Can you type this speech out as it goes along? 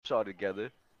y'all together.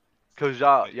 Cause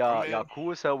y'all, I y'all, mean, y'all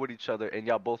cool as hell with each other, and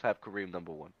y'all both have Kareem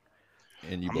 #1.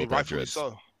 And you I mean, both have rightfully dreads,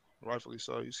 so. Rightfully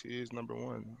so. You see, he's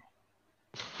 #1.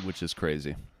 which is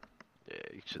crazy. Yeah,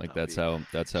 you should Like not be.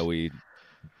 that's how we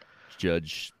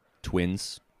judge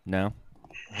twins now.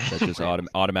 That's just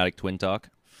automatic twin talk.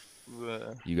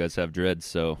 Yeah. You guys have dreads,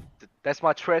 so That's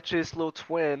my treacherous little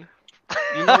twin.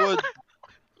 You know what,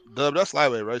 Dub? That's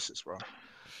lightweight racist, bro.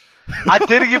 I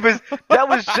didn't even. That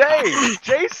was Jay.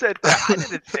 Jay said that. I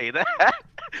didn't say that.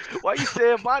 Why you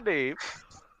saying my name?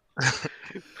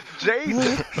 Jay,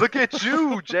 look at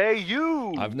you, Jay.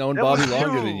 You. I've known That Bobby was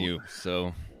longer than you,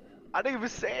 so I didn't even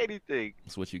say anything.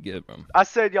 that's what you get from. I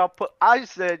said y'all put. I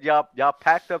said y'all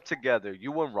packed up together.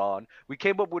 You and Ron. We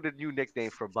came up with a new nickname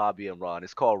for Bobby and Ron.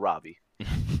 It's called Robbie.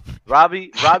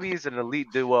 Robbie is an elite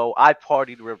duo. I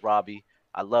partied with Robbie.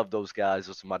 I love those guys.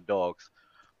 Those are my dogs.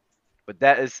 But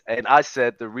that is, and I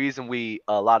said the reason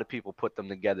a lot of people put them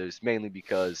together is mainly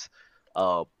because,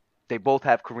 uh, they both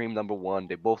have Kareem #1.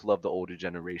 They both love the older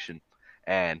generation,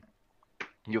 and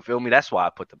you feel me? That's why I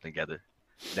put them together.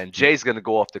 Then Jay's gonna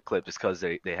go off the clip just because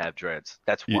they have dreads.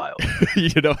 That's You, wild.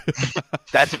 you know,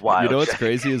 That's wild. you know what's Jay.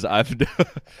 crazy is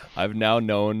I've now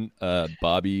known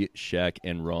Bobby, Shaq,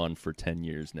 and Ron for 10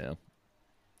 years now.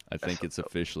 I think it's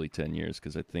officially 10 years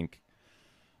because I think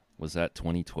was that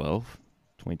 2012,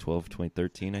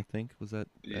 2013. I think was that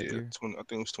year. I think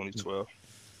it was 2012.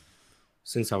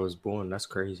 Since I was born, that's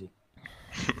crazy.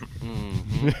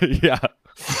 Yeah.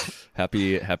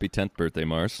 Happy 10th birthday,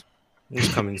 Mars.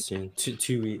 It's coming soon.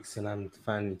 2 weeks, and I'm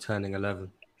finally turning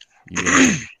 11.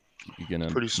 You gonna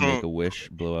Pretty make soon. a wish,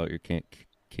 blow out your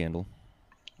candle?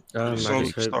 I soon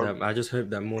just hope start-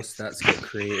 that more stats get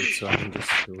created so I can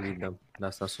just read them.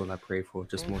 That's all I pray for.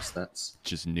 Just more stats.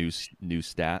 Just new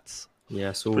stats. Yeah,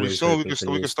 it's Pretty always soon we hoping for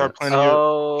can new start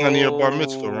stats. planning your bar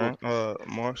mitzvah, right?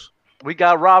 Mars. We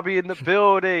got Robbie in the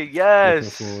building. Looking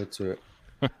Yes, forward to it.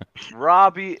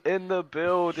 Robbie in the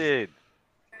building.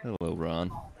 Hello, Ron.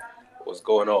 What's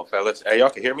going on, fellas? Hey, y'all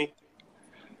can hear me?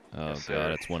 Oh Yes, sir.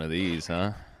 God, it's one of these,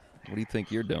 huh? What do you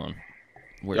think you're doing?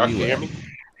 Where Y'all are can you hear at? me?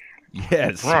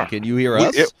 Yes. Ron, Can you hear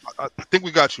us? I think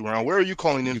we got you, Ron. Where are you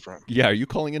calling in from? Yeah. Are you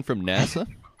calling in from NASA?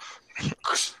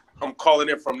 I'm calling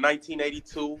in from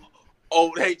 1982.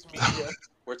 Old Age Media.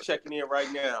 We're checking in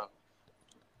right now.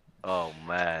 Oh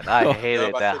man, I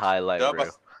hated that highlight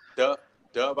reel.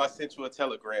 Dub, I sent you a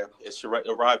telegram. It should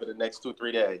arrive in the next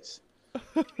 2-3 days.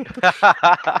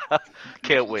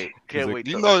 Can't wait. Can't it wait.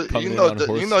 You till- know, Coming you in know, on the,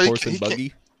 horse, you know, horse and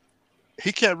buggy.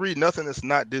 he can't read nothing that's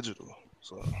not digital.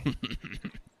 So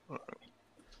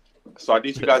So I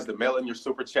need you guys to mail in your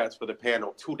super chats for the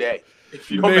panel today. If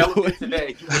you don't mail them in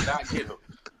today, you will not get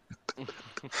them.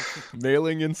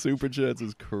 Mailing in super chats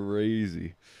is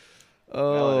crazy.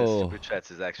 Mailing in Oh, super chats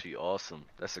is actually awesome.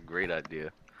 That's a great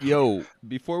idea. yo!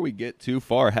 Before we get too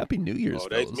far, Happy New Year's,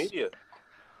 Old Age fellas. Media.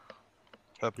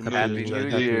 happy Happy New New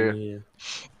Year. Year. New Year.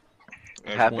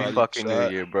 Happy Everybody fucking New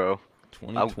chat. Year, bro.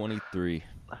 2023.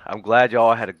 I'm glad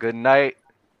y'all had a good night.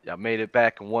 Y'all made it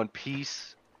back in one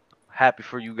piece. Happy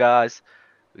for you guys.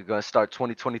 We're gonna start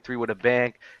 2023 with a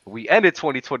bang. We ended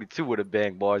 2022 with a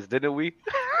bang, boys, didn't we?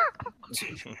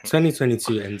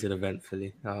 2022 ended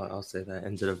eventfully. I'll say that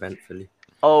ended eventfully.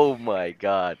 Oh my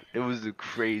god, it was the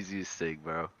craziest thing,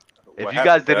 bro. If What you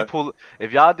guys happened, didn't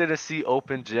if y'all didn't see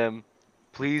Open Gym,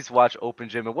 please watch Open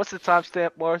Gym. And what's the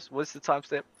timestamp, Mars? What's the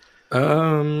timestamp?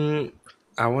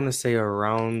 I want to say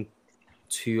around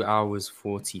 2 hours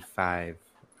 45,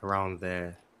 around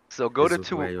there. So go to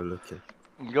is where you're looking.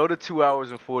 2 hours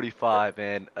and 45,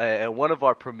 and one of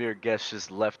our premier guests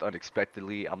just left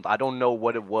unexpectedly. I don't know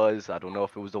what it was. I don't know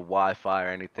if it was the Wi-Fi or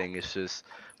anything. It's just,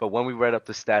 but when we read up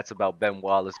the stats about Ben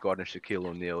Wallace guarding Shaquille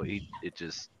O'Neal,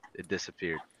 it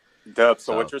disappeared. Dub,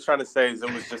 so what you're trying to say is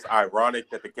it was just ironic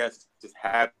that the guest just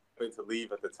happened to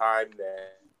leave at the time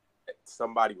that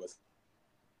somebody was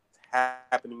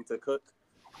happening to cook?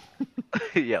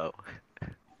 Yo,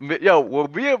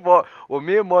 what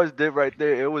me and Mars did right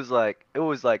there, it was like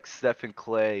Stephen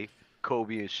Clay,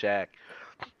 Kobe, and Shaq,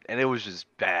 and it was just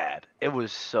bad. It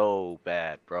was so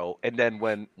bad, bro. And then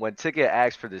when Ticket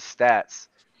asked for the stats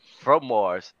from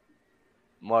Mars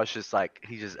just like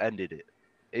he just ended it.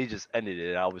 He just ended it.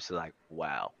 And I was like,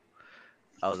 wow.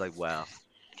 I was like, wow.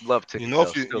 Love Ticket.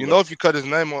 If you cut his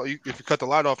name off, if you cut the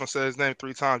light off and say his name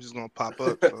 3 times, he's gonna pop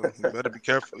up. So you better be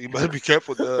careful. You better be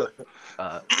careful, Dub.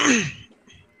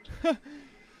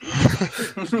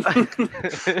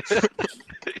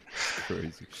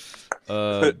 Crazy.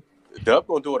 Dub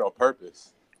gonna do it on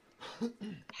purpose.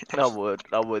 I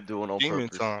would do it on Demon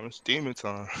purpose. time. It's demon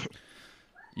time.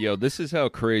 Yo, this is how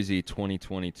crazy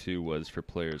 2022 was for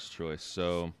Players' Choice.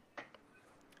 So,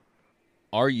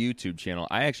 our YouTube channel,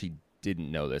 I actually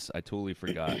didn't know this. I totally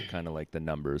forgot kind of like the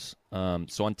numbers.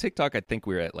 So on TikTok, I think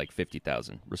we were at like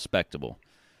 50,000, respectable.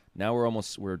 Now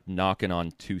we're knocking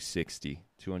on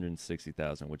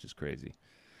 260,000, which is crazy.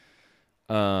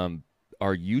 Our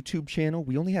YouTube channel,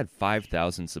 we only had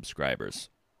 5,000 subscribers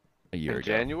a year ago.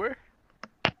 January?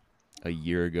 A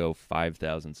year ago,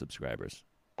 5,000 subscribers.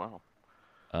 Wow.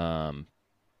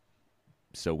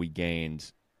 So we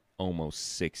gained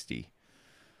almost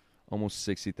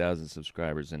 60,000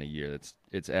 subscribers in a year.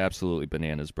 It's absolutely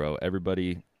bananas, bro.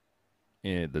 Everybody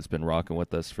that's been rocking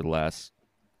with us for the last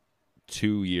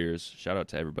 2 years. Shout out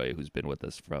to everybody who's been with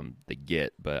us from the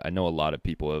get. But I know a lot of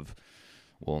people have,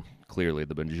 well, clearly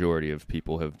the majority of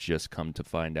people have just come to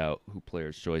find out who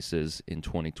Player's Choice is in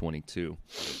 2022.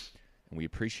 And we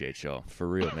appreciate y'all, for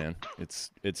real, man. It's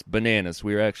bananas.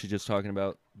 We were actually just talking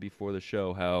about before the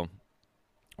show how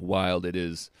wild it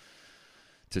is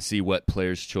to see what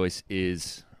Player's Choice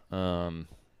is. And,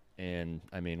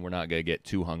 I mean, we're not going to get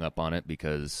too hung up on it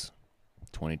because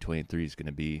 2023 is going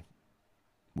to be,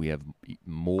 we have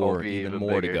more, even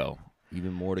more to go.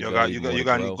 Even more to go. You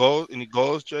got any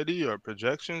goals, JD, or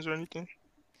projections or anything?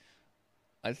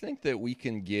 I think that we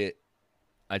could get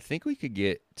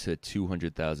to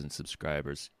 200,000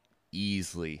 subscribers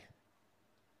easily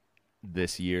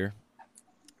this year.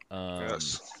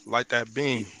 Yes, like that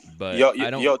beam. But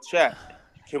yo, chat.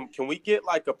 Can we get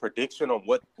like a prediction on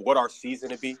what our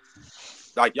season to be?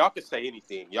 Like y'all can say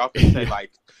anything. Y'all can say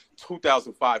like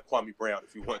 2005 Kwame Brown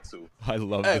if you want to. I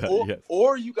love that.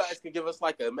 Or you guys can give us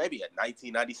like maybe a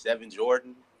 1997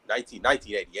 Jordan,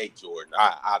 1988 Jordan.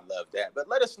 I love that. But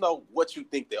let us know what you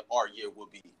think that our year will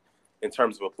be in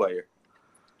terms of a player.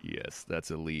 Yes,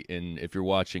 that's elite. And if you're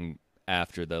watching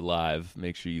after the live,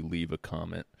 make sure you leave a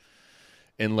comment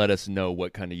and let us know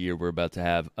what kind of year we're about to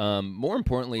have. More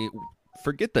importantly,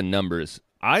 forget the numbers.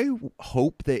 I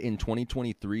hope that in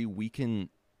 2023 we can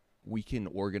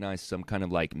organize some kind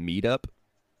of like meetup.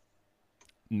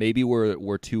 Maybe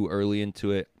we're too early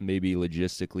into it. Maybe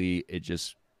logistically it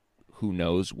just, who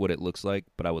knows what it looks like,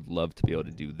 but I would love to be able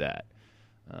to do that.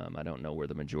 I don't know where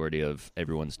the majority of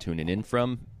everyone's tuning in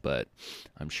from, but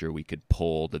I'm sure we could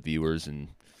poll the viewers and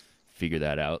figure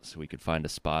that out so we could find a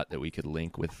spot that we could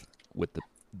link with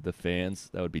the fans.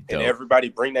 That would be dope. And everybody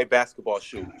bring their basketball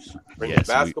shoes. Bring your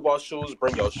basketball shoes,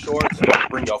 bring your shorts,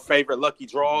 bring your favorite lucky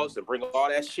draws, and bring all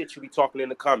that shit you be talking in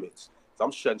the comments. So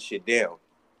I'm shutting shit down.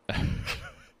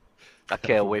 I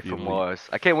can't wait for Mars.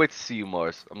 I can't wait to see you,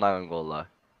 Mars. I'm not even gonna lie.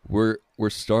 We're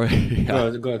starting.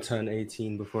 Gotta turn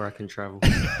 18 before I can travel.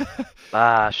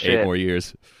 Shit. 8 more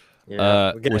years.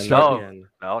 Yeah,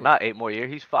 No, not 8 more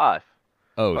years. He's 5.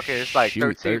 Oh, okay, it's like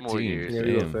 13 more years. Yeah,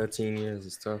 we got 13 years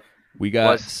and stuff. We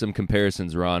got some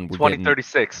comparisons, Ron.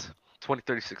 2036.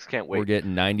 2036. Can't wait. We're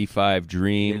getting 95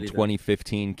 Dream,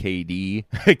 2015 KD,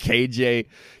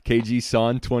 KG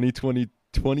Son, 2020.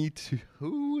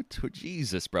 22,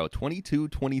 Jesus, bro. 22,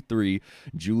 23,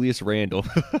 Julius Randle.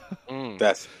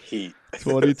 That's heat.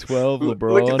 2012,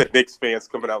 LeBron. Look at the Knicks fans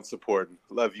coming out and supporting.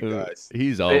 Love you guys.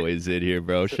 He's always in here,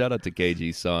 bro. Shout out to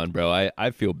KG Son, bro.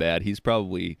 I feel bad. He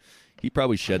probably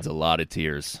sheds a lot of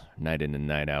tears night in and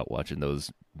night out watching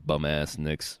those bum-ass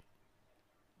Knicks.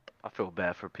 I feel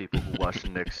bad for people who watch the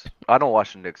Knicks. I don't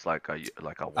watch the Knicks like I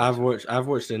watch. I've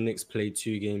watched the Knicks play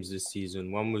 2 games this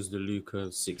season. One was the Luka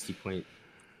 60-point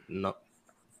not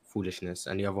foolishness,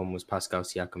 and the other one was Pascal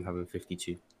Siakam having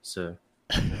 52. So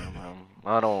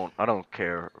I don't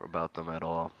care about them at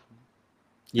all.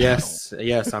 Yes,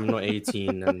 I'm not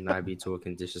 18 and I be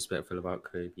talking disrespectful about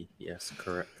Kobe. Yes,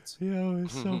 correct. Yo,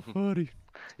 it's so funny.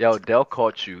 Yo, Dell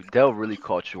really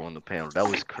caught you on the panel. That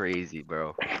was crazy,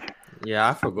 bro. Yeah,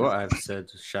 I forgot I've said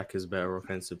Shaq is better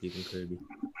offensively than Kobe.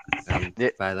 And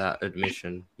by that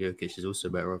admission, Jokic is also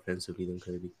better offensively than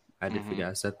Kobe. I did forget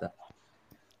I said that.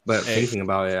 But thinking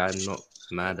about it, I'm not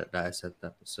mad at that I said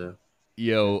that. So,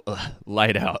 yo,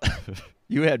 light out.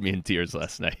 You had me in tears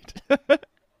last night.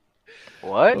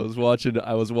 What?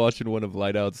 I was watching one of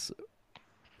Light Out's,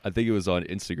 I think it was on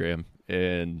Instagram,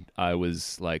 and I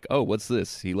was like, oh, what's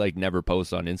this? He like never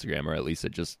posts on Instagram, or at least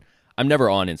I'm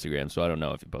never on Instagram, so I don't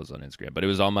know if he posts on Instagram, but it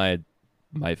was on my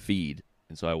feed,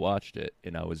 and so I watched it,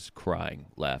 and I was crying,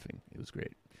 laughing. It was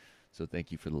great. So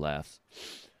thank you for the laughs.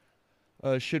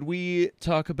 Should we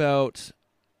talk about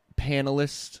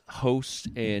panelist, host,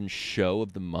 and show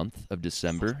of the month of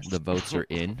December? The votes are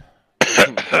in.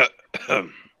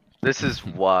 This is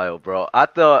wild, bro. I'm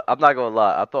not gonna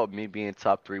lie. I thought me being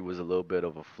top 3 was a little bit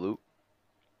of a fluke.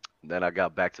 Then I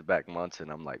got back-to-back months,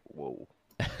 and I'm like, whoa.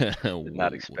 Did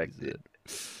not expect it.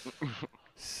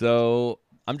 So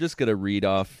I'm just gonna read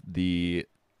off the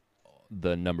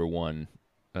number one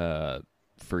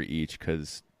for each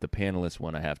because the panelist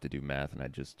one I have to do math, and I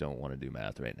just don't want to do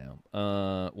math right now.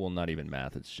 Well, not even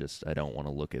math. It's just I don't want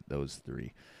to look at those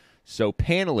three. So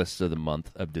panelists of the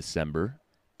month of December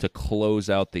to close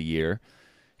out the year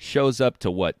shows up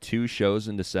to what, 2 shows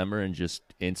in December and just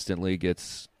instantly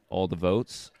gets all the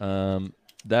votes.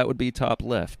 That would be top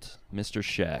left, Mr.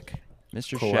 Shaq.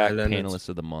 Mr. Kawhi Shaq, Leonard. panelist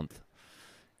of the month.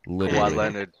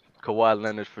 Literally. Kawhi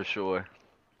Leonard for sure.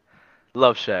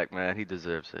 Love Shaq, man. He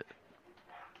deserves it.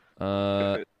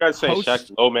 You guys say Host-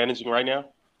 Shaq's low managing right now?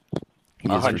 He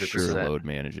is for 100%. sure load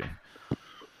managing.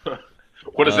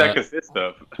 What does that consist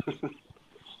of?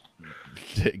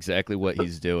 Exactly what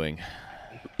he's doing.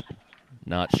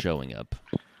 Not showing up.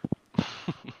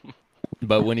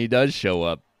 But when he does show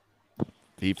up,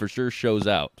 he for sure shows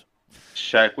out.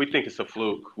 Shaq, we think it's a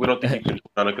fluke. We don't think you can do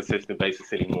it on a consistent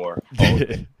basis anymore.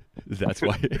 That's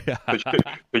why.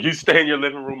 But you stay in your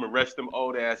living room and rest them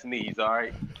old ass knees, all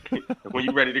right? When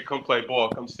you're ready to come play ball,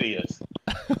 come see us.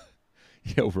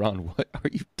 Yo, Ron, what are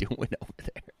you doing over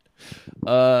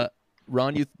there?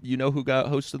 Ron, you know who got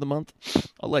host of the month?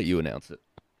 I'll let you announce it.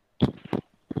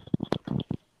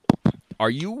 Are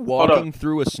you walking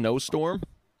through a snowstorm?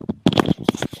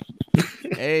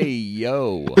 Hey,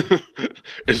 yo.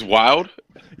 It's wild.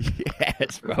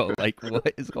 Yes, bro. Like,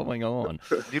 what is going on?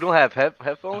 You don't have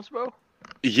headphones, bro?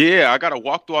 Yeah, I got to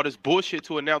walk through all this bullshit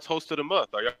to announce host of the month.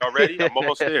 Are y'all ready? I'm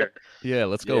almost there. Yeah,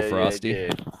 let's go, Frosty.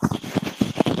 Yeah.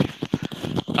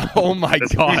 Oh, my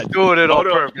He's God. doing it on Hold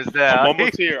on. purpose now. I'm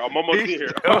almost here. He's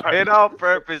doing it on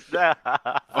purpose now.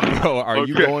 Bro, are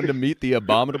you going to meet the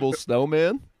abominable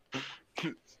snowman?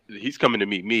 He's coming to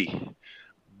meet me.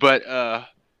 But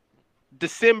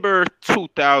December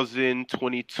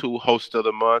 2022 host of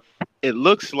the month. It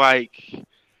looks like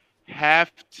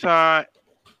halftime.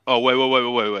 Oh, wait.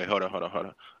 Hold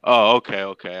on. Oh,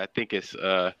 okay. I think it's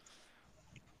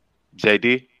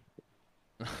JD.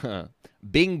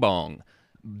 Bing bong.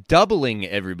 Doubling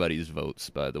everybody's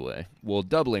votes, by the way. Well,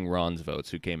 doubling Ron's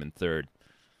votes, who came in third.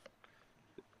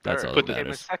 That's all that Who came in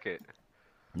matters. second?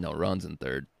 No, Ron's in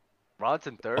third. Ron's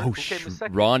in third? Oh, Who came in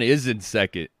second? Ron is in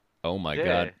second. Oh, my Yeah.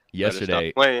 God. Better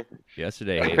Yesterday, stop playing.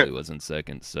 Haley was in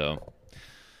second, so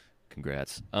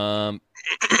congrats.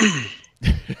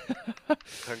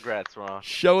 Congrats, Ron.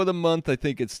 Show of the month, I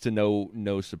think it's to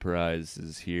no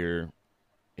surprises here,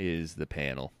 is the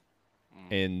panel.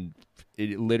 And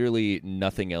it literally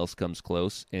nothing else comes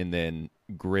close. And then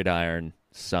Gridiron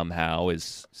somehow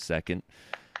is second.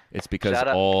 It's because Shout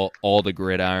out- all the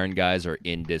Gridiron guys are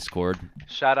in Discord.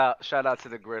 Shout out to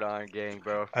the Gridiron gang,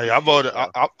 bro. Hey, I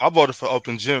voted for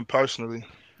Open Gym personally.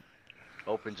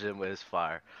 Open Gym with his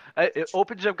fire.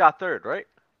 Open Gym got third, right?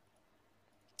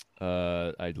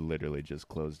 I literally just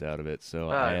closed out of it, so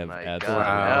Oh I have my absolutely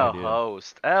God. no L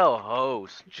idea.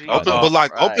 host. Jesus But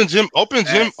like Christ. Open Gym,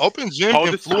 Hold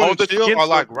and this- Fluent hold and the Chill skin are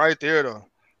like circle. right there though.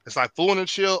 It's like Fluent and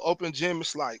Chill, Open Gym.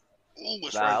 It's like, ooh,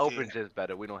 it's Nah, right Open there. Gym's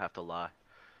better. We don't have to lie.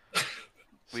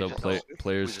 We So just don't-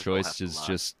 Player's we just don't Choice have to is lie.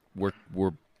 just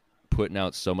we're putting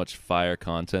out so much fire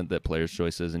content that Player's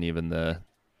Choice isn't even the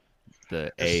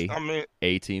I mean,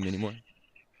 A team anymore.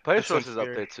 Player's It's Choice is up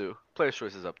unfair. there too. Player's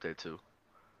Choice is up there too.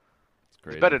 It's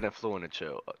great. It's better than Fluent and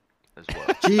Chill as well.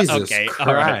 Jesus Okay,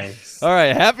 all right. Christ. All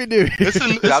right, Happy New Year.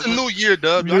 it's a new year,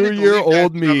 Dub. Y'all New need to year, leave that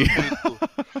old me. 2022.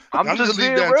 I'm Y'all need just to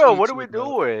leave being that real. What are we 22,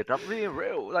 bro. doing? I'm being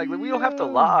real. Like we don't have to Yeah.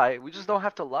 lie. We just don't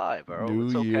have to lie, bro. New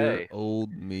it's okay. year,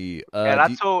 old me. And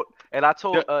I told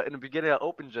Yeah. in the beginning of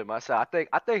Open Gym, I said I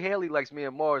think Haley likes me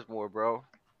and Mars more, bro.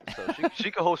 So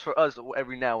she can host for us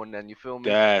every now and then. You feel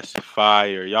me? That's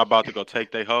fire. Y'all about to go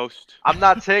take their host? I'm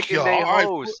not taking Yo, their all right,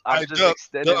 host. all I'm right, just Dub,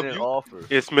 extending Dub, an you- offer.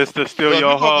 It's Mr. Still Yo,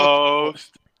 your you go-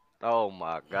 host. Oh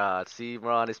my God, see,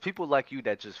 Ron, it's people like you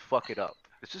that just fuck it up.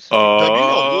 It's just Wars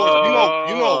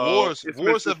It's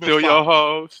Wars Mr. have been Still your fought.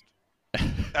 host.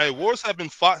 Hey, wars have been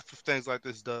fought for things like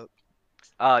this, Dub.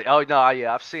 oh no,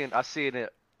 yeah, I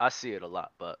see it a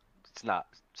lot, but it's not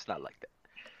like that.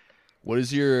 What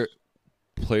is your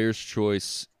Player's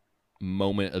Choice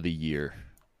moment of the year?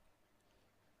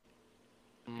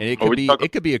 And it Are we talking-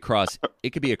 could be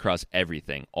across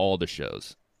everything, all the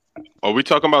shows. Are we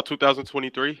talking about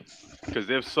 2023? Because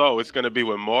if so, it's going to be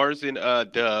when Mars and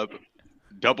Dub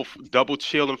double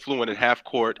chill and Fluent in half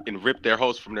court and rip their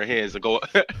host from their hands and go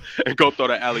and go throw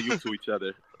the alley oop to each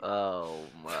other. Oh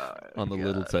my. On the God.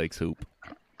 Little Tykes hoop.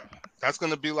 That's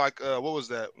gonna be like what was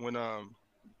that when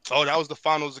that was the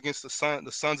finals against the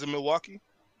Suns in Milwaukee.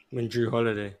 When Drew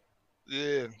Holiday.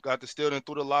 Yeah, got the steal and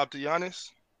threw the lob to Giannis.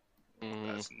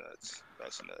 Mhm.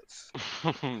 That's nuts.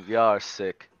 Y'all are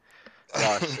sick.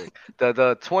 Gosh, sake.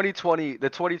 The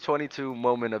 2022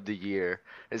 moment of the year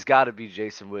has got to be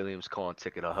Jason Williams calling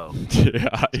Ticket a hoe.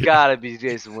 Yeah, It's got to be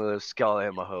Jason Williams calling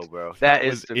him a hoe, bro. That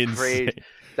Is was the insane.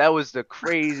 That was the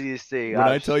craziest thing. When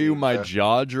I I've tell you seen, my bro.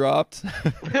 jaw dropped,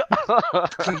 I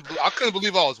couldn't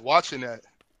believe I was watching that.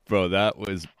 bro, that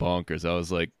was bonkers. I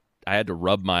was like, I had to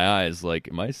rub my eyes. Like,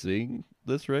 am I seeing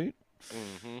this right?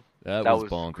 hmm That That was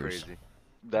was bonkers. crazy.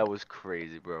 That was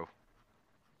crazy, bro.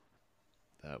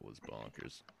 That was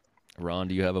bonkers. Ron,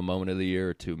 do you have a moment of the year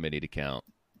or too many to count?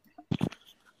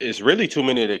 It's really too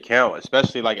many to count,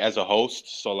 especially like as a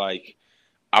host. So like,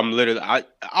 I'm literally, I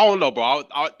don't know, bro.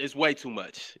 It's way too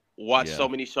much. Watch Yeah. so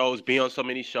many shows, be on so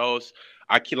many shows.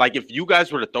 I can, like, if you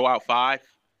guys were to throw out 5,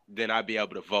 then I'd be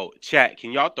able to vote. Chat,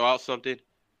 can y'all throw out something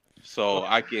so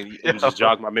I can just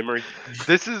jog my memory?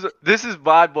 This is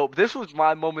my moment. This was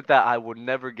my moment that I would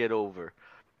never get over.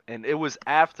 And it was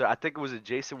after, I think it was a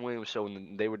Jason Williams show,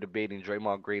 and they were debating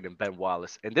Draymond Green and Ben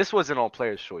Wallace. And this wasn't on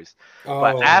Player's Choice.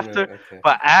 But after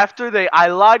I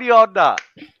lie to y'all not,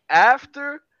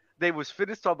 after they was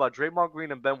finished talking about Draymond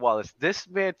Green and Ben Wallace, this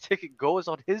man Ticket goes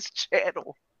on his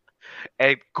channel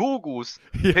and Googles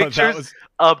Yo, pictures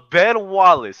of Ben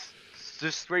Wallace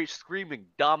just straight screaming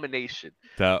domination.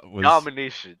 that was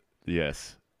Domination.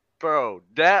 yes. Bro,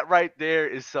 that right there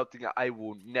is something I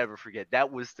will never forget.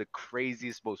 That was the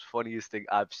craziest, most funniest thing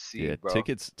I've seen, Yeah, bro.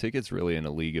 tickets really in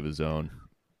a league of his own.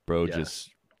 Bro, Yeah.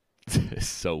 just it's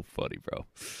so funny, bro.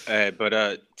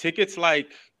 But Tickets,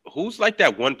 like, who's like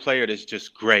that one player that's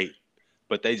just great,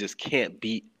 but they just can't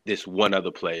beat this one other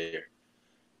player?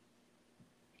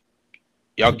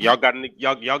 Y'all got an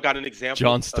example?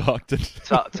 John Stockton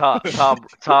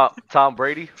Tom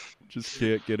Brady. just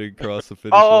can't get across the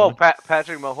finish Oh, line.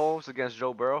 Patrick Mahomes against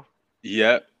Joe Burrow.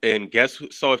 Yeah, and guess who?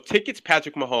 So if Tickets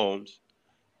Patrick Mahomes,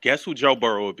 guess who Joe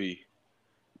Burrow would be?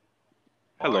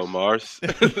 Hello, Mars.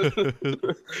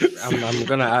 I'm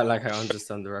gonna act like I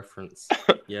understand the reference.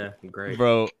 Yeah, great.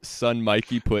 Bro, son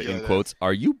Mikey put in Yeah, quotes,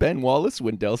 "Are you Ben Wallace?"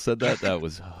 When Dell said that. That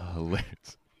was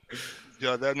hilarious.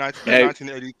 Yeah, that Hey.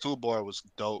 1982 boy was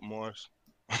dope, Morris.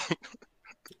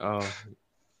 Oh,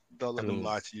 Don't let I them mean,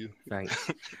 lie to you. thanks.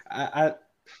 I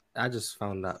just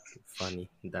found that funny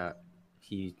that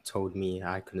he told me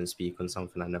I couldn't speak on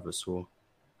something I never saw.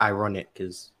 Ironic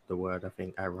is the word, I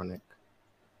think. Ironic.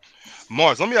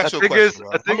 Morris, let me ask The you a thing is, question,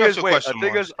 bro. the Let thing me ask is, you a wait, question, the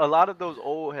thing Morris. is, a lot of those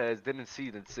old heads didn't see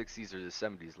the 60s or the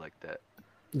 70s like that.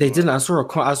 They didn't. I saw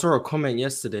a comment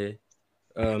yesterday.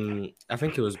 I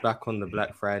think it was back on the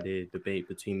Black Friday debate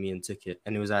between me and Ticket,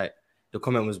 and it was like the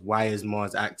comment was, "Why is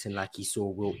Mars acting like he saw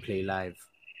Wilt play live?"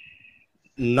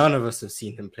 None of us have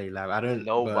seen him play live. I don't.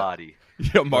 Nobody.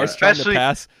 Yo, Mars But- trying to Especially-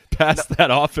 pass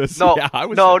that office. No, yeah, I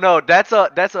was. no, that's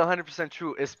 100%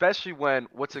 true. Especially when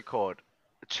what's it called?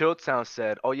 Chilltown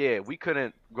said, "Oh yeah, we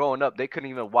couldn't growing up. They couldn't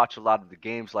even watch a lot of the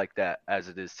games like that as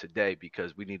it is today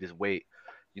because we need to wait,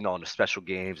 on the special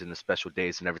games and the special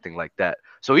days and everything like that.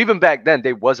 So even back then,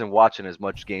 they wasn't watching as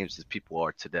much games as people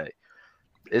are today.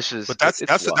 It's just, But that's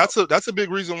wild. that's a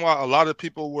big reason why a lot of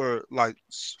people were like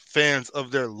fans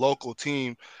of their local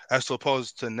team, as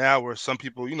opposed to now where some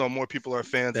people, more people are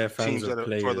fans They're of fans teams of that are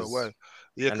further players. away.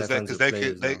 Yeah, And because they're fans of they players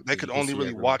could they, now, they 'cause could you can only see really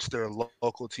everyone. watch their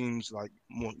local teams like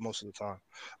most of the time.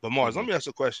 But Mars, let me ask you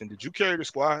a question: did you carry the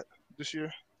squad this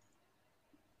year?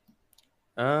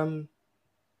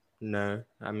 No.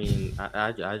 I mean,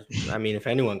 I mean, if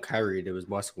anyone carried, it was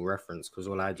Basketball Reference because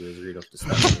all I do is read off the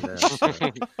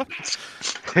stats.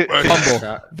 From there, humble,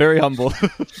 Shout- very humble.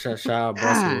 shout out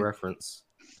Basketball Reference.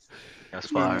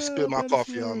 That's Man, fire. I spit my that is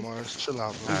coffee on hilarious. Mars. Chill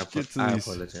out, bro. Get to I these-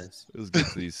 apologize. Let's get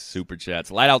to these super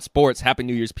chats. Light Out Sports. Happy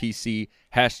New Year's PC.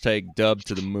 Hashtag dub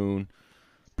to the moon.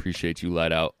 Appreciate you,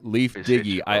 Light Out. Leaf Appreciate Diggy.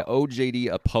 you, I bro. owe JD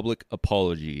a public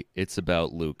apology. It's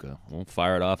about Luca. We'll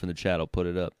fire it off in the chat. I'll put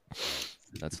it up.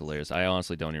 That's hilarious. I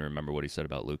honestly don't even remember what he said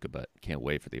about Luca, but can't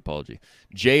wait for the apology.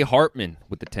 Jay Hartman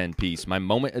with the 10-piece. My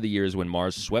moment of the year is when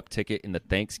Mars swept Ticket in the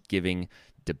Thanksgiving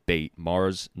debate.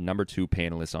 Mars, number 2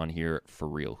 panelist on here for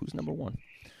real. Who's number 1?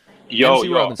 Yo, MC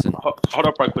Robinson. Hold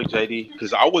up right quick, JD,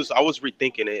 because I was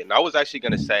rethinking it, and I was actually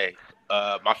gonna say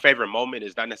my favorite moment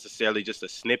is not necessarily just a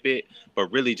snippet,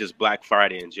 but really just Black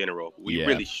Friday in general. We Yeah.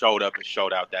 really showed up and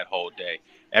showed out that whole day.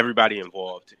 Everybody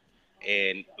involved,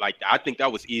 and like I think that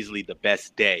was easily the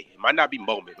best day. It might not be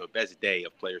moment, but best day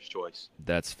of Player's Choice.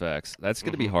 That's facts. That's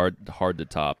going to be hard to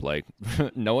top. Like,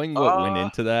 knowing what went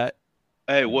into that.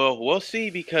 Hey, well, we'll see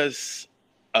because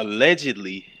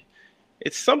allegedly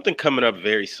it's something coming up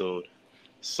very soon.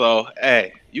 So,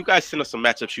 hey, you guys send us some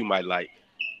matchups you might like.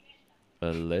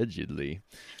 Allegedly.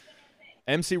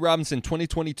 MC Robinson,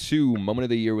 2022 moment of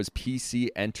the year was PC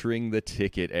entering the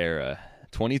Ticket era.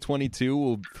 2022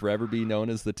 will forever be known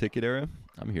as the ticket era.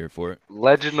 I'm here for it.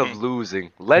 Legend of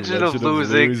losing. Legend of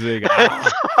losing.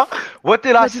 Ah, What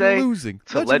did I Legend of say? losing.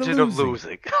 To Legend of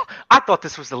losing. I thought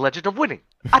this was the Legend of winning.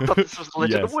 I thought this was the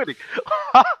Legend of Yes. winning.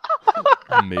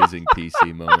 Amazing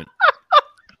PC moment.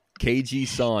 KG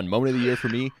Son, moment of the year for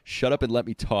me. Shut up and let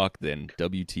me talk. Then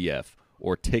WTF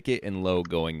or Ticket and Low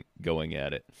going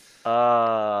at it.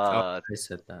 I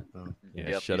said that. Oh. Yeah,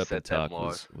 Yep, shut you up said and that, talk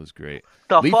Mars. was great.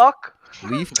 The Leaf- fuck?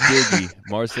 Leaf Diggy.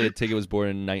 Mars said Ticket was born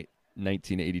in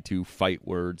 1982. Fight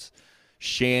words.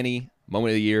 Shanny,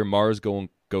 moment of the year. Mars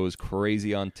goes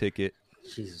crazy on Ticket.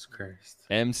 Jesus Christ.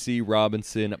 MC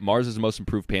Robinson. Mars is the most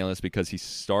improved panelist because he's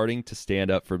starting to stand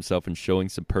up for himself and showing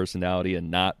some personality and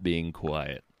not being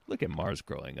quiet. Look at Mars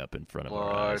growing up in front of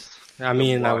our eyes. I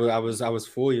mean, I was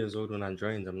 4 years old when I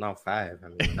joined. I'm now 5. I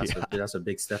mean, that's a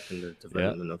big step in the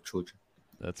development of children.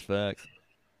 That's facts.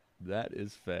 That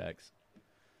is facts.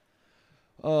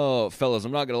 Oh, fellas,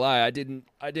 I'm not gonna lie. I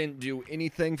didn't do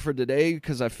anything for today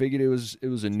because I figured it was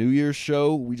a New Year's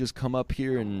show. We just come up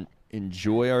here and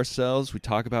enjoy ourselves. We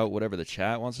talk about whatever the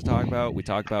chat wants to talk about. We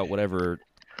talk about whatever.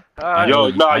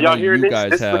 Y'all hear you this?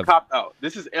 guys This is have. the cop out.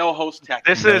 This is L host tactic.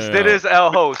 This is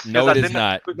L host. No, it is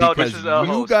not. No, Because this is L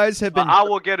you host. guys have been. I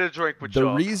will get a drink with The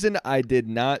y'all. reason I did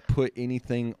not put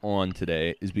anything on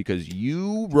today is because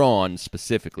you, Ron,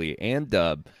 specifically, and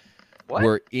Dub What?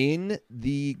 were in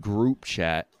the group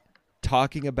chat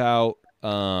talking about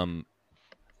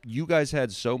you guys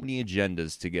had so many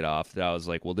agendas to get off that I was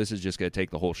like, well, this is just going to take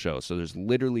the whole show. So there's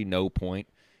literally no point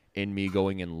in me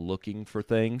going and looking for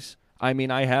things. I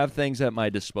mean, I have things at my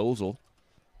disposal,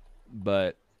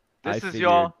 but This is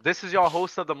your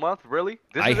host of the month, really?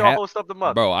 This is your host of the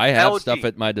month. Bro, I have LD. stuff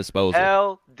at my disposal.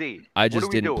 LD. I What just are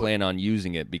we didn't doing? plan on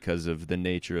using it because of the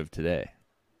nature of today.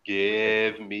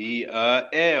 Give me a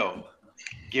L.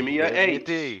 Give me a H. LD.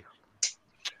 Hey,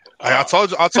 I told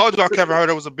y'all Kevin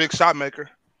Herter was a big shot maker.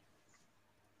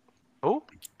 Who?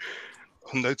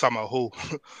 They talking about who?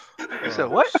 You said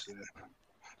what? Shit.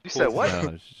 You said what?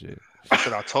 Oh, shit. I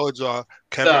said I told y'all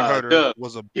Kevin Herter Duh.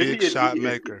 was a Give big me a shot D.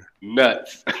 maker.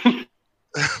 Nuts.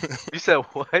 You said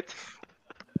what?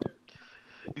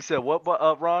 You said what,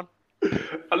 Ron?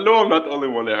 I know I'm not the only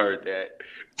one that heard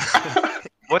that.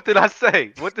 What did I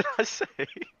say? What did I say?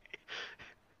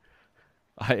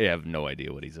 I have no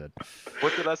idea what he said.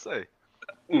 What did I say?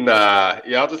 Nah,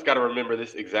 y'all just gotta remember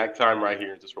this exact time right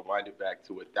here and just rewind it back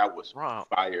to it. That was Ron.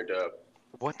 fired up.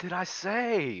 What did I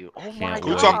say? Oh my Can't Can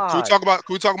we god! talk about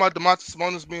DeMontis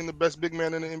Sabonis being the best big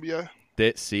man in the NBA?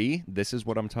 This is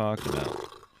what I'm talking about.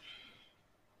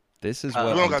 This is what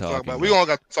We I'm don't got to talking talk about. about. We don't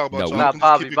got to talk about. No, y'all. we- Nah, can just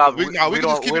Bobby, keep it- Bobby, we can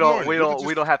just keep ignoring it.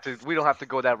 we don't have to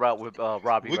go that route with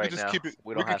Robbie We right can just now. keep it.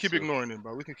 We We don't can have keep to. ignoring it,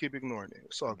 bro. We can keep ignoring it.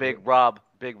 It's all Big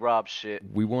good. Rob shit.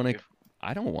 We want to.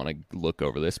 I don't want to look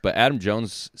over this, but Adam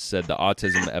Jones said the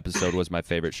autism episode was my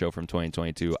favorite show from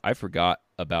 2022. I forgot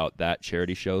about that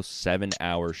charity show,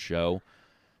 7-hour show.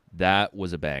 That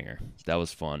was a banger. That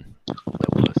was fun.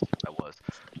 That was.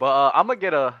 But I'm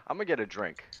gonna get a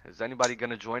drink. Is anybody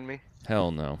gonna join me?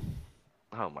 Hell no.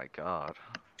 Oh my god.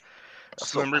 That's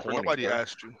Slim so Reaper, corny, nobody bro.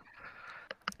 asked you.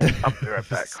 I'll be right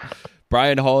back.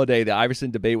 Brian Holiday, the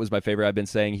Iverson debate was my favorite. I've been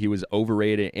saying he was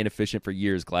overrated and inefficient for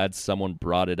years. Glad someone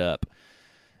brought it up.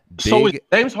 So is Big-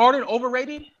 James Harden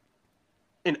overrated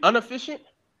and inefficient?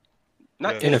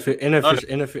 Not Yeah. Inefficient.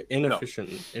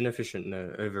 No,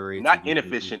 overrated. not you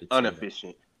inefficient, could say that.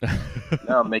 inefficient.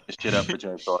 Now I'm making shit up for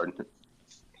James Harden.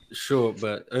 Sure,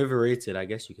 but overrated. I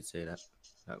guess you could say that.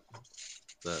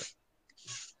 But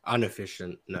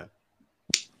inefficient. No.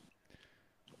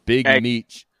 Big Hey.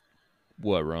 Meech.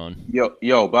 What, Ron?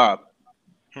 Yo, Bob.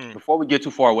 Hmm. Before we get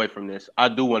too far away from this, I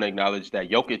do want to acknowledge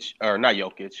that not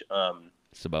Jokic.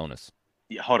 Sabonis.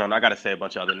 Yeah, hold on, I gotta say a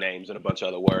bunch of other names and a bunch of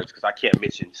other words because I can't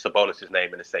mention Sabonis'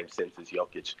 name in the same sentence as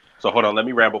Jokic. So hold on, let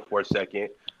me ramble for a second.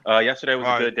 Yesterday was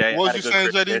All a good right. day. What Had was a you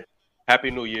good saying, Christmas. JD?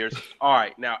 Happy New Year's. All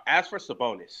right, now as for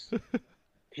Sabonis,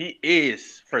 he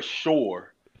is for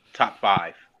sure top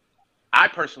 5. I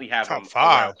personally have Top him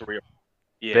 5? around 3.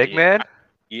 Yeah, Big yeah. man?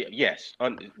 Yes,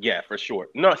 yeah, for sure.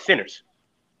 No, centers.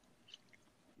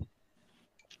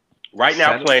 Right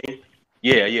now Center? playing.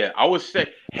 Yeah. I would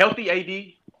say healthy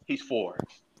AD, he's 4.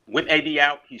 With AD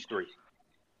out, he's 3.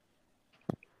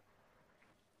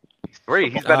 He's 3.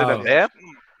 He's better than Oh. Bam.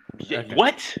 Yeah, Okay.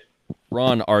 what?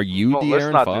 Ron, are you Well, the let's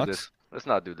Aaron not Fox? do this. Let's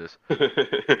not do this.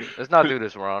 Let's not do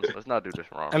this, Ron. Let's not do this,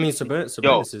 Ron. I mean,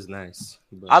 Sabonis is nice.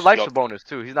 But I like Yo, Sabonis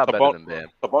too. He's not better than Bam.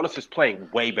 Sabonis is playing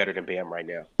way better than Bam right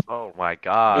now. Oh my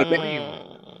god.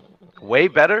 Way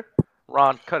better?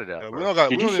 Ron, cut it out, Yeah, we bro. don't got.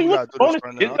 We Did you don't see even what got to do this bonus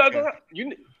right did now. the I other can't. night? You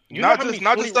know Not how just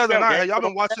many the other 20 night. rebound Have y'all games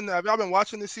been watching? Have y'all been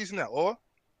watching this season at all?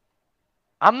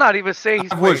 I'm not even saying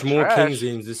he's I've playing watched more trash. Kings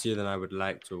games this year than I would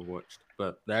like to have watched,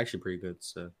 but they're actually pretty good.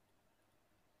 So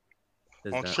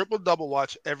there's On that. triple double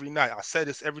watch every night. I say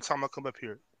this every time I come up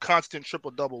here. Constant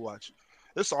triple double watch.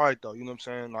 It's all right though. You know what I'm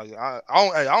saying? Like I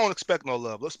don't expect no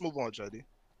love. Let's move on, JD. What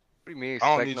do you mean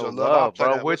I don't expect need no your love. I'll love, play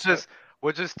bro? that. What's that?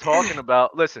 We're just talking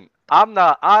about. Listen,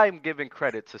 I'm giving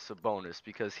credit to Sabonis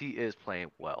because he is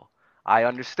playing well. I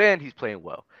understand he's playing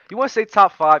well. You want to say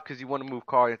top 5 because you want to move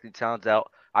Karl Anthony Towns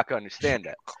out? I can understand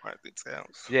that. Anthony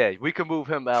Towns. Yeah, we can move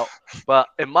him out. But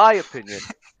in my opinion,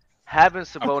 having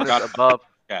Sabonis above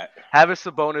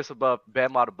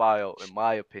Bam Adebayo, in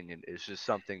my opinion, is just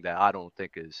something that I don't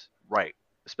think is right,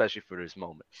 especially for this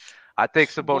moment. I think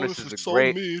Sabonis is a so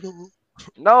great. mean.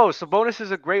 No, Sabonis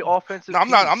is a great offensive No, I'm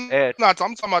piece. not. I'm and not.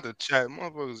 I'm talking about the chat.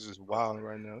 Motherfuckers just wilding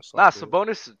right now. It's all Nah,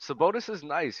 good. Sabonis is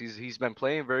nice. He's been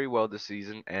playing very well this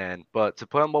season, but to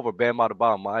put him over Bam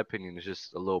Adebayo, in my opinion, is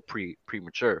just a little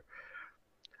premature.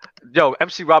 Yo,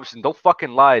 MC Robinson, don't fucking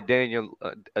lie a day in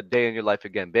your life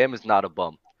again. Bam is not a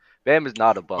bum. Bam is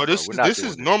not a bum, But bro. We're not this doing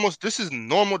is this. normal. This is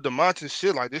normal DeMontis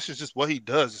shit. Like this is just what he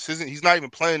does. This isn't. He's not even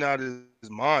playing out of his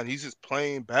mind. He's just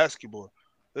playing basketball.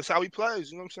 That's how he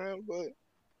plays. You know what I'm saying? But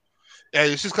yeah,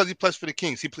 it's just because he plays for the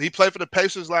Kings. He played for the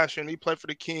Pacers last year, and he played for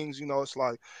the Kings. You know, it's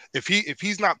like if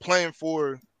he's not playing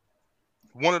for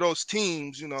one of those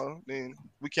teams, you know, then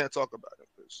we can't talk about him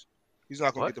because he's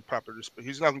not gonna What? get the proper respect.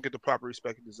 He's not gonna get the proper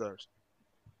respect he deserves.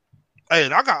 Hey,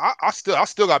 and I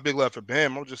still got big love for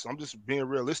Bam. I'm just being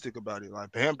realistic about it. Like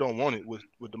Bam don't want it with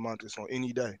DeMontis on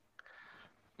any day.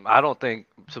 I don't think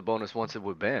Sabonis wants it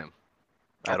with Bam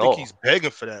I at think all. he's begging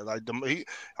for that. Like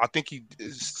I think he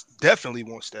definitely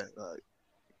wants that. Like,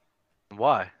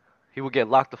 Why? He would get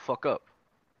locked the fuck up.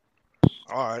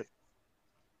 all right,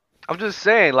 I'm just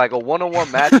saying, like a one-on-one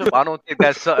matchup. I don't think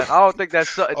that's something. I don't think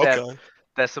that's something okay.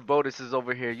 that Sabonis is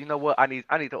over here. You know what? I need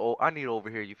over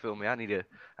here. You feel me? I need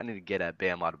to get at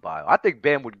Bam Adebayo. I think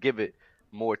Bam would give it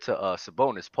more to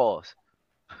Sabonis. Pause.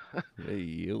 Hey,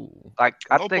 yo. Like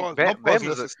I No think pause, Bam, no pause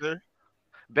Bam is a necessary.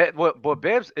 what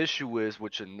Bam's issue is,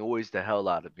 which annoys the hell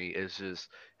out of me, is just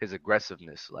his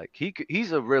aggressiveness. Like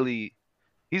he's a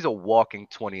walking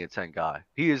 20 and 10 guy.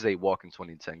 He is a walking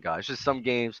 20 and 10 guy. It's just some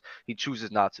games he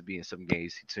chooses not to be in. Some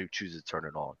games he chooses to turn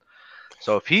it on.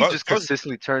 So if he just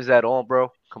consistently turns that on,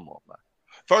 bro, come on, man.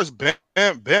 First,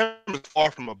 Bam is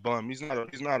far from a bum. He's not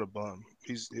a bum.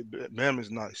 Bam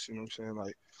is nice. You know what I'm saying?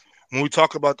 Like when we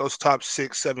talk about those top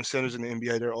 6, 7 centers in the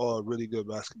NBA, they're all really good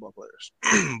basketball players.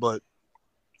 But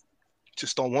he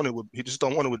just don't want it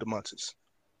with DeMontis.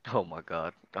 Oh my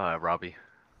God. All right, Robbie.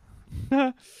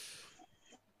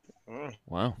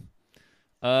 Wow.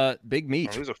 Big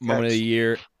Meat, these are moment of facts. the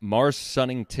year, Mars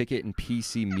Sunning Ticket and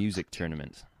PC Music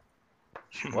Tournament.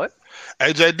 What?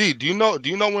 Hey JD, do you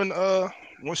know when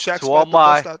Shaq's To all about to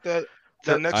bust my- out that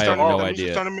to- next I have tournament, no that music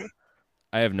idea. tournament?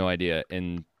 I have no idea,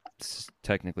 and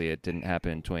technically it didn't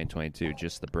happen in 2022.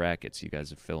 Just the brackets, you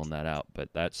guys are filling that out, but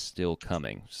that's still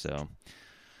coming. So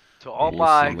To all We'll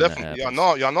my see when that Definitely, happens.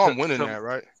 y'all know I'm To- winning to- that,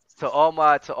 right? to all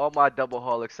my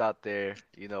doubleholics out there,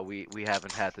 you know, we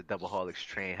haven't had the doubleholics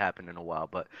train happen in a while,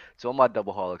 but to all my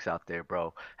doubleholics out there,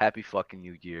 bro, happy fucking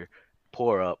New Year.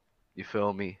 Pour up. You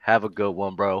feel me? Have a good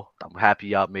one, bro. I'm happy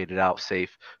y'all made it out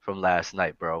safe from last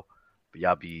night, bro. But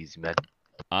y'all be easy, man.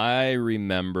 I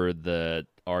remember the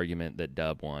argument that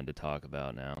Dub wanted to talk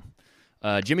about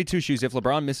now. Jimmy Two Shoes, if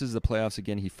LeBron misses the playoffs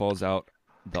again, he falls out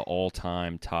the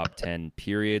all-time top 10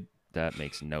 period. That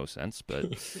makes no sense,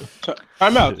 but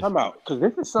Time out. Because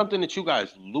this is something that you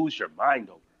guys lose your mind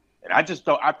over. And I just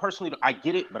don't, I personally, I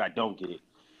get it, but I don't get it.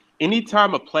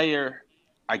 Anytime a player,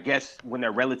 I guess when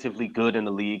they're relatively good in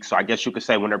the league, so I guess you could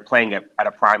say when they're playing at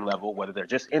a prime level, whether they're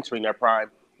just entering their prime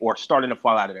or starting to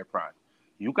fall out of their prime,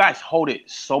 you guys hold it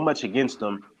so much against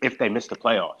them if they miss the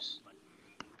playoffs.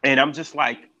 And I'm just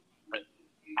like,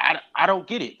 I don't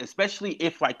get it, especially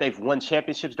if like they've won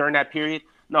championships during that period.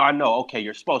 No, I know, okay,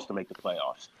 you're supposed to make the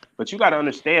playoffs. But you got to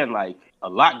understand, like, a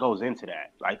lot goes into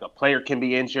that. Like, a player can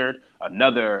be injured.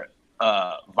 Another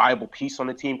viable piece on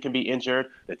the team can be injured.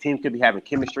 The team could be having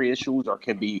chemistry issues or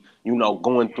could be, you know,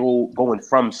 going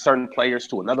from certain players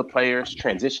to another players,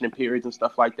 transitioning periods and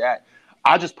stuff like that.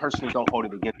 I just personally don't hold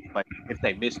it against them if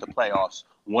they miss the playoffs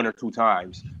 1 or 2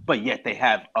 times, but yet they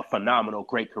have a phenomenal,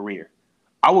 great career.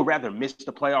 I would rather miss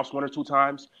the playoffs 1 or 2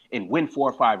 times and win 4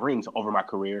 or 5 rings over my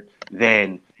career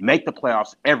than make the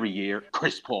playoffs every year,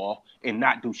 Chris Paul, and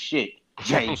not do shit,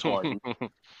 James Harden.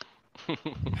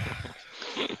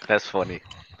 That's funny.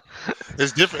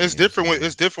 It's different. It's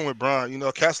different with Bron. You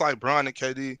know, cats like Bron and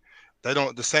KD,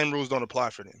 The same rules don't apply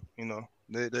for them.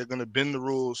 They're gonna bend the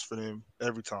rules for them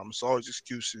every time. It's always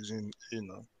excuses and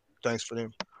things for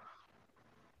them.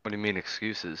 What do you mean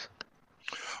excuses?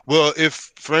 Well,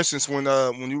 if for instance when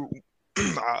you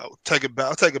I'll take it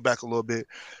back a little bit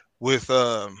with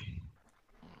I'll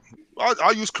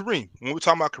use Kareem. When we're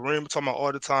talking about Kareem, we're talking about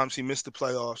all the times he missed the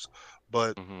playoffs,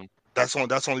 but that's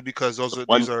only because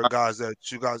these are guys that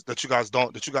you guys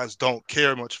don't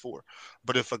care much for.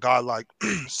 But if a guy like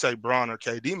say Bron or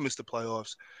KD missed the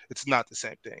playoffs, it's not the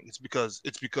same thing. It's because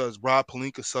Rob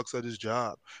Pelinka sucks at his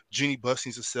job. Jeannie Buss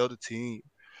needs to sell the team.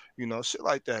 Shit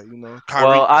like that.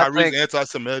 Kyrie's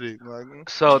anti-Semitic.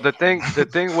 So the thing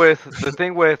with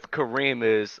Kareem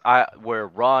is where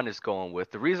Ron is going with.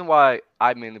 The reason why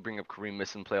I mainly bring up Kareem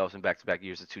missing playoffs in back-to-back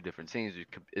years of two different teams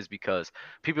is because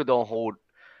people don't hold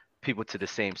people to the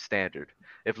same standard.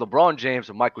 If LeBron James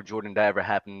or Michael Jordan that ever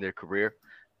happened in their career,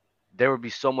 there would be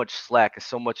so much slack and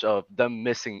so much of them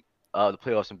missing the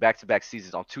playoffs in back-to-back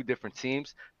seasons on two different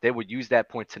teams. They would use that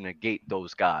point to negate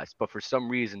those guys. But for some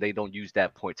reason, they don't use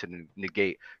that point to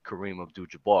negate Kareem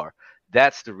Abdul-Jabbar.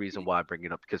 That's the reason why I bring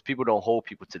it up, because people don't hold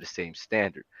people to the same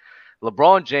standard.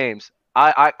 LeBron James,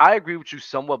 I agree with you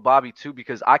somewhat, Bobby, too,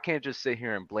 because I can't just sit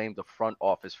here and blame the front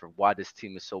office for why this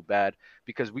team is so bad,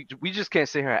 because we just can't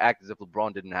sit here and act as if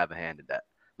LeBron didn't have a hand in that.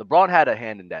 LeBron had a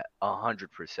hand in that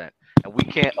 100%, and we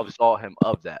can't absolve him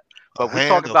of that. But we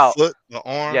talk about foot, the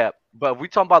arm. Yeah, but we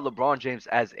talking about LeBron James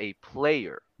as a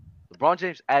player. LeBron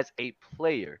James as a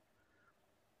player,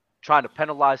 trying to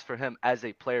penalize for him as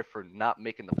a player for not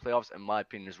making the playoffs, in my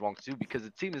opinion, is wrong too, because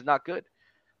the team is not good.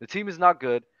 The team is not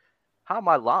good. How am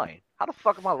I lying? How the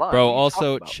fuck am I lying? Bro,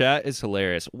 also, chat is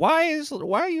hilarious. Why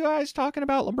are you guys talking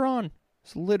about LeBron?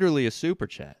 It's literally a super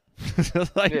chat.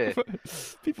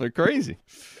 People are crazy.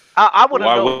 I want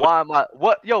to know why am I...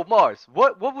 Yo, Mars,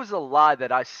 what was a lie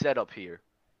that I said up here?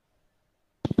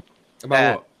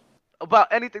 About what? About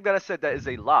anything that I said that is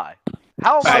a lie.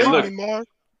 How am I lying? Mars?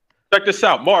 Check this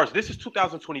out, Mars. This is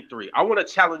 2023. I want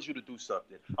to challenge you to do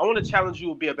something. I want to challenge you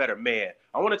to be a better man.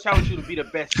 I want to challenge you to be the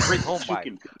best British you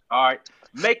can be. All right,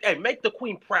 make the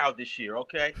queen proud this year,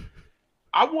 okay?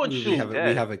 I want you. We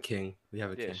have a king. We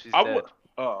have a king.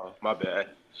 Oh, my bad.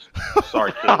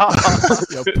 Sorry, king.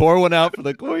 Yo, pour one out for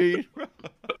the queen.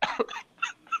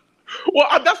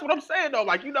 Well, that's what I'm saying though.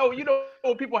 Like you know,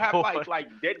 when people have like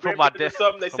dead grandparents or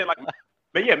something, they say like.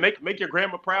 But yeah, make your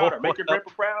grandma proud or make your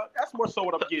grandpa proud. That's more so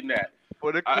what I'm getting at.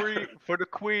 For the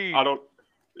queen. I don't.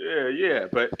 Yeah.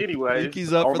 But anyway,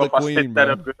 he's up for the queen,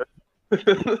 man.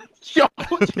 Yo,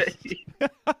 okay.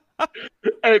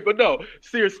 Hey, but no,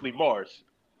 seriously, Mars.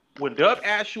 When Dub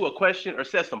asks you a question or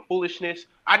says some foolishness,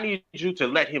 I need you to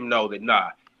let him know that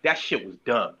that shit was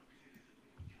dumb.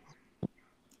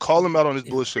 Call him out on his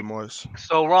bullshit, Mars.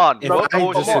 So, Ron,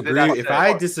 if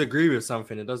I disagree with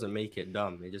something, it doesn't make it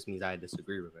dumb. It just means I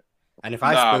disagree with it. And if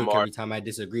I spoke every time I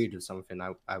disagreed with something,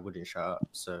 I wouldn't shut up.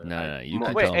 So you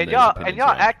can wait, and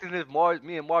y'all acting as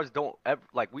me and Mars don't ever,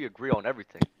 like we agree on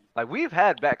everything. Like we've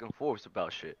had back and forths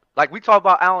about shit. Like we talk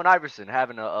about Allen Iverson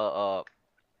having a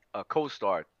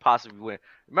co-star possibly win.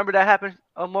 Remember that happened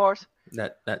on Mars?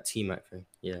 That teammate thing,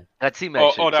 yeah. That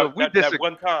teammate shit. That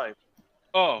one time.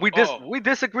 We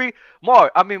disagree.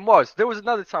 Mars, there was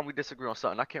another time we disagree on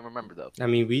something. I can't remember though. I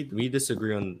mean, we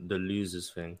disagree on the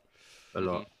losers thing a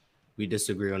lot. We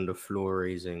disagree on the floor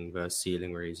raising versus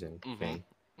ceiling raising thing.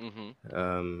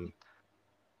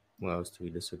 What else do we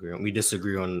disagree on? We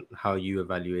disagree on how you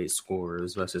evaluate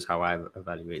scorers versus how I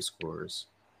evaluate scorers.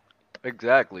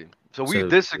 Exactly. So we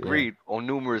disagreed on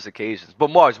numerous occasions. But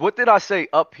Mars, what did I say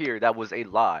up here that was a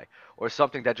lie or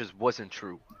something that just wasn't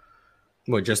true?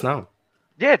 What, just now?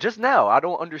 Yeah, just now. I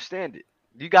don't understand it.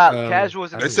 You got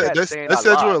casuals in the chat saying I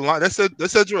lied. You were lying. They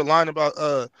said you were lying about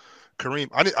Kareem.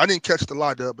 I didn't catch the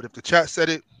lie, Dub, but if the chat said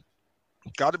it,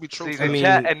 got to be true.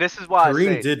 Chat, and this is why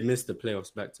Kareem did miss the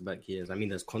playoffs back-to-back years. I mean,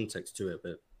 there's context to it,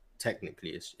 but technically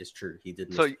it's true. He did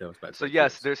miss the playoffs back-to-back So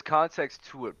yes, there's context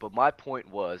to it, but my point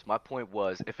was,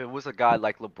 if it was a guy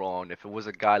like LeBron, if it was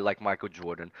a guy like Michael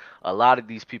Jordan, a lot of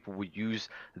these people would use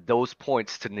those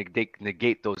points to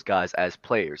negate those guys as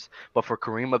players. But for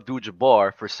Kareem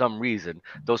Abdul-Jabbar, for some reason,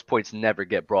 those points never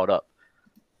get brought up.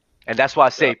 And that's why I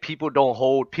say people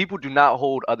do not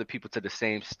hold other people to the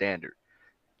same standard.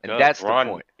 And that's the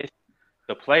point. It's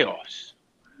the playoffs.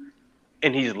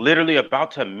 And he's literally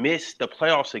about to miss the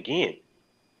playoffs again.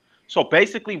 So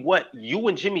basically what you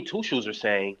and Jimmy Two Shoes are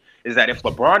saying is that if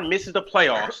LeBron misses the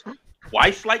playoffs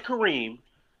twice like Kareem,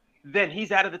 then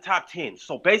he's out of the top 10.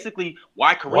 So basically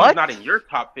why Kareem's not in your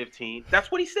top 15,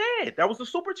 that's what he said. That was the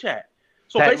super chat.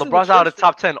 So that LeBron's out of the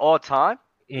top 10 all time?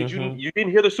 You didn't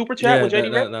hear the super chat when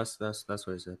JD read? That's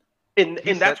what he said. And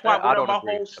He said that's why that? I I went on don't my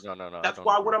agree. whole. No, I That's don't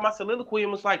why I agree. went on my soliloquy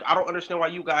and was like, I don't understand why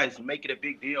you guys make it a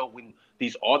big deal when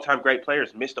these all-time great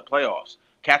players miss the playoffs.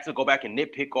 Cats will go back and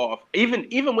nitpick off,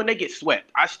 even when they get swept.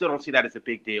 I still don't see that as a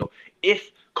big deal.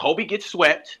 If Kobe gets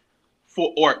swept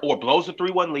or blows a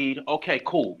 3-1 lead, okay,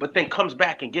 cool. But then comes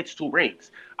back and gets 2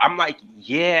 rings. I'm like,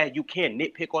 yeah, you can't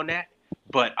nitpick on that.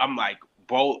 But I'm like,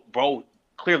 bro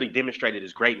clearly demonstrated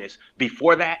his greatness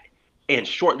before that and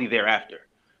shortly thereafter.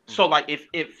 So like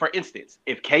if for instance,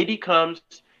 if KD comes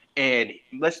and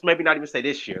let's maybe not even say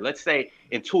this year, let's say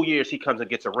in 2 years he comes and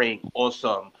gets a ring on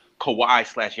some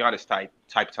Kawhi/Giannis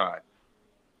type time.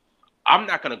 I'm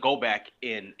not gonna go back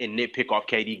and nitpick off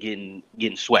KD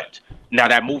getting swept. Now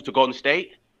that move to Golden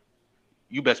State,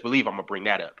 you best believe I'm gonna bring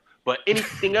that up. But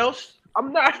anything else,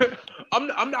 I'm not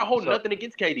I'm not holding So nothing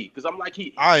against KD because I'm like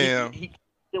I am. he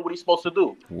did what he's supposed to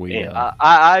do. We And know.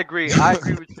 I agree. I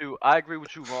agree with you. I agree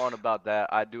with you, Ron, about that.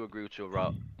 I do agree with you,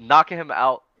 Ron. Knocking him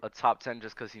out a top 10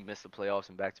 just because he missed the playoffs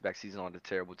and back-to-back season on a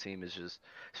terrible team is just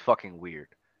it's fucking weird.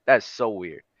 That's so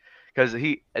weird. Because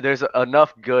there's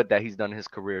enough good that he's done in his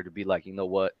career to be like, you know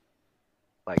what,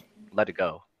 like let it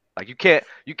go. Like you can't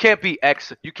be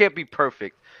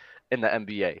perfect in the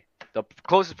NBA. The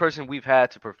closest person we've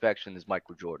had to perfection is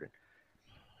Michael Jordan.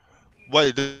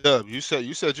 Wait, Dub, you said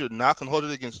you're not gonna hold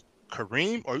it against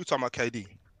Kareem, or are you talking about KD?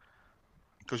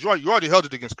 Because you already held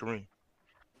it against Kareem.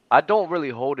 I don't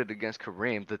really hold it against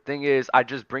Kareem. The thing is, I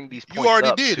just bring these You points already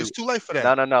up did. to It's too late for no,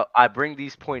 that. no, no. I bring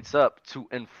these points up to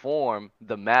inform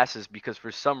the masses because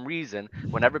for some reason,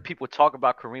 whenever people talk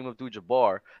about Kareem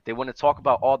Abdul-Jabbar, they want to talk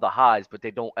about all the highs, but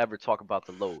they don't ever talk about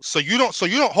the lows. So you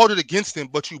don't hold it against him,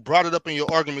 but you brought it up in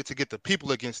your argument to get the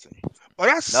people against him. But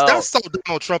that's No, so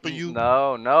Donald Trump of you.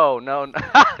 no.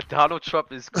 Donald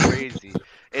Trump is crazy.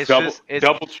 It's double just it's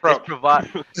double it's Trump. provide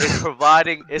it's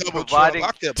providing it's Double Trump. providing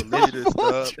I can't believe this,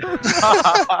 Dub.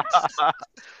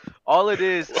 all it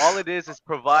is is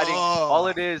providing Oh,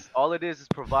 all it is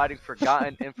providing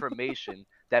forgotten information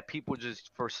that people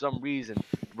just for some reason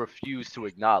refuse to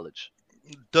acknowledge.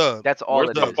 Dub, That's all Where's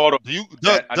it the Dub. is. photo? Do you Dub,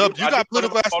 That Dub? You I knew got one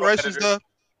of political the photo aspirations, editors. Dub?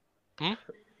 Hmm?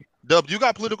 Dub, you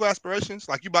got political aspirations?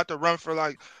 Like you about to run for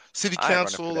like city I ain't running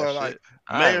for council that or like shit.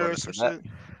 I ain't mayor or running some for that. shit?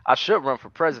 I should run for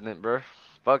president, bro.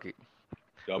 Fuck it.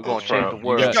 We're Double gonna change the Trump.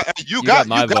 You You world. got got you you got got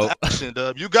my you got vote. action,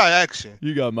 Dub. You got action.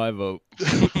 You got my vote.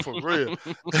 For real.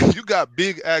 You got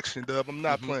big action, Dub. I'm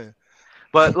not Hmm. playing.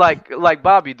 But like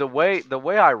Bobby, the way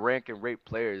I rank and rate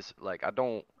players, like I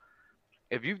don't.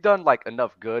 If you've done like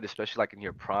enough good, especially like in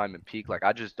your prime and peak, like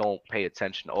I just don't pay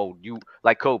attention. Oh, you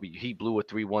like Kobe, he blew a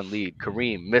 3-1 lead.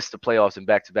 Kareem missed the playoffs in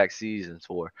back-to-back seasons.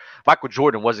 Or Michael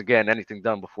Jordan wasn't getting anything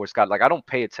done before Scott. Like I don't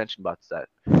pay attention about that.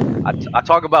 I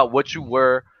talk about what you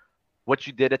were, what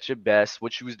you did at your best,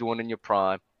 what you was doing in your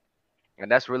prime, and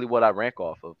that's really what I rank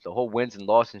off of. The whole wins and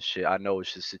losses shit, I know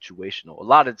it's just situational. A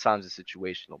lot of the times it's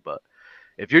situational, but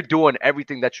if you're doing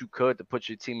everything that you could to put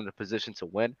your team in a position to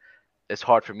win, it's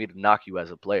hard for me to knock you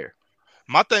as a player.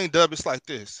 My thing, Dub, is like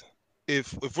this.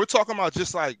 If we're talking about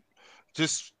just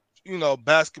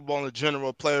basketball in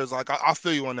general, players, like I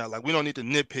feel you on that. Like we don't need to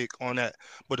nitpick on that.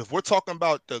 But if we're talking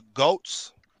about the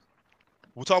GOATs,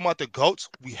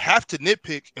 we have to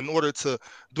nitpick in order to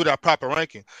do that proper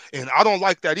ranking. And I don't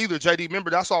like that either, JD. Remember,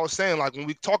 that's all I was saying. Like when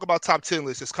we talk about top 10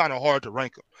 lists, it's kind of hard to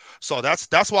rank them. So that's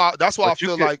why I But you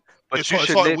feel could, like but it's you hard.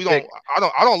 It's should hard. We nitpick.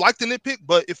 don't. I don't like the nitpick.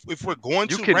 But if we're going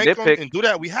You to can rank them nitpick. and do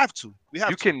that, we have to. We have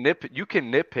You to.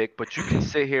 can nitpick, but you can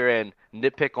sit here and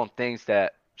nitpick on things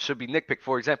that should be nitpicked.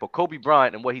 For example, Kobe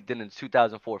Bryant and what he did in the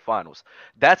 2004 finals.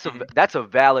 Mhm. That's a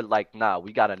valid like, nah,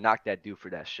 we gotta knock that dude for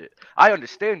that shit. I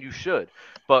understand you should,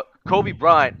 but Kobe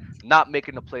Bryant not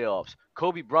making the playoffs.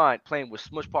 Kobe Bryant playing with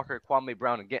Smush Parker and Kwame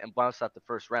Brown and getting bounced out the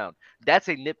first round. That's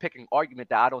a nitpicking argument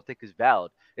that I don't think is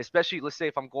valid. Especially, let's say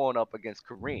if I'm going up against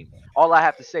Kareem. All I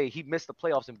have to say, he missed the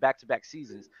playoffs in back-to-back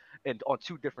seasons and on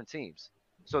two different teams.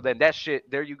 So then that shit,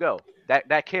 there you go.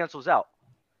 That cancels out.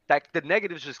 That the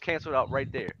negatives just canceled out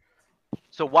right there.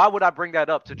 So why would I bring that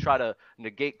up to try to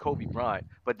negate Kobe Bryant,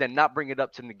 but then not bring it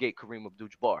up to negate Kareem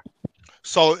Abdul-Jabbar?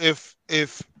 So if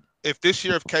this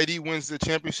year if KD wins the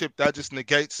championship, that just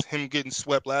negates him getting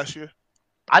swept last year.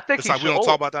 I think It's he like we should. don't Oh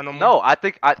talk about that no more. no, I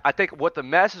think what the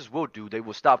masses will do, they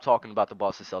will stop talking about the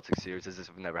Boston Celtics series as if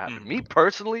it never happened. Mhm.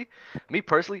 Me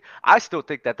personally, I still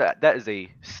think that is a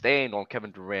stain on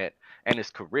Kevin Durant and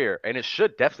his career, and it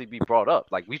should definitely be brought up.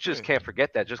 Like we just Yeah. can't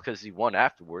forget that just because he won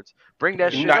afterwards. Bring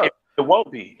that Yeah. shit No, up. it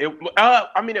won't be.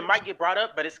 I mean, it might get brought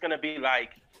up, but it's gonna be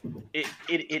like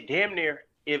it damn near.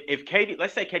 If KD,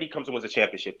 let's say KD comes and wins a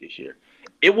championship this year,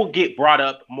 it will get brought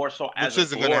up more so as Which a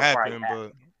isn't gonna glorified happen,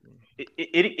 act. but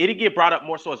It'd get brought up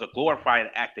more so as a glorifying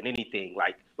act than anything.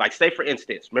 Like say for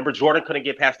instance, remember Jordan couldn't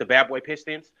get past the bad boy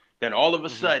Pistons? Then all of a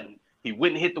sudden he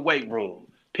wouldn't hit the weight room.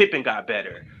 Pippen got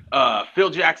better. Phil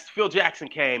Jackson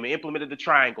came and implemented the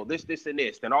triangle. This, and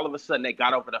this. Then all of a sudden they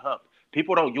got over the hump.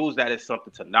 People don't use that as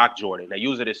something to knock Jordan. They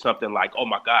use it as something like, oh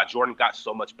my God, Jordan got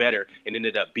so much better and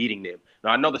ended up beating them.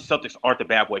 Now I know the Celtics aren't the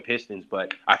bad boy Pistons,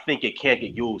 but I think it can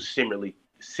get used similarly.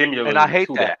 And I hate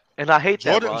that. And I hate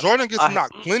Jordan, that. Jordan gets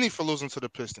knocked plenty for losing to the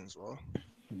Pistons, bro.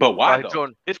 But why Right, though?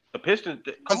 Jordan. It's the Pistons.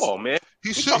 Come on, man.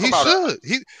 He should.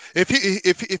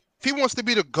 If he wants to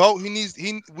be the GOAT,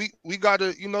 we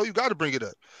gotta, you gotta bring it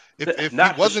up. If he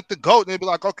wasn't the GOAT, they'd be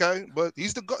like, okay, but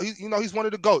he's the GOAT. He's one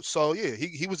of the GOATs. So yeah,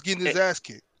 he was getting his ass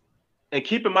kicked. And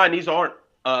keep in mind, these aren't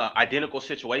identical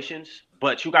situations,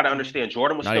 but you got to understand,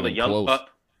 Jordan was still a young pup.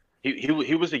 He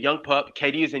was a young pup.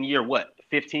 KD is in year what,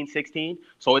 15, 16?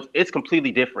 So it's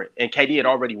completely different. And KD had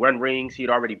already run rings. He had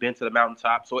already been to the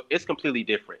mountaintop. So it's completely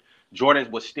different.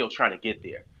 Jordan was still trying to get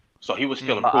there. So he was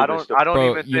still improving. I don't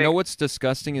Bro, even think... You know what's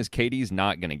disgusting is KD's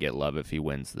not going to get love if he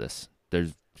wins this.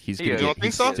 He's He going is. to You get. don't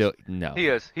think so? Still, no, He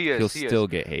is. He'll still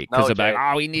get hate because No, of like, Jay.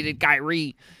 oh, he needed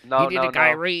Kyrie. No, he needed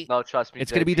Kyrie. No, trust me.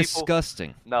 It's Jay. going to be People-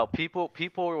 disgusting. No, people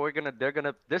they're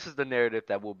gonna this is the narrative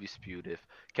that will be spewed if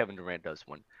Kevin Durant does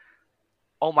win.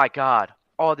 Oh my God,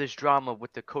 all this drama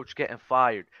with the coach getting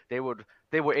fired. They were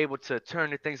able to turn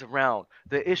the things around.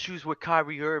 The issues with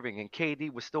Kyrie Irving and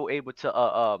KD was still able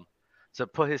to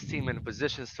put his team in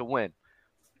positions to win.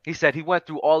 He said he went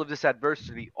through all of this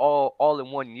adversity all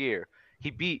in 1 year.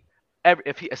 He beat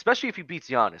especially if he beats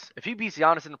Giannis. If he beats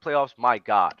Giannis in the playoffs, my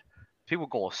God, people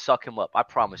gonna suck him up. I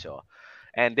promise y'all.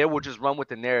 And they will just run with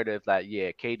the narrative that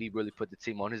yeah, KD really put the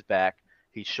team on his back.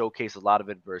 He showcased a lot of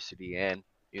adversity, and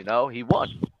he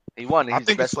won. He won. And he's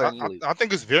the best player in the league. I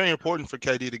think it's very important for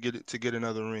KD to get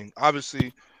another ring.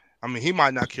 Obviously, I mean he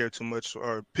might not care too much,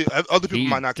 or other people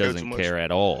might not care too much. He doesn't care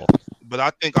at all. But I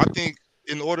think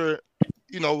in order,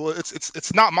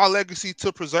 it's not my legacy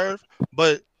to preserve,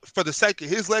 but for the sake of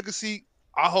his legacy,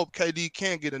 I hope KD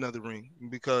can get another ring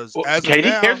because as KD of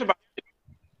now, cares about it.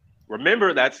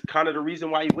 Remember, that's kind of the reason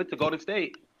why he went to Golden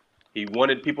State. He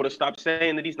wanted people to stop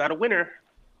saying that he's not a winner.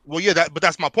 Well, yeah, but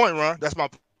that's my point, Ron. That's my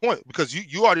point because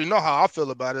you already know how I feel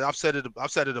about it. I've said it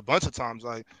a bunch of times.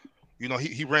 Like,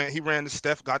 he ran to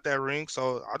Steph, got that ring.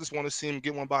 So I just want to see him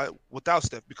get one without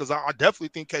Steph because I definitely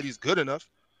think KD's good enough.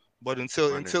 But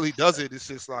until he does it, it's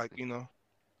just like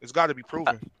it's got to be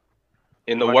proven.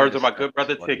 In the words of my good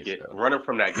brother Ticket, running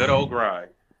from that good old grind.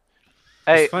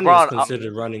 Hey, it's funny Ron, it's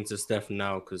considered running to Steph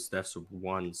now because Steph's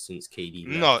won since KD.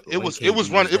 No, left. it was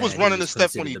KD running to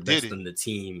Steph when he did it. On the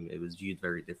team, it was viewed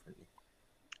very differently.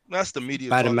 That's the media.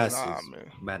 Bad talking. masses,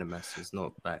 Man. bad masses,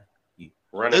 not bad.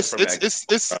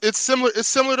 It's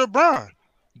similar to Bron.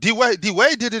 D Wade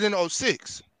did it in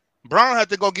 06. Bron had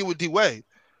to go get with D Wade.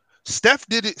 Steph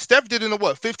did it in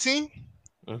what 15?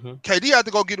 KD had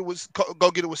to go get it with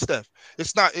Steph.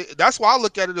 It's not. That's why I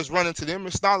look at it as running to them.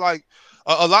 It's not like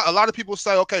a lot of people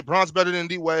say, okay, Bron's better than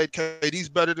D Wade, KD's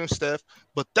better than Steph,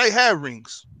 but they had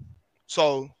rings.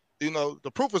 So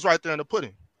the proof is right there in the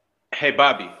pudding. Hey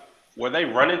Bobby, were they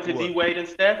running to D Wade and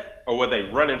Steph, or were they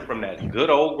running from that good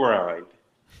old grind?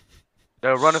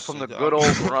 They're running from the good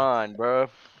old grind, bro.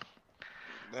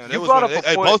 Man, you brought up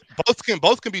a point.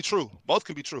 Both can be true. Both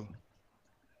can be true.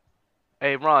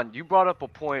 Hey, Ron, you brought up a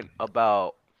point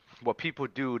about what people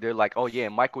do. They're like, oh, yeah,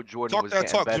 Michael Jordan was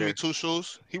getting better. Give me two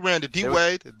shoes. He ran to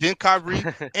D-Wade, then Kyrie,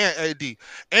 and AD.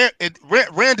 And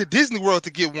ran to Disney World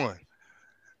to get one.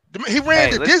 He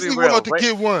ran to Disney World to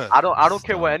get one. I don't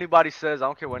care what anybody says. I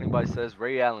don't care what anybody says.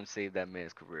 Ray Allen saved that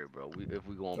man's career, bro. If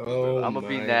we going, I'm gonna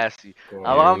be nasty. I'm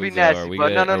gonna be nasty.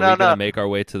 But no. Are we gonna make our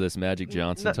way to this Magic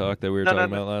Johnson talk that we were talking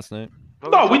about last night?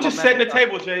 No, we just setting the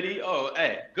table, JD. Oh,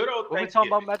 hey, good old. What we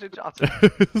talking about, Magic Johnson?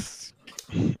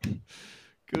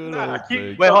 Good old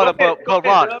thing. Wait, hold up, but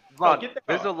Ron,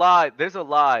 there's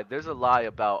a lie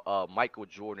about Michael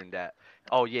Jordan that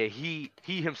he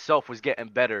himself was getting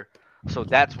better. So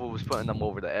that's what was putting them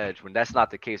over the edge when that's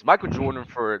not the case. Michael Jordan,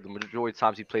 for the majority of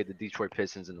times he played the Detroit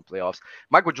Pistons in the playoffs,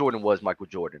 Michael Jordan was Michael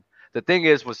Jordan. The thing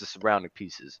was the surrounding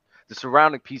pieces. The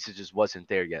surrounding pieces just wasn't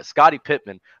there yet. Scottie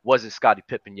Pippen wasn't Scottie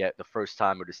Pippen yet the first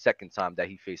time or the second time that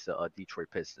he faced the Detroit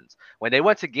Pistons. When they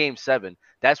went to Game 7,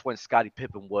 that's when Scottie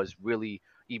Pippen was really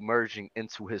emerging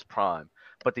into his prime.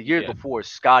 But the year before,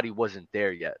 Scottie wasn't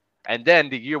there yet. And then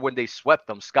the year when they swept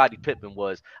them, Scottie Pippen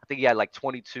was, I think he had like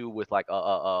 22 with like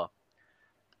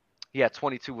He had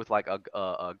 22 with like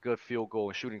a good field goal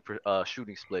and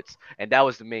shooting splits, and that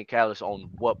was the main catalyst on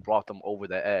what brought them over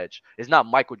the edge. It's not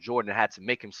Michael Jordan that had to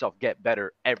make himself get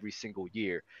better every single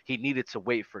year. He needed to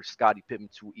wait for Scottie Pippen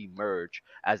to emerge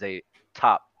as a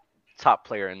top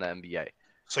player in the NBA.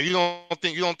 So you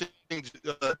don't think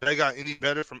they got any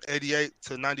better from 88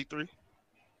 to 93?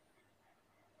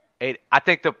 I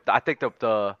think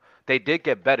they did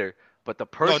get better, but the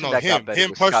person that got better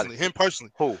was Scottie. Him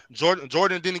personally. Who?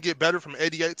 Jordan didn't get better from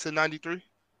 88 to 93?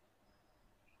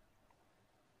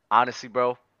 Honestly,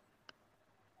 bro,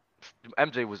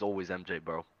 MJ was always MJ,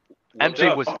 bro. Well,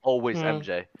 MJ was always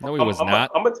MJ. No, he was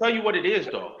not. I'm gonna tell you what it is,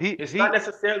 though. It's not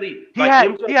necessarily. He like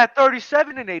had MJ, he had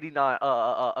 37 in '89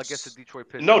 against the Detroit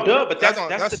Pistons. No, duh, but that's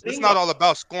the thing. It's not all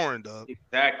about scoring, Doug.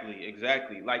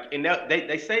 Exactly. Like, and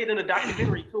they say it in the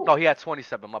documentary too. No, he had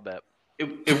 27. My bad.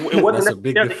 It wasn't That's a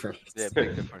big necessarily- difference. Yeah,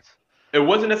 big difference. It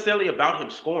wasn't necessarily about him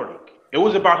scoring. It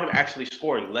was about him actually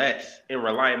scoring less and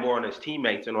relying more on his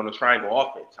teammates and on the triangle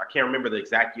offense. I can't remember the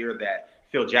exact year that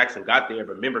Phil Jackson got there,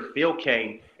 but remember Phil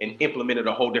came and implemented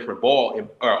a whole different or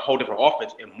a whole different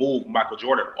offense and moved Michael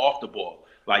Jordan off the ball.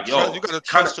 Like, yo, You got to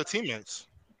trust your teammates.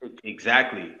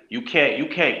 Exactly. You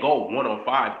can't go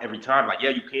 1-on-5 every time. Like, yeah,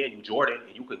 you can. You Jordan,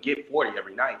 and you could get 40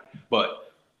 every night. But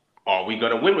are we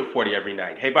gonna win with 40 every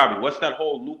night? Hey, Bobby, what's that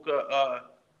whole Luka? I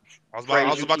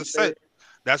was about to say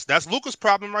that's Luka's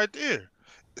problem right there.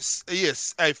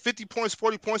 Yes, hey, 50 points,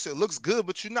 40 points, it looks good,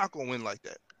 but you're not gonna win like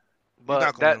that. But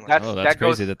that's that crazy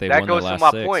goes, that they that won goes the to last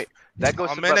my 6. point. That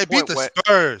goes to man, my they beat point. the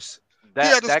Spurs.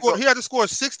 He had to score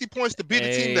 60 points to beat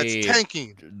a team that's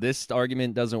tanking. This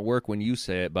argument doesn't work when you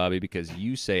say it, Bobby, because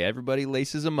you say everybody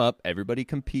laces them up, everybody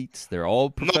competes, they're all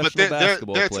professional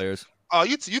basketball players. Oh,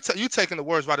 you taking the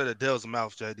words right out of Dale's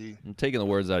mouth, JD. I'm taking the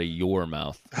words out of your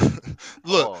mouth.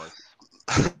 Look,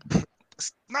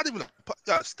 it's not even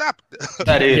stop.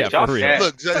 That is, yeah, for real.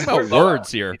 Look, talk about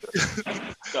words here.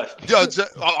 Yo, I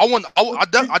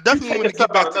definitely want to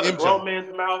get back to MJ. Grown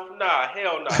man's mouth? Nah,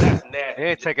 hell no, that's nasty. He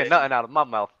ain't taking nothing out of my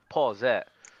mouth. Pause that.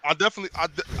 I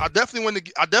definitely want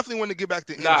to get back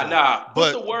to MJ. Nah.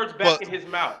 Put the words back in his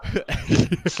mouth.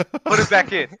 Put it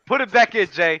back in. Put it back in,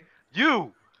 Jay.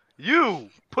 You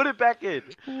put it back in.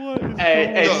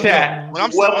 Hey, chat.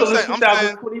 Welcome to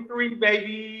 2023,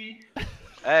 baby.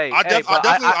 Hey, I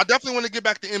definitely want to get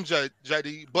back to MJ,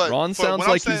 JD. But Ron sounds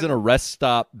like he's in a rest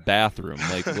stop bathroom.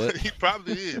 Like what? He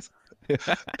probably is.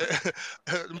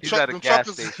 He's at a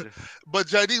gas station. But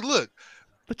JD, look,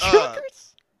 The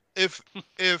truckers. if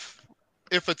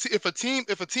a team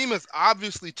is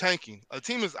obviously tanking,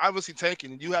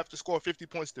 and you have to score 50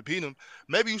 points to beat them,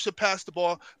 maybe you should pass the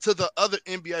ball to the other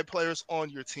NBA players on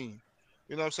your team.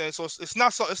 You know what I'm saying? So it's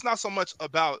not so much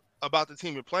about the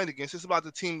team you're playing against. It's about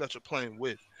the team that you're playing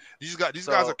with. These guys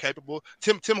are capable.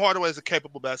 Tim Hardaway is a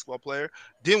capable basketball player.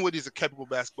 Dinwiddie is a capable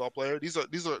basketball player. These are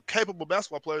capable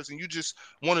basketball players, and you just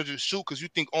want to just shoot because you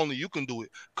think only you can do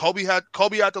it. Kobe had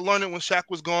to learn it when Shaq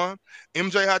was gone.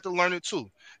 MJ had to learn it too.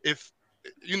 If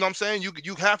you know what I'm saying,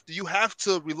 you have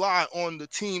to rely on the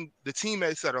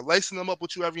teammates that are lacing them up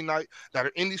with you every night, that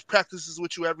are in these practices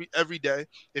with you every day.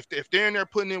 If they're in there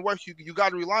putting in work, you got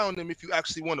to rely on them if you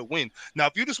actually want to win. Now,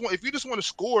 if you just want to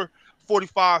score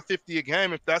 45, 50 a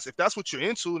game, if that's what you're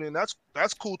into, then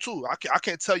that's cool too. I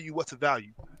can't tell you what to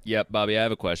value. Yep, Bobby, I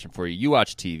have a question for you. You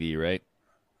watch TV, right?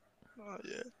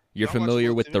 Yeah. You're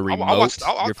familiar with the remote.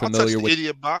 You're familiar with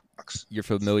Idiot Box. You're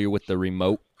familiar with the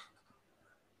remote.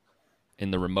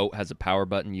 And the remote has a power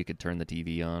button. You could turn the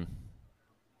TV on.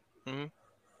 Mm-hmm.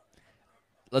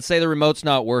 Let's say the remote's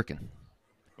not working.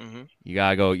 Mm-hmm. You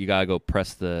gotta go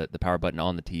press the power button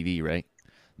on the TV, right?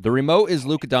 The remote is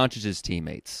Luka Doncic's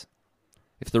teammates.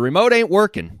 If the remote ain't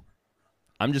working,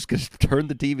 I'm just gonna turn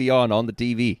the TV on the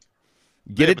TV.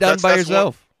 Get it done by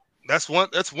yourself. That's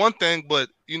one thing, but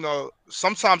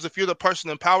sometimes if you're the person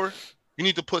in power, you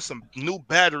need to put some new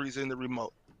batteries in the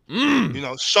remote.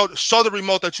 Show the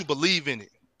remote that you believe in it.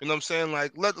 You know what I'm saying?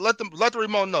 Like let the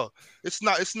remote know it's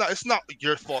not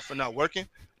your fault for not working.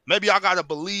 Maybe I gotta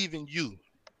believe in you.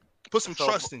 Put some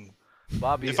trust in you.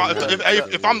 Bobby, if I'm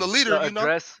the leader,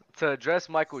 to address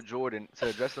Michael Jordan, to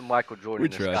address the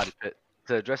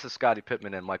Scottie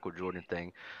Pippen and Michael Jordan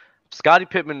thing. Scottie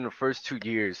Pippen in the first 2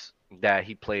 years that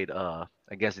he played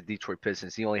against the Detroit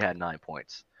Pistons, he only had 9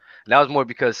 points. And that was more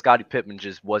because Scottie Pippen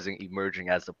just wasn't emerging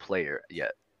as a player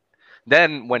yet.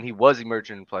 Then when he was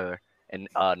emerging player in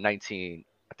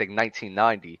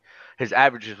 1990, his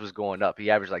averages was going up.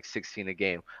 He averaged like 16 a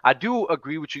game. I do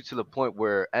agree with you to the point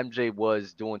where MJ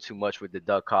was doing too much with the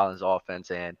Doug Collins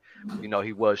offense, and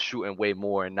he was shooting way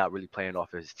more and not really playing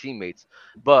off of his teammates.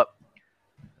 But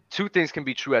two things can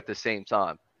be true at the same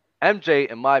time.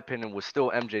 MJ, in my opinion, was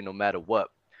still MJ no matter what.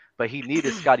 But he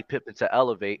needed Scottie Pippen to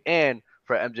elevate and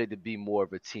for MJ to be more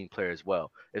of a team player as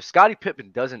well. If Scottie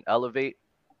Pippen doesn't elevate,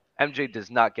 MJ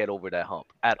does not get over that hump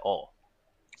at all.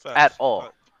 At Facts. all.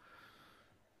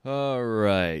 All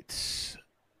right.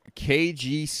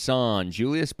 KG San.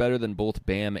 Julius better than both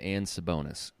Bam and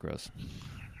Sabonis. Gross.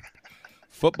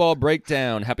 Football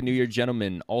breakdown. Happy New Year,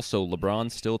 gentlemen. Also,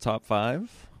 LeBron still top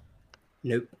 5?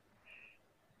 Nope.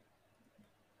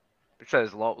 It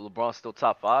says LeBron's still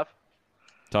top 5.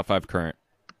 Top 5 current.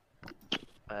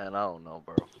 Man, I don't know,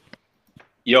 bro.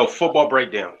 Yo, football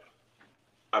breakdown.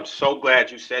 I'm so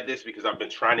glad you said this because I've been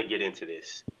trying to get into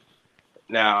this.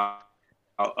 Now,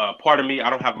 pardon me, I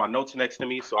don't have my notes next to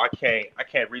me, so I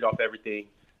can't read off everything,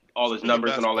 all his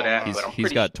numbers and all of that.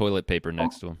 He's got toilet paper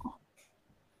next to him.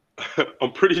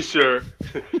 I'm pretty sure.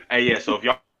 Hey, yeah. So if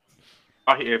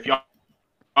y'all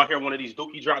hear one of these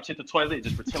dookie drops hit the toilet,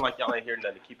 just pretend like y'all ain't hear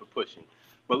nothing. Keep it pushing.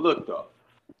 But look though,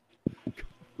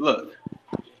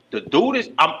 the dude is.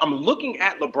 I'm looking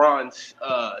at LeBron's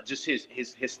just his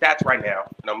stats right now,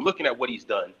 and I'm looking at what he's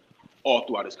done all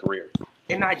throughout his career,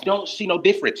 and I don't see no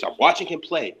difference. I'm watching him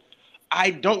play. I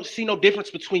don't see no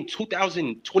difference between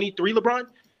 2023 LeBron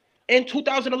and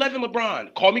 2011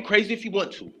 LeBron. Call me crazy if you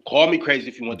want to. Call me crazy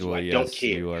if you want to. Well, I yes, don't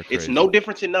care. you are It's crazy. no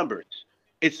difference in numbers.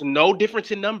 It's no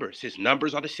difference in numbers. His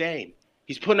numbers are the same.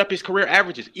 He's putting up his career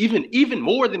averages, even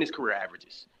more than his career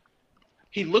averages.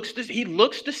 He looks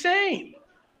the same.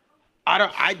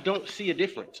 I don't see a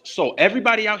difference. So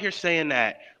everybody out here saying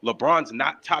that LeBron's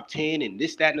not top 10 and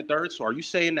this, that, and the third. So are you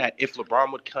saying that if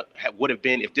LeBron would have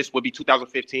been, if this would be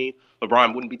 2015,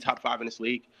 LeBron wouldn't be top 5 in this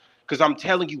league? Because I'm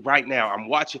telling you right now,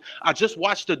 I just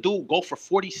watched the dude go for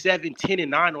 47, 10,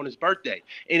 and 9 on his birthday.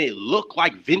 And it looked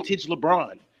like vintage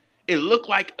LeBron. It looked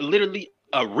like literally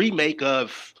a remake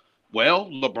of, well,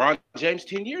 LeBron James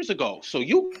 10 years ago. So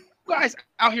you guys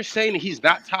out here saying that he's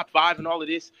not top 5 and all of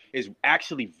this is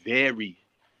actually very,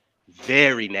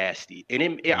 very nasty.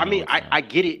 And I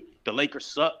get it. The Lakers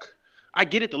suck. I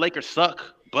get it. The Lakers suck.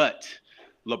 But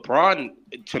LeBron,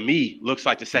 to me, looks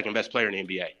like the second best player in the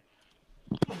NBA.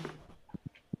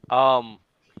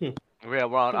 Yeah,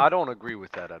 Ron, I don't agree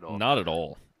with that at all. Not at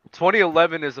all.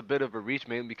 2011 is a bit of a reach,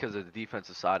 mainly because of the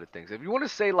defensive side of things. If you want to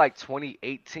say like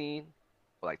 2018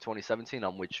 or like 2017,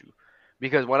 I'm with you.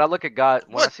 Because when I look at guys,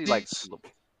 when I see like,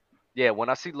 when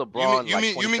I see LeBron,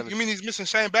 you mean he's missing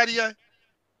Shane Battier?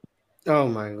 Oh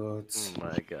my god. Oh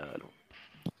my god.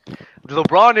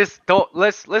 LeBron is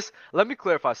let me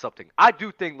clarify something. I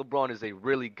do think LeBron is a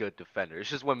really good defender. It's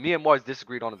just when me and Mars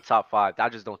disagreed on the top 5, I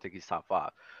just don't think he's top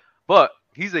 5. But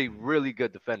he's a really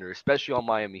good defender, especially on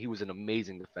Miami. He was an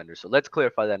amazing defender. So let's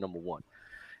clarify that, number one.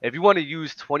 If you want to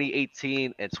use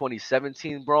 2018 and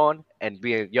 2017 LeBron and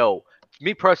being,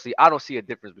 me personally, I don't see a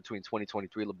difference between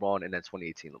 2023 LeBron and then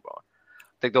 2018 LeBron. I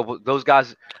think those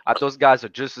guys are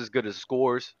just as good as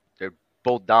scorers. They're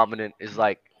both dominant. It's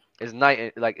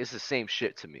the same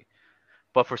shit to me.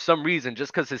 But for some reason,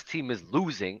 just because his team is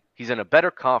losing, he's in a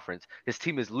better conference, his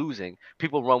team is losing,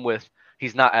 people run with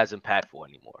he's not as impactful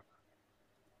anymore.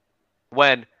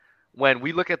 When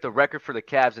we look at the record for the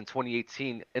Cavs in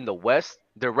 2018 in the West,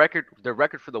 their record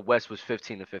for the West was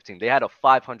 15-15. They had a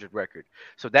 500 record.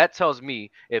 So that tells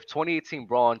me if 2018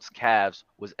 Bronze Cavs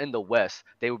was in the West,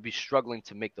 they would be struggling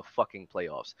to make the fucking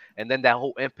playoffs. And then that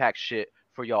whole impact shit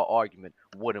for y'all argument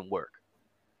wouldn't work.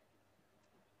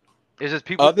 It's just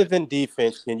people. Other than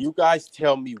defense, can you guys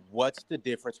tell me what's the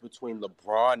difference between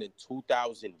LeBron in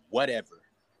 2000 whatever?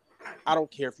 I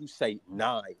don't care if you say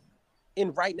 9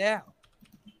 and right now.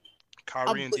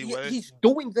 Kyrie and D-Wade. He's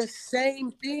doing the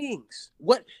same things.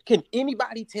 What can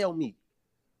anybody tell me?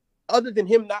 Other than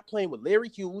him not playing with Larry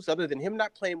Hughes, other than him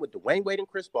not playing with Dwayne Wade and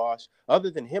Chris Bosh, other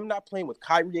than him not playing with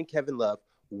Kyrie and Kevin Love,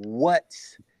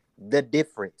 what's the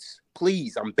difference?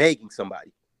 Please, I'm begging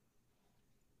somebody.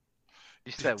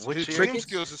 You said which his year? dream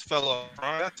skills just fell off,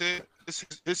 Ron. That's it.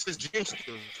 This is dream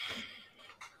skills.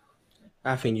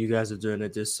 I think you guys are doing a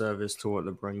disservice to what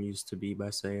LeBron used to be by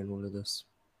saying all of this.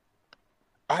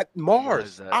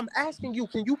 Mars, I'm asking you,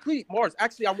 can you please, Mars?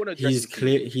 Actually, I want to address He's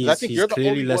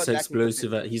clearly less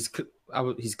explosive at he's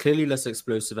clearly less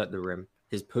explosive at the rim.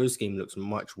 His post game looks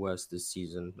much worse this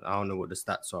season. I don't know what the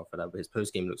stats are for that, but his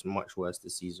post game looks much worse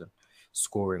this season,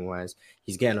 scoring wise.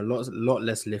 He's getting a lot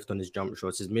less lift on his jump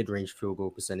shots. His mid range field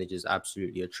goal percentage is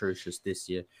absolutely atrocious this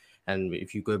year. And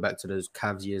if you go back to those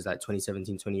Cavs years like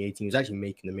 2017, 2018, he was actually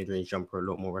making the mid-range jumper a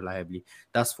lot more reliably.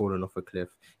 That's fallen off a cliff.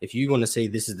 If you want to say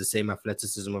this is the same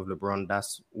athleticism of LeBron,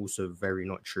 that's also very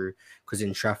not true, because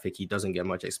in traffic, he doesn't get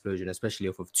much explosion, especially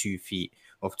off of 2 feet.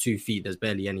 Off 2 feet, there's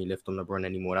barely any lift on LeBron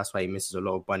anymore. That's why he misses a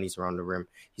lot of bunnies around the rim.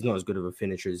 He's not as good of a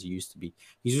finisher as he used to be.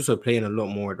 He's also playing a lot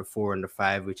more at the 4 and the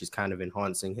 5, which is kind of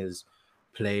enhancing his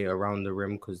play around the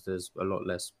rim because there's a lot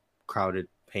less crowded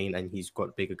paint and he's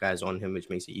got bigger guys on him, which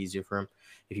makes it easier for him.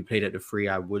 If he played at the 3,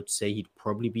 I would say he'd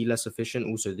probably be less efficient.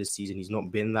 Also, this season, he's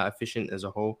not been that efficient as a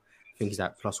whole. I think he's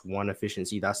at +1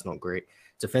 efficiency. That's not great.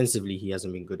 Defensively, he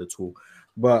hasn't been good at all.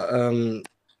 But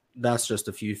that's just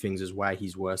a few things as why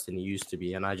he's worse than he used to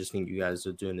be. And I just think you guys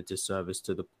are doing a disservice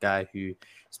to the guy who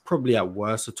is probably at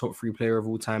worst a top 3 player of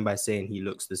all time by saying he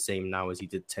looks the same now as he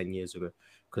did 10 years ago,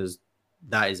 because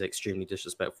that is extremely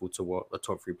disrespectful to what a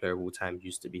top 3 player of all time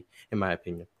used to be, in my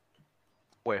opinion.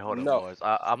 Wait, hold on, Morris.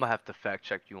 I'm gonna have to fact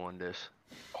check you on this.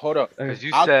 Hold up, because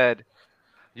you said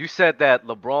that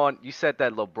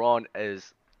LeBron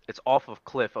it's off of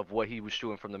cliff of what he was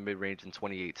shooting from the mid range in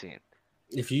 2018.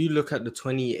 If you look at the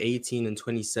 2018 and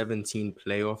 2017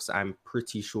 playoffs, I'm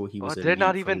pretty sure he was. They're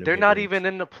not even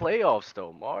in the playoffs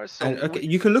though, Mars. So okay,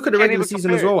 you can look at the regular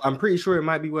season as well. I'm pretty sure it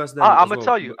might be worse than. I'm gonna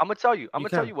tell you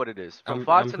what it is. From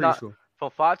 5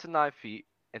 to 9 feet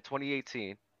in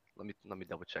 2018. Let me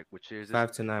double check which year is it.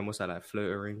 5 to 9. What's that, like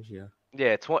floater range? Yeah.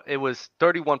 Yeah, it was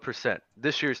 31%.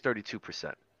 This year is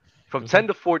 32%. From 10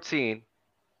 to 14,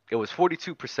 it was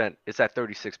 42%. It's at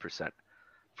 36%.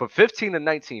 From 15 to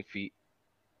 19 feet,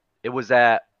 it was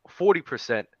at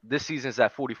 40%. This season is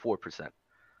at 44%.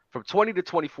 From 20 to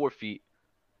 24 feet,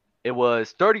 it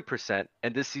was 30%,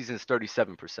 and this season is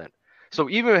 37%. So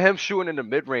even him shooting in the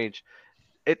mid range,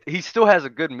 he still has a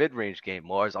good mid range game.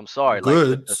 Mars, I'm sorry,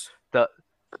 good. Like the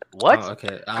what? Oh,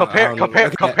 okay. Compare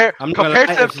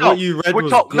to himself.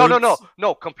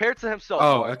 No. Compared to himself.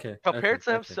 Oh, okay. Compared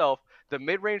to himself, the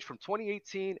mid range from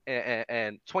 2018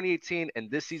 and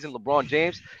this season, LeBron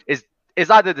James is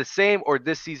either the same or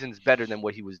this season's better than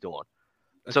what he was doing.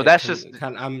 Okay, so that's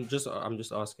I'm just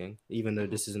asking, even though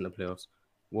this isn't the playoffs,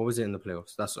 what was it in the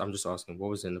playoffs? I'm just asking, what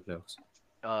was it in the playoffs?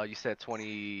 You said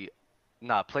 20.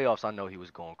 Nah, playoffs. I know he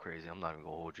was going crazy. I'm not even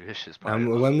gonna hold you. His shit's probably.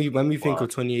 When we think of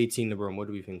 2018 LeBron, what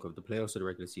do we think of? The playoffs or the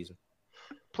regular season?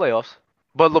 Playoffs.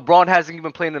 But LeBron hasn't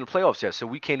even played in the playoffs yet, so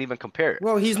we can't even compare it.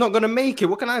 Well, he's not gonna make it.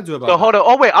 What can I do about it? So hold on.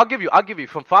 Oh wait, I'll give you.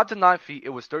 From 5 to 9 feet, it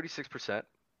was 36%.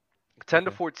 10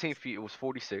 to 14 feet, it was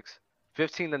 46.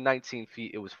 15 to 19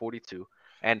 feet, it was 42.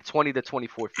 And 20 to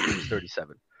 24 feet, it was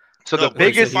 37. So the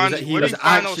biggest. He was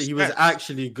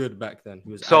actually good back then.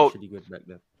 Actually good back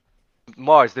then.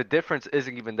 Mars, the difference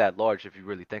isn't even that large if you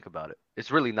really think about it.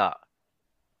 It's really not.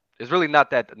 It's really not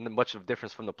that much of a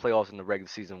difference from the playoffs and the regular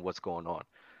season. What's going on?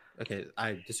 Okay,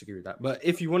 I disagree with that. But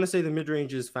if you want to say the mid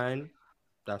range is fine,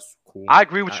 that's cool. I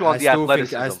agree with you on the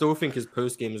athleticism. I still think his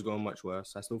post game has gone much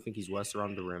worse. I still think he's worse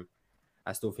around the rim.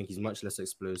 I still think he's much less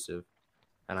explosive,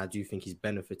 and I do think he's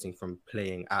benefiting from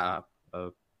playing at a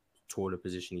taller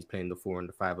position. He's playing the 4 and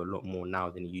the 5 a lot more now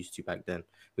than he used to back then,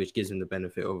 which gives him the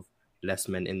benefit of less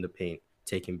men in the paint,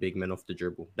 taking big men off the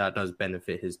dribble. That does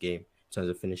benefit his game in terms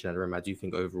of finishing at the rim. I do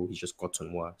think overall he's just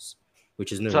gotten worse,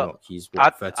 which is knock. He's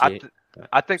 38.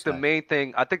 I think the main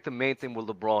thing with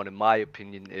LeBron, in my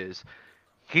opinion, is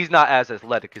he's not as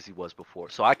athletic as he was before.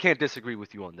 So I can't disagree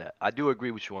with you on that. I do agree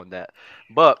with you on that.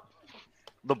 But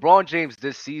LeBron James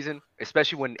this season,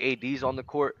 especially when AD's on the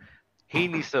court, he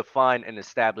needs to find and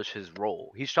establish his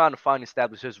role. He's trying to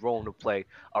establish his role in the play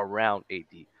around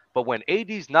AD. But when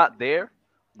AD's not there,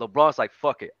 LeBron's like,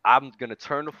 fuck it. I'm going to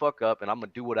turn the fuck up, and I'm going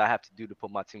to do what I have to do to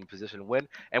put my team in position to win.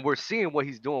 And we're seeing what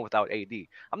he's doing without AD.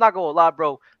 I'm not going to lie,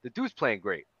 bro. The dude's playing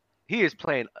great. He's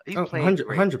playing 100%.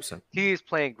 Great. He is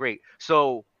playing great.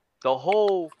 So the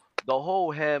whole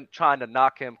him trying to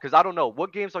knock him, because I don't know.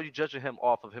 What games are you judging him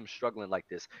off of him struggling like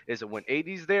this? Is it when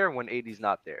AD's there or when AD's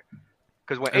not there?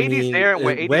 Because when AD's there and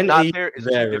when AD's not there, it's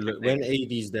when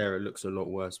AD's there, it looks a lot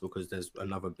worse because there's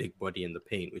another big body in the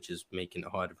paint, which is making it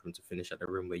harder for him to finish at the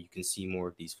rim where you can see more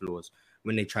of these flaws.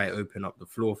 When they try to open up the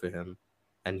floor for him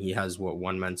and he has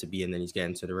one man to be and then he's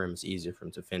getting to the rim, it's easier for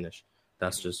him to finish.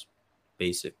 That's just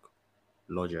basic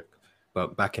logic.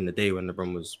 But back in the day when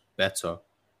LeBron was better,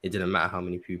 it didn't matter how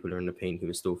many people are in the paint, he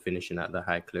was still finishing at the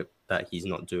high clip that he's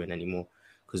not doing anymore.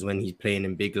 Because when he's playing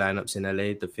in big lineups in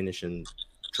LA, the finishing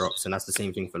drops, and that's the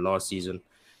same thing for last season,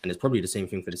 and it's probably the same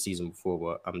thing for the season before,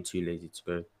 but I'm too lazy to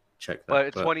go check that. But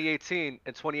in 2018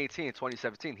 and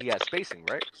 2017, he had spacing,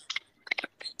 right?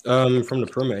 From the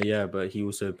perimeter, yeah, but he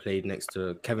also played next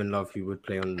to Kevin Love, who would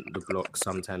play on the block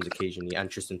sometimes, occasionally, and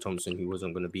Tristan Thompson, who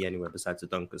wasn't going to be anywhere besides the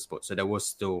dunker spot. So there was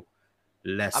still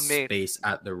less I mean, space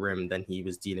at the rim than he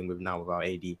was dealing with now without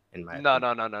AD, in my no,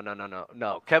 opinion.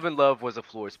 no. Kevin Love was a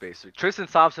floor spacer. Tristan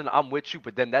Thompson, I'm with you,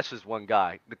 but then that's just one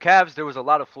guy. The Cavs, there was a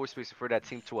lot of floor spacing for that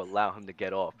team to allow him to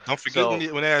get off. Don't forget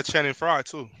So when they had Channing Frye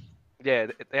too. yeah,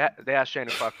 they had Shannon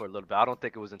Sharp for a little bit. I don't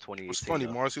think it was in It 2018. was funny,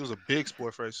 though. Morris. He was a big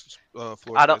floor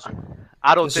I don't. spacer.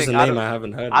 I don't This is think. a I name don't. I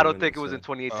haven't heard. I in a don't think minute, it was so. in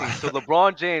 2018. So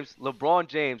LeBron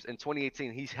James in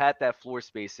 2018, he's had that floor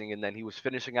spacing, and then he was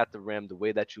finishing at the rim the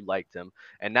way that you liked him.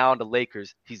 And now on the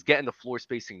Lakers, he's getting the floor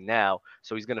spacing now,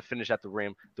 so he's gonna finish at the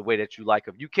rim the way that you like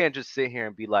him. You can't just sit here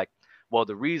and be like, well,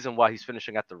 the reason why he's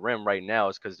finishing at the rim right now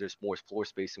is because there's more floor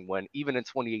spacing. When even in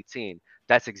 2018,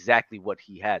 that's exactly what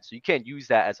he had. So you can't use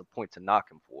that as a point to knock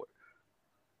him for it.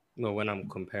 No, when I'm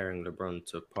comparing LeBron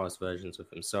to past versions of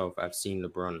himself, I've seen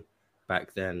LeBron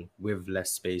back then with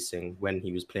less spacing. When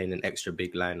he was playing in extra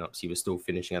big lineups, he was still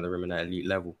finishing at the rim at an elite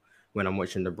level. When I'm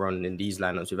watching LeBron in these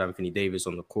lineups with Anthony Davis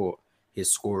on the court,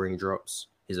 his scoring drops,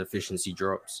 his efficiency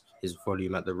drops, his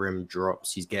volume at the rim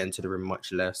drops. He's getting to the rim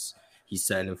much less. He's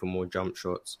settling for more jump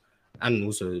shots. And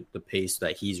also the pace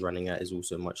that he's running at is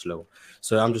also much lower.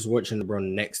 So I'm just watching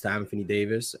LeBron next to Anthony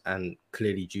Davis, and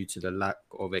clearly due to the lack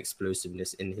of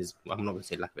explosiveness in his, I'm not going to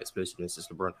say lack of explosiveness, it's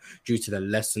LeBron, due to the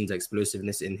lessened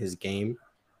explosiveness in his game,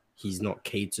 he's not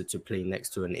catered to play next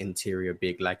to an interior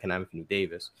big like an Anthony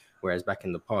Davis. Whereas back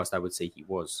in the past, I would say he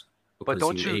was, because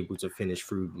don't he was you- able to finish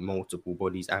through multiple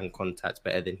bodies and contacts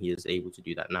better than he is able to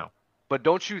do that now. But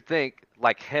don't you think,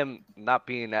 like him not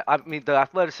being that? I mean, the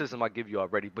athleticism I give you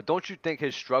already. But don't you think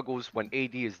his struggles when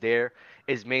AD is there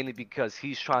is mainly because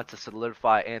he's trying to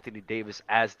solidify Anthony Davis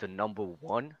as the number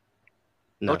one?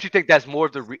 No. Don't you think that's more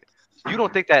of the? You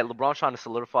don't think that LeBron's trying to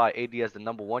solidify AD as the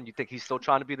number one? You think he's still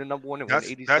trying to be the number one, and when AD's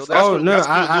still there? Oh no, that's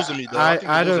what losing me, though. I think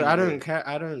I you're losing don't me there. care.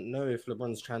 I don't know if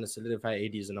LeBron's trying to solidify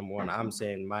AD as the number one. I'm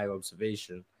saying my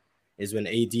observation is when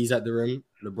AD's at the rim,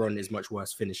 LeBron is much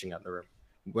worse finishing at the rim.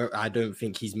 Where I don't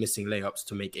think he's missing layups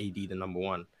to make AD the number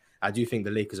one. I do think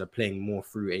the Lakers are playing more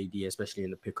through AD, especially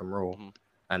in the pick and roll,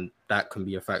 and that can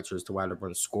be a factor as to why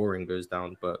LeBron's scoring goes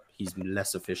down. But he's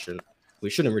less efficient,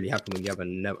 which shouldn't really happen when you have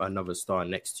another star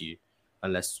next to you,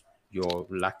 unless you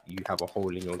have a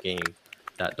hole in your game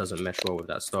that doesn't mesh well with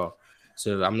that star.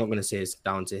 So I'm not going to say it's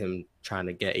down to him trying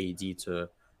to get AD to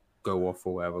go off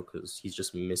or whatever, because he's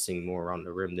just missing more around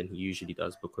the rim than he usually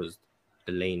does because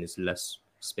the lane is less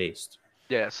spaced.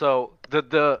 Yeah. So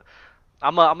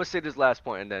I'm gonna say this last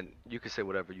point, and then you can say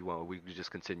whatever you want. We can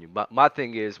just continue. My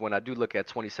thing is, when I do look at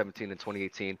 2017 and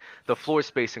 2018, the floor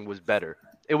spacing was better.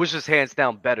 It was just hands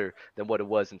down better than what it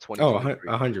was in 2023.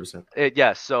 100%.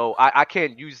 Yeah, so I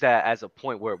can't use that as a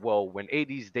point where, well, when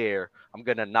AD's there, I'm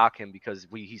gonna knock him because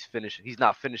he's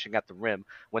not finishing at the rim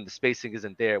when the spacing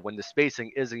isn't there, when the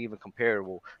spacing isn't even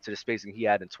comparable to the spacing he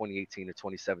had in 2018 or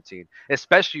 2017.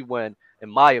 Especially when, in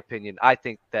my opinion, I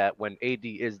think that when AD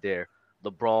is there,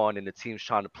 LeBron and the team's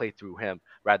trying to play through him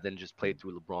rather than just play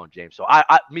through LeBron James. So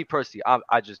me personally,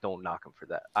 I just don't knock him for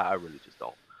that. I really just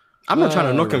don't. I'm not trying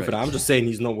to knock him for that. I'm just saying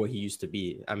he's not what he used to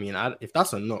be. I mean, if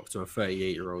that's a knock to a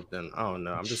 38-year-old, then I don't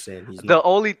know. I'm just saying he's the not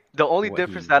only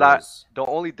difference that was. the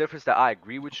only difference that I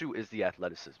agree with you is the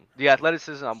athleticism. The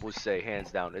athleticism, I would say hands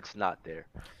down, it's not there.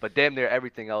 But damn near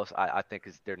everything else, I think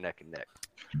is they're neck and neck.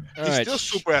 He's still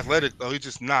super athletic though. He's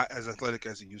just not as athletic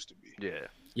as he used to be. Yeah.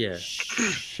 Yeah.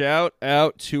 Shout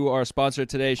out to our sponsor of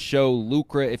today's show,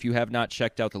 Lucra. If you have not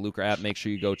checked out the Lucra app, make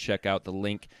sure you go check out the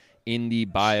link in the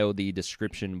bio, the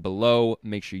description below.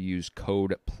 Make sure you use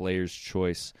code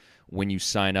PlayersChoice when you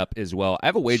sign up as well. I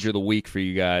have a wager of the week for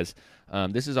you guys.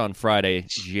 This is on Friday,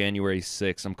 January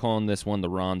 6th. I'm calling this one the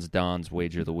Ron's Don's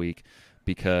wager of the week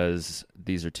because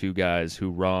these are two guys who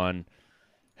Ron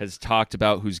has talked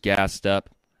about who's gassed up.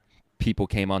 People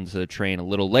came onto the train a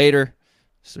little later.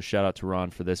 So shout out to Ron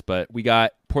for this. But we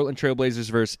got Portland Trailblazers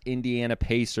versus Indiana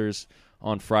Pacers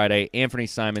on Friday. Anthony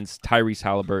Simons, Tyrese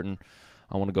Halliburton.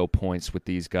 I want to go points with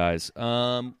these guys.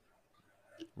 Ron,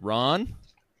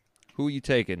 who are you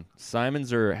taking?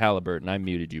 Simons or Halliburton? I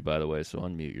muted you, by the way, so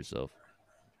unmute yourself.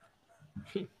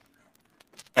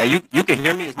 Hey, you can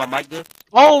hear me? Is my mic good?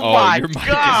 Oh my your mic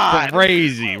God! is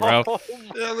crazy, bro. Oh, What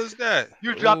the hell is that?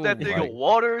 you dropped that thing my- of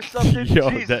water or something? Yo,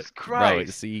 Jesus Bro,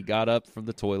 Christ! see, he got up from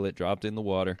the toilet, dropped in the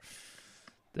water.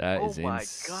 That Oh is my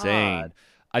insane. God.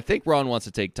 I think Ron wants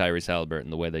to take Tyrese Halliburton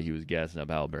the way that he was gassing up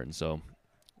Halliburton. So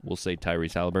we'll say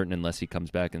Tyrese Halliburton unless he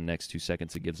comes back in the next 2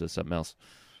 seconds and gives us something else.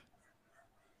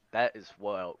 That is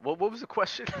wild. What was the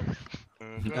question?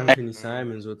 Anthony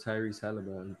Simons or Tyrese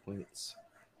Halliburton points.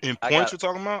 In I points, got-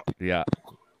 you're talking about? Yeah.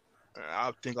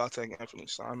 I think I'll take Anthony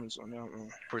Simons on that one.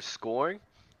 for scoring.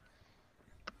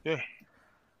 Yeah.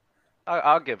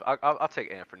 I'll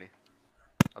take Anthony.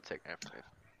 I'll take Anthony.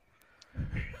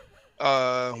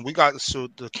 We got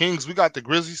the Kings. We got the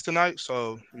Grizzlies tonight,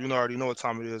 so you already know what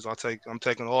time it is. I'm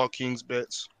taking all Kings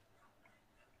bets.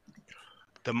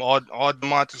 Them all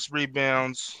DeMontis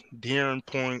rebounds, De'Aaron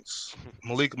points,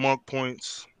 Malik Monk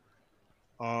points,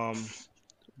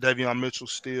 Davion Mitchell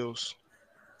steals.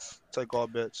 Take all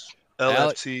bets.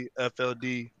 LFT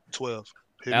FLD 12.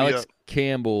 Hit me Alex up.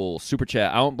 Campbell, super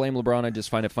chat. I don't blame LeBron. I just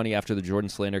find it funny after the Jordan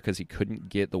slander because he couldn't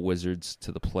get the Wizards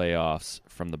to the playoffs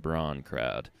from the Braun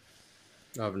crowd.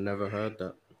 I've never heard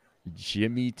that.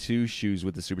 Jimmy Two Shoes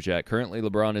with the super chat. Currently,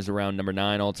 LeBron is around number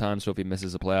 9 all time, so if he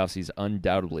misses the playoffs, he's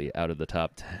undoubtedly out of the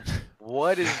top 10.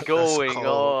 What is going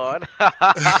on?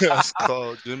 That's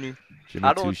cold, Jimmy.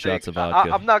 Jimmy Two Shots of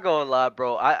vodka. I'm not gonna lie,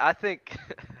 bro. I think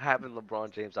having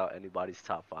LeBron James out anybody's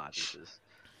top 5 is just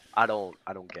I don't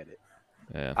get it.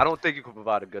 Yeah. I don't think you can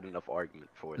provide a good enough argument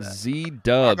for that. I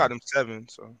Z-Dub. got him 7,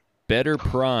 so. Better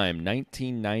prime,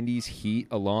 1990s Heat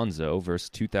Alonzo versus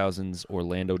 2000s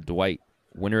Orlando Dwight.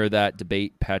 Winner of that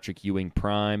debate, Patrick Ewing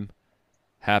prime.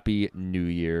 Happy New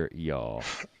Year, y'all.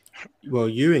 Well,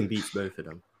 Ewing beats both of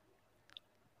them.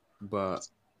 But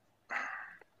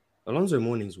Alonzo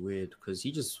Mourning's weird because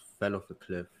he just fell off a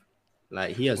cliff.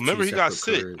 Like, he has Remember, two he got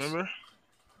separate sick. careers. Remember?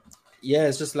 Yeah,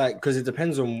 it's just like, because it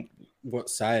depends on what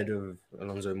side of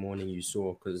Alonzo Mourning you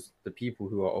saw, because the people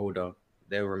who are older,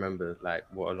 they'll remember like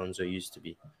what Alonzo used to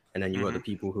be. And then you got the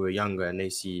people who are younger and they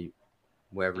see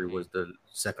wherever it was the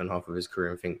second half of his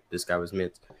career and think this guy was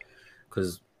mid.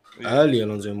 Because early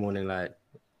Alonzo Mourning, like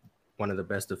one of the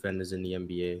best defenders in the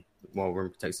NBA, well, rim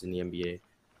protectors in the NBA,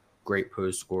 great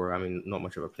post scorer. I mean, not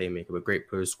much of a playmaker, but great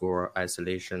post scorer,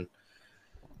 isolation.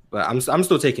 But I'm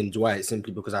still taking Dwight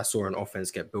simply because I saw an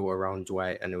offense get built around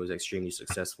Dwight and it was extremely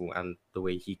successful, and the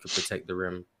way he could protect the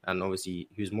rim. And obviously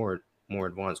he was more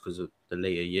advanced because of the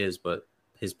later years, but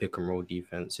his pick and roll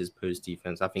defense, his post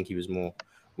defense, I think he was more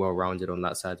well-rounded on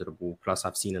that side of the ball. Plus,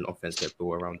 I've seen an offense get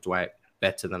built around Dwight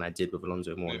better than I did with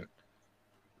Alonzo Mourning.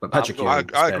 But Patrick Ewing,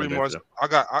 I agree more. I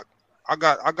got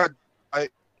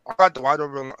Dwight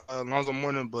over Alonzo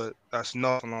Mourning, but that's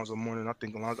not Alonzo Mourning. I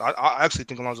actually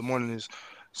think Alonzo Mourning is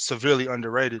severely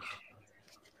underrated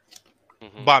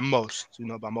by most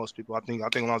people. I think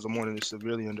Alonzo Mourning is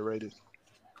severely underrated.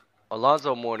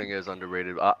 Alonzo Mourning is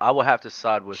underrated. I will have to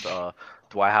side with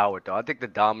Dwight Howard, though. I think the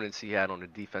dominance he had on the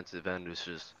defensive end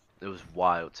it was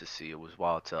wild to see. It was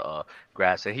wild to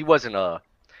grasp. And he wasn't a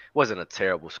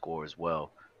terrible scorer as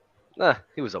well.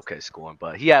 He was okay scoring,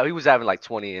 but he was having like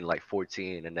 20 and like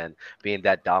 14, and then being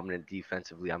that dominant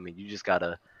defensively. I mean, you just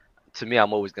gotta. To me,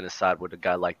 I'm always gonna side with a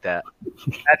guy like that.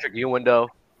 Patrick Ewing, though.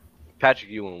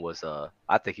 Patrick Ewing was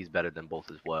I think he's better than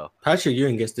both as well. Patrick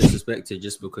Ewing gets disrespected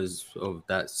just because of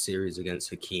that series against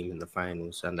Hakeem in the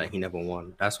finals and that he never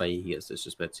won. That's why he gets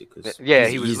disrespected, because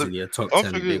he was easily a top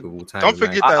 10 big of all time. Don't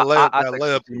forget that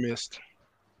layup he missed.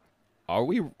 Are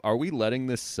we letting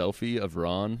this selfie of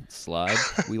Ron slide?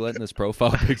 We letting this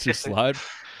profile picture slide?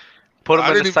 Put him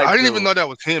I in the site didn't even know that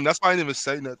was him. That's why I didn't even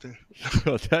say nothing.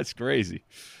 Oh, that's crazy.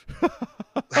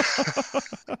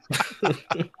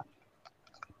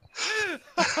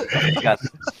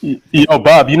 Yo,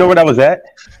 Bob, you know where that was at?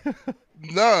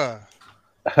 Nah.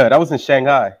 That was in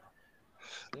Shanghai.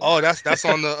 Oh, that's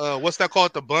on the what's that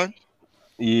called? The bun?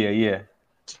 Yeah.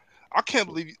 I can't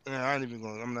believe I'm not even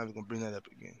gonna bring that up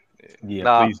again.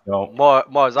 Yeah, please don't.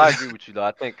 Mars, I agree with you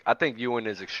though. I think Ewing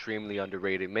is extremely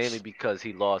underrated, mainly because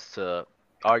he lost to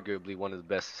arguably one of the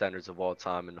best centers of all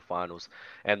time in the finals,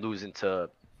 and losing to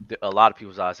a lot of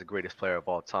people's eyes the greatest player of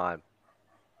all time,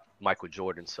 Michael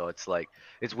Jordan. So it's like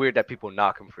it's weird that people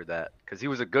knock him for that, because he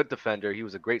was a good defender, he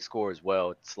was a great scorer as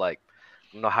well. It's like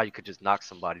I don't know how you could just knock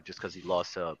somebody just because he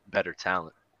lost to better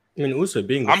talent. I mean, also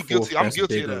being the I'm fourth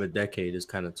guilty big of of that. a decade is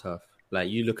kind of tough. Like,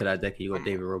 you look at that decade, you got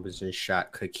David Robinson,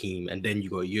 Shaq, Hakeem, and then you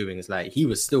got Ewing. It's like he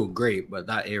was still great, but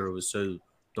that era was so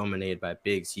dominated by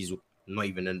bigs. He's not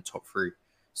even in the top 3.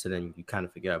 So then you kind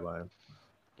of forget about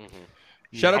him.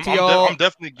 Shout out to y'all. I'm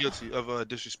definitely guilty of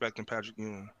disrespecting Patrick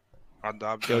Ewing. I've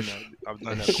done that. I've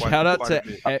done that Shout out quite a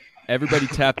to bit. everybody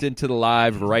tapped into the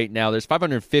live right now. There's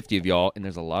 550 of y'all, and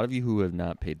there's a lot of you who have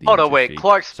not paid the Oh no, entry wait, fee.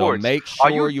 Clark So Sports. make Are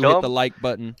sure you you hit dumb? the like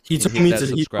button. He and told hit me that to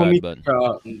subscribe button.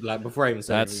 like before I even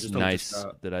said That's anything, just told me to nice shut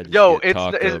up. that I just Yo, get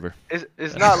talked over.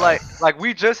 it's not like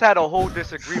we just had a whole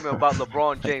disagreement about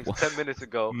LeBron James 10 minutes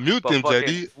ago. Mute but them, fucking-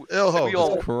 JD. L-ho. we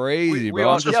all- It's crazy, we bro.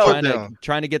 all- I'm just yo,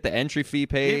 trying to get the entry fee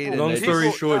paid. People- and Long they story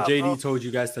just- short, Nah, JD bro. told you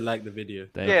guys to like the video.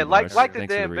 Thank yeah, you, like Mars. the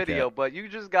Thanks for damn recap. video, but you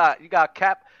got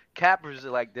cappers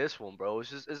are like this one, bro.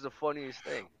 It's the funniest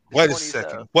thing. It's Wait a funny as hell.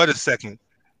 second. Wait a second.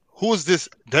 Who is this?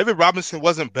 David Robinson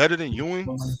wasn't better than Ewing?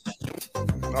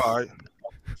 All right.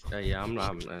 Yeah, I'm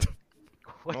not.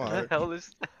 What All the right. hell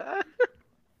is that?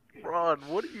 Ron,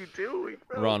 what are you doing,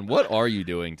 bro? Ron, what are you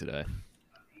doing today?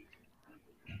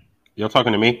 You're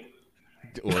talking to me?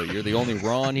 Well, you're the only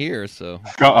Ron here, so.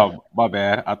 Oh, my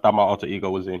bad. I thought my alter ego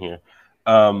was in here.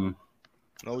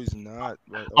 No, he's not.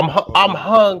 Right. I'm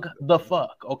hung the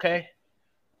fuck, okay?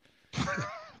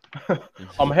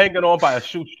 I'm hanging on by a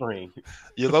shoestring.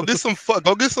 Yeah, go get some fun.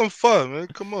 Go get some fun, man.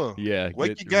 Come on. Yeah.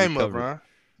 Wake your game recover. up, Ron.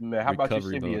 Man, how about you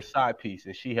Recovery send me a mode. side piece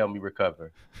and she helped me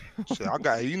recover? Shit, I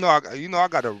got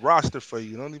a roster for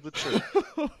you. Don't even trip.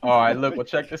 All right, look, well,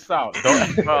 check this out.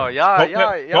 Don't, Bro, y'all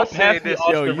don't saying pass me this.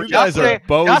 off Yo, the you Y'all guys are saying-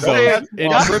 bozos, y'all saying-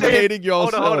 incriminating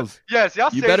Hold on. yourselves. Yes, y'all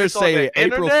You saying better this on say the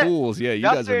April internet? Fools. Yeah, you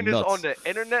Y'all guys are saying this nuts. on the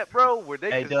internet, bro, where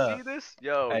they Hey, can Doug. see this?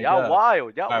 Yo, Hey, y'all Doug.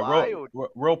 wild. Y'all All right, wild.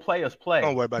 real players play.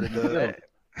 Don't worry about it, Doug.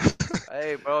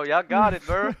 Hey, bro, y'all got it,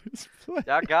 bro.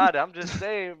 Y'all got it. I'm just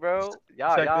saying, bro. Check this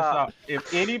Y'all out.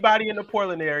 If anybody in the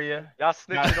Portland area,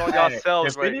 snitching on Hey,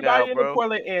 yourselves if right anybody now, in the bro.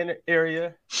 Portland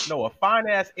area know a fine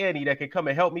ass Annie that can come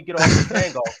and help me get off this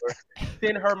hangover,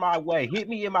 send her my way. Hit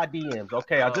me in my DMs,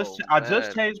 okay? I just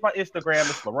man. changed my Instagram.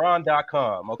 It's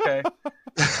LaRon.com, okay?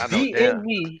 I know, DM damn.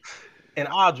 me, and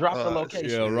I'll drop the Oh, location.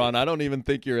 Yeah, Ron, I don't even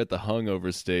think you're at the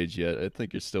hungover stage yet. I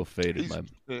think you're still faded,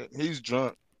 man. He's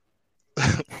drunk.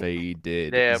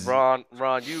 Faded. Yeah, Ron,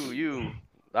 you.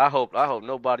 I hope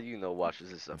nobody you know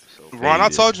watches this episode. Ron, I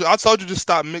Faded. told you to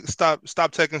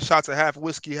stop taking shots of half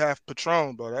whiskey, half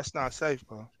Patron, bro. That's not safe,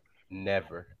 bro.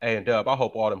 Never. Hey, and Dub, I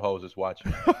hope all them hoes is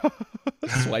watching.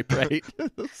 Swipe right.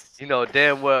 You know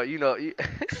damn well,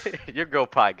 your girl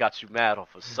probably got you mad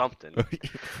off of something.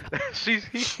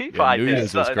 He probably New did Year's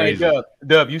was something. Hey, crazy.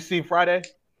 Dub, you see Friday?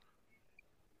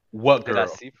 What Did I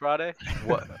girl? see Friday?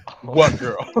 What? What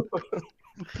girl?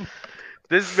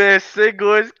 This man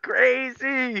single is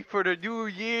crazy for the new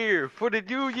year. For the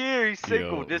new year, he's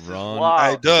single. Yo, This Ron- is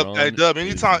wild. Hey Dub. Ron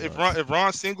Anytime is if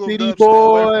Ron's single, City Dub,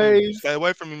 boys. stay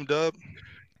away from him, Dub.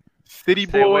 City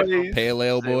Stay away from boys. him. Pale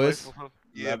ale Stay away boys. from him.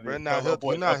 Yeah, Love bro. it. Not Come on, healthy.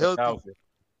 boy, You're not up healthy.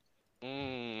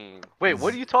 1,000. Wait,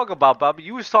 what are you talking about, Bobby?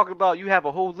 You was talking about you have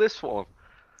a whole list for him.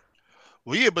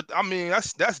 Well, yeah, but I mean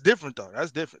that's different though.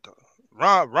 That's different though.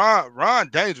 Ron,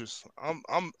 dangerous.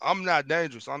 I'm not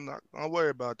dangerous. Don't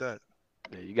worry about that.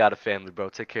 Yeah, you got a family, bro.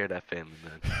 Take care of that family,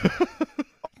 man.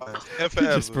 And He forever.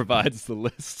 just provides the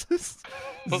list.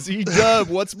 Z Dub,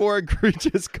 what's more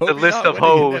egregious? Kobe list not of winning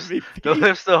an hoes. MVP? The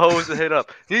list of hoes to hit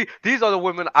up. These are the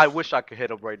women I wish I could hit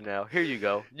up right now. Here you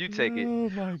go. You take it. Oh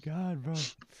my god, bro.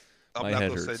 I'm My not head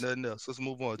gonna hurts. say nothing else. Let's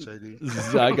move on,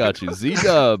 JD. I got you. Z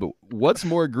Dub, what's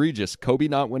more egregious? Kobe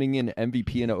not winning an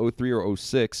MVP in 03 or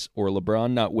 06, or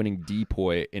LeBron not winning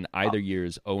DPOY in either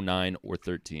years 09 or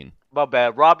 13? My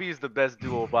bad. Robbie is the best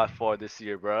duo by far this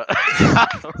year, bro.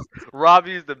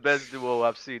 Robbie is the best duo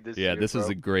I've seen this year. Yeah, this bro. is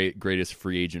the greatest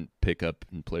free agent pickup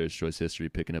in Players' Choice history,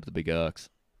 picking up the Big Ox.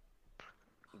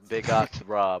 Big Ox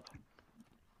Rob.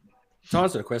 To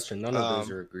answer the question, none of those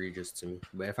Um, are egregious to me.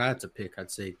 But if I had to pick, I'd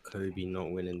say Kobe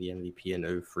not winning the MVP in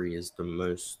 03 is the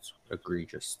most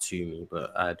egregious to me.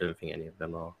 But I don't think any of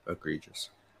them are egregious.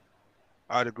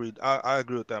 I'd agree. I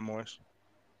agree with that, Morris.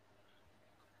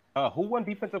 Who won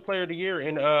Defensive Player of the Year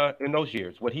in those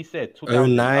years? What he said,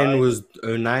 09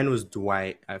 2009 was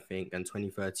Dwight, I think, and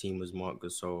 2013 was Mark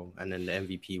Gasol, and then the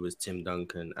MVP was Tim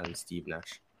Duncan and Steve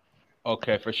Nash.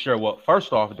 Okay, for sure. Well,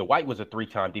 first off, Dwight was a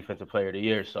 3-time Defensive Player of the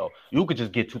Year, so you could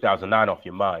just get 2009 off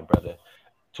your mind, brother.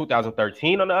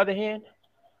 2013, on the other hand,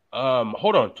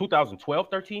 hold on,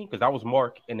 2012-13, because that was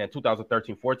Mark, and then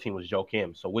 2013-14 was Joe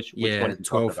Kim. So which one? Yeah, are you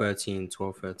talking about?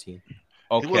 12-13.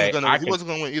 Okay, He wasn't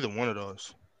gonna win either one of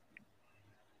those.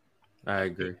 I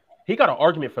agree. He got an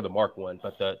argument for the Mark one,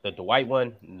 but the Dwight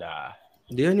one, nah.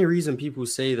 The only reason people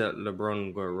say that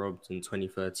LeBron got robbed in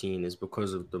 2013 is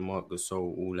because of the Marc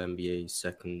Gasol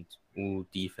All-NBA all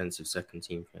defensive second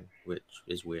team thing, which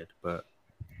is weird. But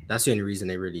that's the only reason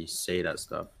they really say that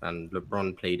stuff. And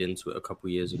LeBron played into it a couple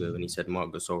years ago when he said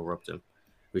Marc Gasol robbed him,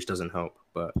 which doesn't help.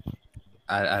 But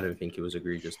I don't think it was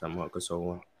egregious that Marc Gasol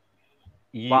won.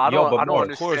 But I don't Of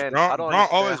understand. course, I Bron don't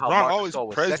understand how Marc always Gasol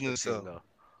was praising second himself. team, though.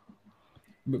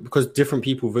 Because different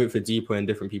people vote for Deeper and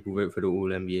different people vote for the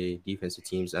All-NBA defensive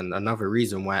teams. And another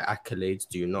reason why accolades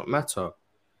do not matter.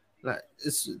 Like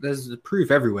there's proof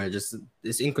everywhere. Just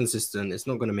it's inconsistent. It's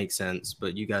not going to make sense.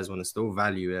 But you guys want to still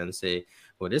value it and say,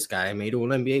 well, this guy made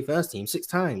All-NBA first team 6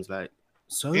 times. Like,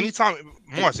 so Anytime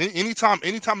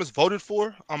it's voted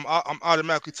for, I'm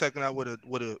automatically taking out with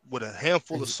a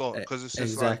handful of salt because it's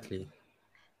just exactly.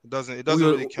 It doesn't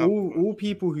really count. All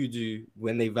people who do,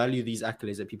 when they value these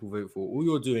accolades that people vote for, all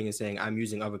you're doing is saying, I'm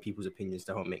using other people's opinions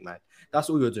to help make mine. That's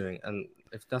all you're doing. And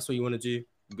if that's what you want to do,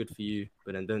 good for you.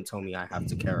 But then don't tell me I have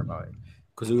to care about it.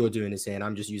 Because all you're doing is saying,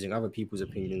 I'm just using other people's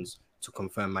opinions to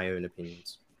confirm my own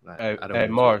opinions. Like, Hey,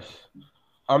 Mars,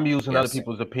 I'm using Yes. other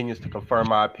people's opinions to confirm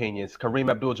my opinions. Kareem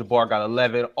Abdul-Jabbar got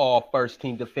 11 all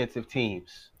first-team defensive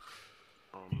teams.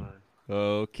 Oh man.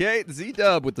 Okay,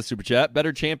 Z-Dub with the super chat.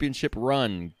 Better championship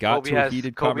run. Got to a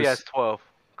heated Kobe has 12.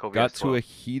 Kobe Got has to 12. a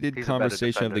heated He's a better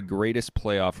conversation of the defender. greatest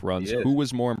playoff runs. He is. Who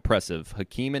was more impressive,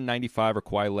 Hakeem in '95 or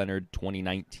Kawhi Leonard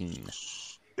 2019?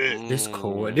 This That's-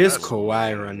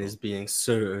 Kawhi run is being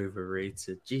so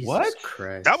overrated. Jesus What?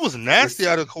 Christ. That was nasty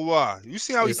out of Kawhi. You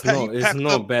see how he It's packed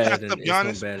not up better packed than up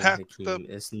Giannis? Packed up. Hakeem.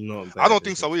 It's not better. I don't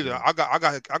than think so either.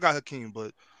 Hakeem. I got Hakeem,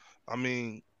 but I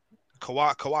mean,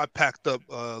 Kawhi packed up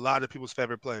a lot of people's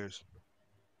favorite players.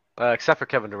 Except for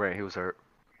Kevin Durant, he was hurt.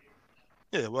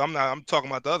 Yeah, well, I'm talking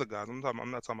about the other guys. I'm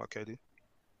not talking about KD.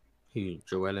 Who?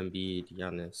 Joel Embiid,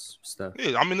 Giannis, Steph.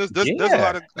 Yeah, I mean, there's a Yeah.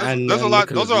 lot of And, there's a lot.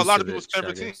 Nikola Those are a lot of Vucevic, people's I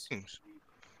favorite guess. teams.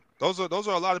 Those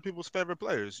are a lot of people's favorite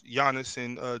players. Giannis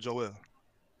and Joel.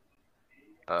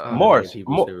 Morris,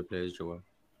 People's favorite players, Joel.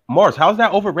 Mars, how's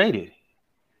that overrated?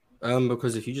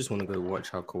 Because if you just want to go watch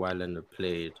how Kawhi Leonard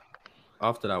played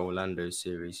after that Orlando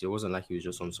series, it wasn't like he was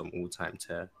just on some all-time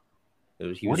tear.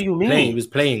 What do you mean? He was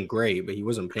playing great, but he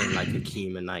wasn't playing like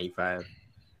Hakeem in '95.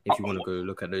 If you want to go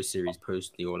look at those series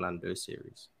post the Orlando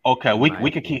series, Okay, we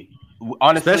could keep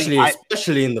honestly.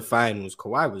 especially in the finals,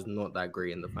 Kawhi was not that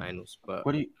great in the finals. But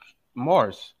What do you,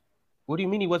 Mars? What do you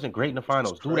mean he wasn't great in the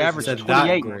finals? Dude crazy. averaged said that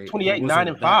 28, great. 28, It 9 wasn't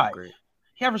and that 5. great.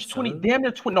 He averaged 20, So? damn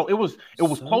near 20. No, it was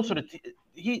So? closer to.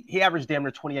 He averaged damn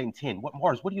near 28 and 10. What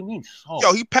Mars? What do you mean? So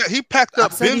Yo, he packed I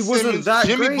up said Ben he wasn't Simmons, that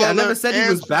Jimmy great. Butler, I never said he and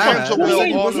was bad. I Joel said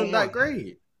he all wasn't in that one.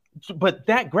 great. but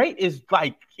that great is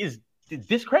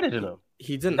discrediting him.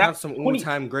 He didn't That have some 20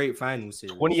 all-time great final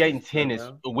series. 28 and 10 is.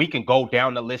 Yeah. We can go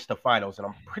down the list of finals, and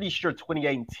I'm pretty sure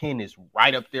 28 and 10 is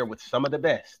right up there with some of the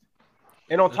best.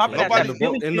 And on top Okay. of that, Nobody- that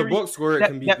Philly in the series- box score, it that-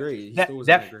 can be that- great. He that- still wasn't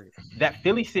that- that great. That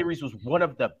Philly series was one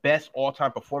of the best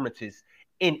all-time performances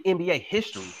in NBA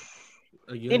history.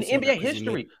 You In didn't say NBA that 'cause you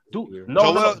history, made- dude. Yeah.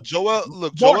 No, Joel,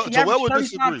 look, Morris, he Joel averaged would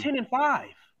 35, disagree. 10 and 5.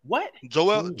 What?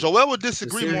 Joel would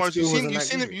disagree, series Morris. still wasn't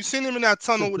that good. You seen him in that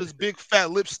tunnel with his big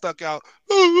fat lips stuck out,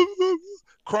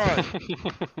 crying.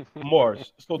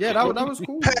 Morris. So Yeah, that was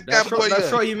cool. Pack that boy That up.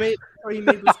 shot he made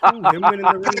was cool. Him winning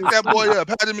the ring Pick was that cool. boy up,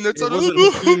 had him in the It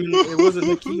tunnel. wasn't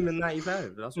Hakeem in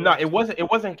 '95. That's what No, it wasn't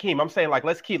Hakeem. I'm saying like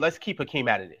let's keep Hakeem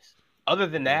out of this. Other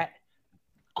than that,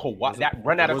 Kawhi, that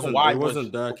run out of Kawhi It was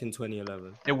wasn't Dirk in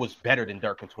 2011. it was better than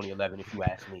Dirk in 2011, if you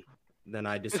ask me. Then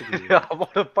I disagree. I'm on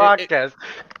the podcast.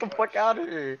 Get the fuck out of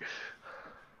here.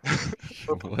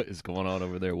 What is going on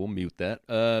over there? We'll mute that.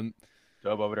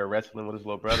 Dub over there wrestling with his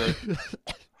little brother.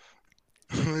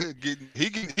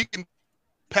 he can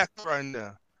pack right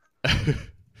now.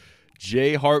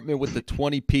 Jay Hartman with the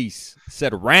 20-piece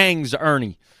said, "Rangs,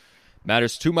 Ernie.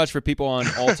 Matters too much for people on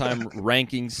all-time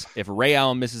rankings. If Ray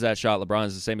Allen misses that shot, LeBron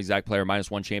is the same exact player,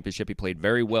 -1 championship. He played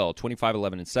very well, 25,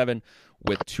 11, and 7,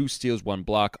 with 2 steals, 1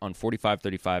 block on 45,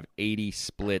 35, 80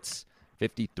 splits,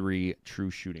 53 true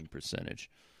shooting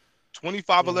percentage."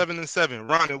 25, 11, and 7.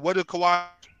 Ron, what did Kawhi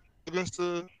against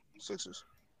the Sixers?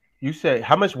 You said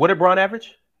how much? What did Braun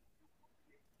average?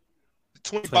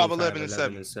 25, 11, and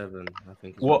 7. I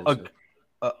think. Is Well, what it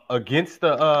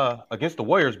said. against the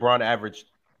Warriors, Braun averaged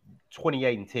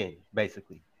 28 and 10,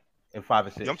 basically, and 5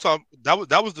 and 6. I'm talking.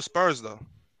 That was the Spurs though.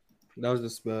 That was the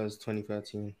Spurs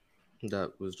 2013.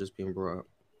 That was just being brought up.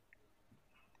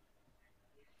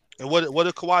 And what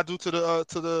did Kawhi do to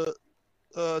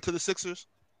the Sixers?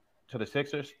 To the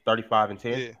Sixers, 35 and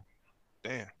 10, Yeah.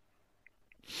 Damn.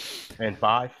 and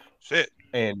 5, Shit.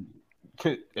 and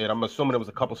I'm assuming there was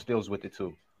a couple steals with it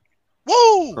too.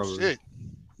 Woo! Probably. Shit.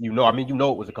 You know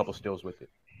it was a couple steals with it.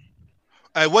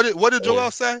 Hey, what did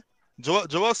Joel say?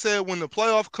 Joel said when the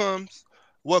playoff comes,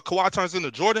 what Kawhi turns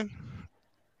into Jordan?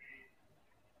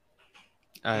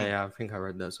 I think I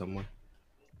read that somewhere.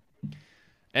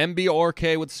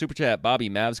 MBRK with the super chat. Bobby,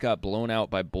 Mavs got blown out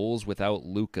by Bulls without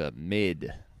Luka.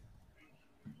 Mid.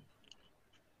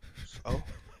 Oh.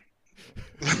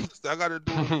 I got to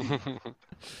do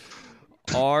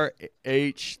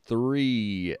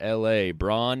RH3 LA.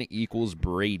 Braun equals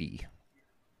Brady.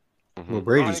 Well,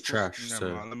 Brady's Never trash. mind, So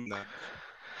let me not.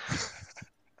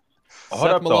 Hold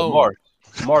Seth up, Malone.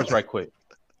 though, Mars, right quick,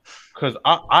 because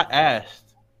I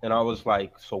asked and I was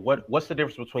like, so what's the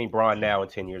difference between Braun now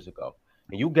and 10 years ago?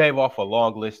 and you gave off a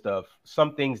long list of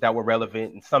some things that were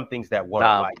relevant and some things that weren't.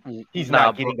 Nah, Like he's nah,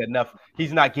 not getting enough.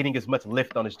 He's not getting as much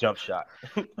lift on his jump shot.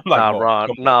 I'm like, nah, bro, Ron.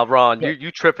 come on. Nah, Ron. But-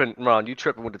 You tripping, Ron? You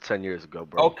tripping with the 10 years ago,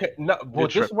 bro? Okay, no, well,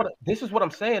 tripping. this is what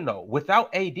I'm saying though.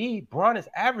 Without AD, Bron is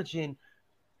averaging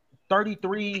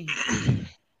 33,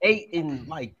 8 and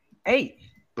like 8.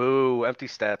 Boo, empty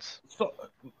stats. So,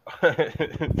 so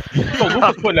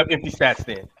Luka's putting up empty stats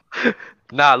then.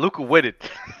 Nah, Luka with it.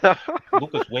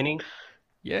 Luka's winning.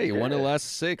 Yeah, you won the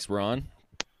last 6, Ron.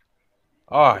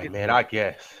 All right, man. I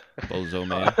guess. Bozo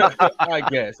man. I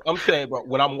guess. I'm saying, bro,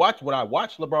 when I watch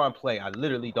LeBron play, I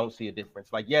literally don't see a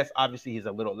difference. Like, yes, obviously he's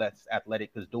a little less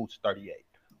athletic because dude's 38.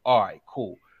 All right,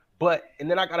 cool. But and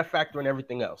then I got to factor in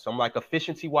everything else. I'm like,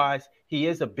 efficiency wise, he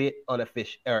is a bit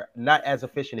inefficient, or not as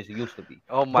efficient as he used to be.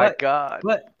 Oh my God.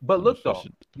 But look though,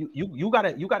 you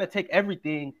gotta take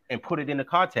everything and put it into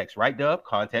context, right, Dub?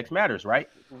 Context matters, right?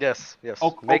 Yes.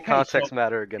 Okay, Make context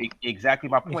matter again. Exactly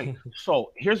my point.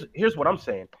 So here's what I'm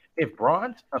saying. If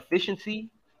Bron's efficiency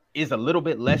is a little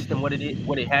bit less than what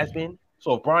it has been,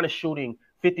 so if Bron is shooting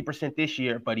 50% this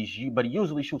year, but he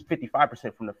usually shoots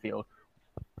 55% from the field.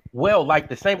 Well, like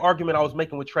the same argument I was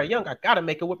making with Trae Young, I got to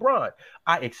make it with Bron.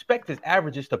 I expect his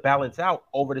averages to balance out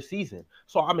over the season.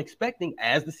 So I'm expecting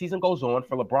as the season goes on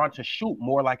for LeBron to shoot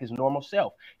more like his normal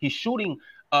self. He's shooting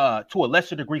to a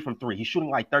lesser degree from 3. He's shooting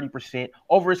like 30%.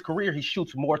 Over his career, he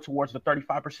shoots more towards the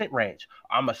 35% range.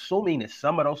 I'm assuming that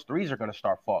some of those threes are going to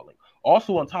start falling.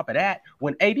 Also, on top of that,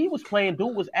 when AD was playing,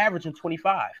 dude was averaging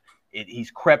 25.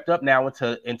 He's crept up now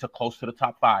into close to the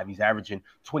top 5. He's averaging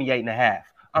 28 and a half.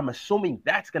 I'm assuming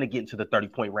that's going to get into the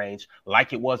 30-point range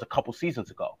like it was a couple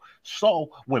seasons ago. So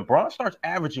when Bron starts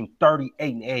averaging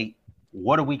 38 and 8,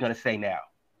 what are we going to say now?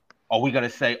 Are we going to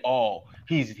say, oh,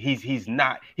 he's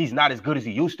not as good as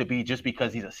he used to be just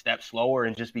because he's a step slower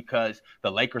and just because the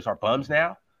Lakers are bums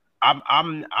now?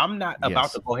 I'm not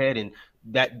about to go ahead and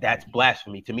that's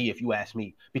blasphemy to me if you ask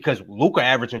me, because Luka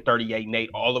averaging 38 and 8,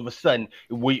 all of a sudden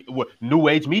we new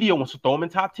age media wants to throw him in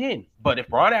top 10. But if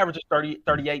Bron averages 38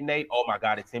 and 8, oh my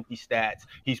God, it's empty stats.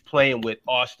 He's playing with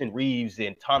Austin Reeves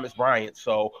and Thomas Bryant.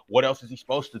 So what else is he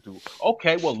supposed to do?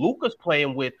 Okay, well, Luka's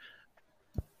playing with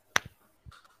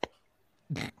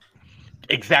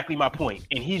exactly my point,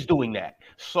 and he's doing that.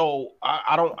 So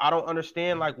I don't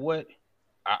understand like what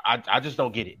I just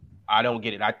don't get it. I don't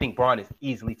get it. I think Bron is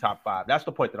easily top 5. That's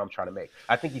the point that I'm trying to make.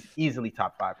 I think he's easily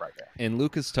top 5 right now. And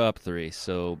Luka's top 3,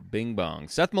 so bing bong.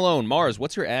 Seth Malone, Mars,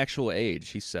 what's your actual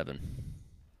age? He's 7.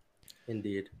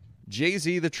 Indeed.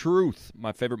 Jay-Z, the truth.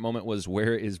 My favorite moment was,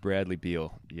 where is Bradley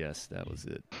Beal? Yes, that was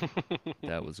it.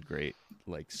 That was great.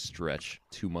 Like stretch,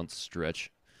 2-month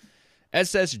stretch.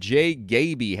 SSJ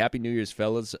Gaby, Happy New Year's,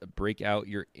 fellas. Breakout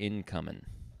your incoming.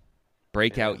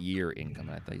 Breakout year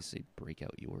incoming. I thought you said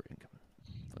breakout your incoming.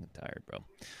 I'm tired,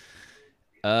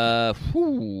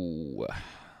 bro.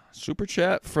 Super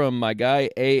chat from my guy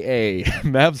AA,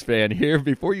 Mavs fan here.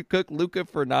 Before you cook Luka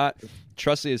for not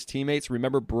trusting his teammates,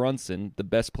 remember Brunson, the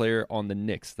best player on the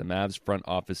Knicks. The Mavs front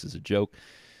office is a joke.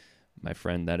 My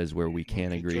friend, that is where we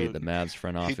can agree. The Mavs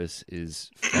front office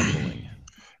is fumbling.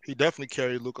 He definitely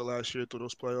carried Luka last year through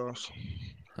those playoffs.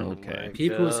 Okay.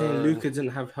 People were saying Luka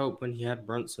didn't have help when he had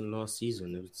Brunson last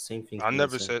season. It was the same thing. I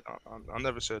never said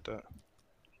that.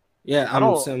 Yeah,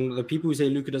 the people who say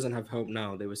Luka doesn't have help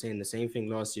now, they were saying the same thing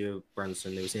last year with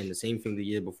Brunson. They were saying the same thing the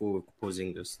year before with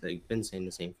Porzingis. They've been saying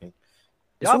the same thing.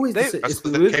 It's always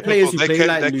with players who play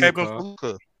like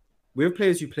Luka. With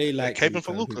players who play like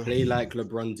Luka, who play like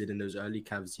LeBron did in those early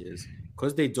Cavs years,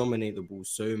 because they dominate the ball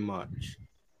so much,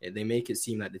 they make it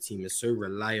seem like the team is so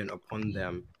reliant upon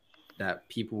them that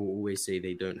people will always say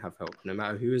they don't have help. No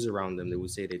matter who is around them, they will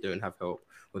say they don't have help,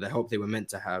 or the help they were meant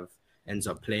to have ends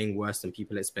up playing worse than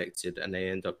people expected, and they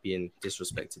end up being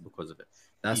disrespected because of it.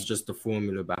 That's just the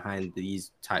formula behind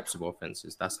these types of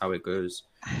offenses. That's how it goes.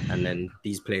 And then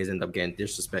these players end up getting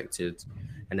disrespected,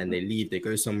 and then they leave, they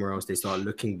go somewhere else, they start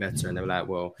looking better, and they're like,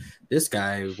 well, this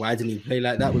guy, why didn't he play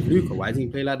like that with Luka? Why didn't he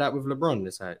play like that with LeBron?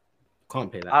 It's like, you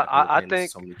can't play like that. I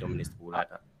think somebody dominates the ball like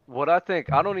that. What I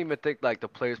don't even think like the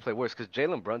players play worse, because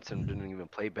Jalen Brunson didn't even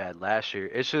play bad last year.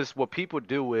 It's just what people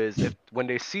do is when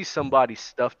they see somebody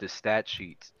stuff the stat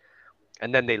sheets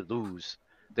and then they lose,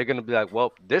 they're going to be like,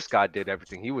 well, this guy did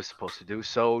everything he was supposed to do.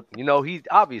 So, he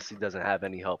obviously doesn't have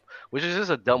any help, which is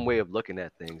just a dumb way of looking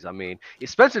at things. I mean,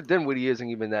 Spencer Dinwiddie isn't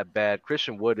even that bad.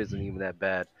 Christian Wood isn't even that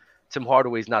bad. Tim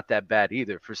Hardaway's not that bad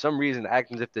either. For some reason,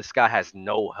 acting as if this guy has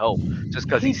no help just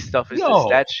because he's stuff is the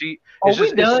stat sheet. It's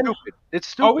stupid. It's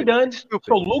stupid. Are we done? It's stupid.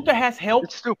 So Luka has help?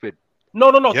 It's stupid.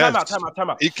 No. Yes. Time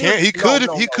out. He can't. He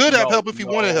could have help if he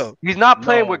wanted help. He's not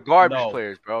playing with garbage no.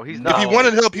 players, bro. He's If not. he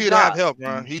wanted help, He's he'd not. have help,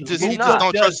 Ron. He just not.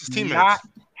 don't trust his teammates. Not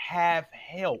have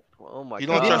help. Oh my He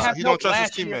god. don't trust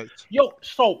his teammates. Yo,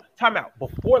 so time out.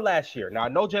 Before last year, now I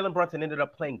know Jalen Brunson ended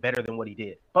up playing better than what he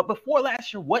did, but before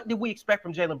last year, what did we expect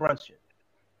from Jalen Brunson?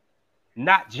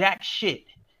 Not jack shit.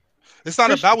 It's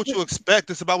not about what you expect.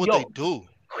 It's about what they do.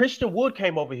 Christian Wood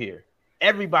came over here.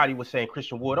 Everybody was saying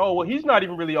Christian Wood. Oh, well, he's not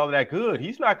even really all that good.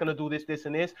 He's not going to do this,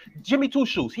 and this. Jimmy Two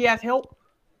Shoes. He has help.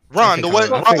 Ron, the way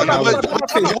you hype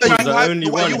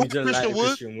Christian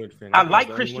Wood. I like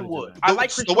Christian Wood.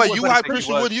 The way you hype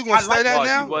Christian Wood, you gonna say that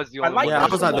now? I was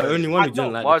like the only one who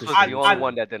didn't like Mars was the only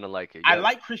one that didn't like it. I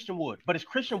like Christian Wood, but is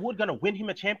Christian Wood gonna win him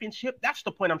a championship? That's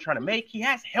the point I'm trying to make. He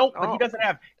has help, but he doesn't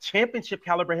have championship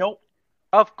caliber help.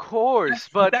 Of course,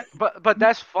 but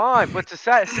that's fine. But to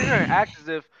sit here and act as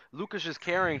if Luka's just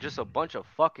carrying just a bunch of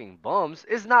fucking bums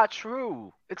is not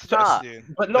true. It's not.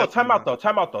 But no, time out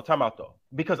though.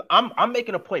 Because I'm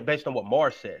making a point based on what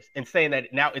Mars says and saying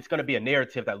that now it's going to be a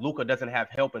narrative that Luka doesn't have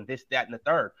help in this, that, and the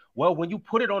third. Well, when you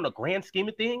put it on the grand scheme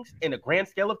of things, in the grand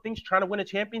scale of things, trying to win a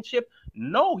championship,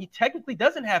 no, he technically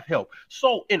doesn't have help.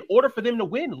 So in order for them to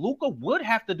win, Luka would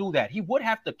have to do that. He would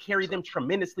have to carry them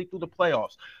tremendously through the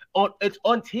playoffs. It's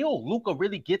until Luka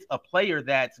really gets a player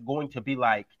that's going to be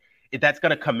like, that's going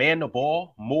to command the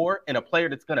ball more, and a player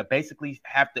that's going to basically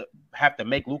have to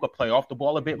make Luka play off the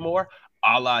ball a bit more,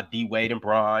 a la D Wade and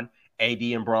Bron, AD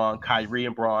and Bron, Kyrie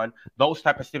and Bron, those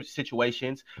type of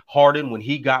situations. Harden, when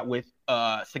he got with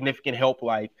significant help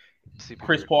like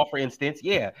Chris Paul, for instance,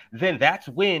 then that's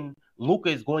when Luka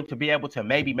is going to be able to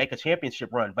maybe make a championship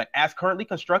run. But as currently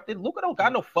constructed, Luka don't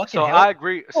got no fucking help. I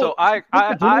agree. So I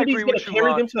agree with you, carry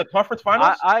Ron. them to the conference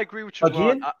finals. I agree with you,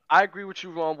 Again? Ron. I agree with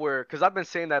you, Ron. Because I've been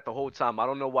saying that the whole time. I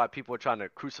don't know why people are trying to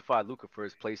crucify Luka for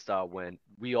his play style when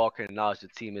we all can acknowledge the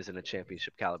team isn't a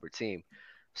championship caliber team.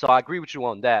 So I agree with you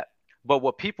on that. But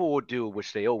what people will do,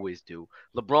 which they always do,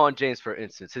 LeBron James, for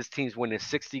instance, his team's winning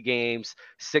 60 games,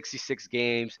 66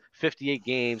 games, 58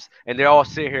 games, and they're all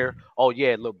sitting here, oh,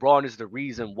 yeah, LeBron is the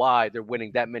reason why they're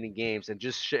winning that many games, and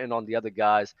just shitting on the other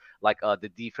guys like the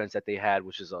defense that they had,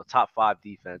 which is a top 5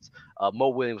 defense. Mo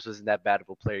Williams wasn't that bad of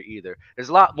a player either. There's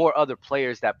a lot more other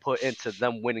players that put into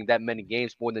them winning that many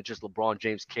games more than just LeBron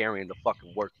James carrying the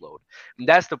fucking workload. And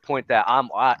that's the point that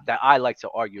I like to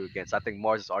argue against. I think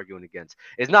Mars is arguing against.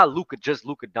 It's not Luka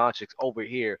Doncic over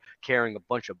here carrying a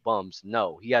bunch of bums.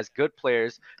 No, he has good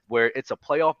players where it's a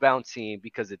playoff bound team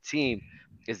because the team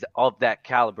is of that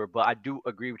caliber. But I do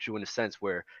agree with you in a sense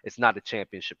where it's not a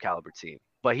championship caliber team.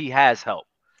 But he has help.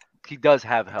 He does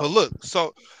have help. But look,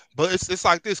 but it's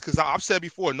like this because I've said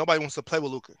before, nobody wants to play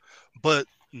with Luka, but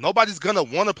nobody's gonna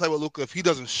want to play with Luka if he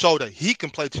doesn't show that he can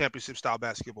play championship style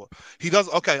basketball. He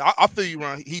does. Okay, I feel you,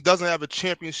 Ron. He doesn't have a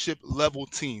championship level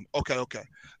team. Okay,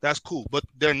 that's cool. But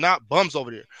they're not bums over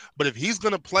there. But if he's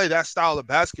gonna play that style of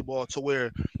basketball to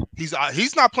where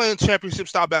he's not playing championship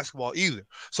style basketball either.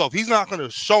 So if he's not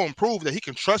gonna show and prove that he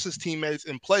can trust his teammates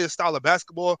and play a style of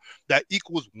basketball that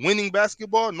equals winning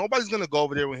basketball, nobody's gonna go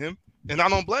over there with him. And I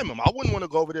don't blame him. I wouldn't want to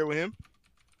go over there with him.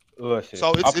 Listen,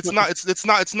 so it's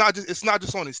not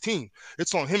just on his team.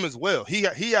 It's on him as well. He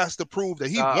has to prove that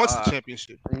he wants the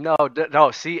championship.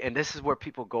 No. See, and this is where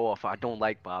people go off. I don't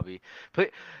like Bobby. But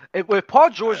if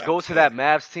Paul George goes to that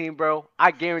Mavs team, bro,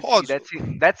 I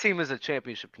guarantee that team is a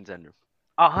championship contender.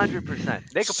 100%.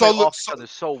 They can play off each other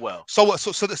so well. So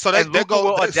that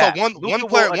goes. So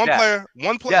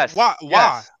one player. Yes, why?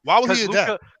 Yes. Why would he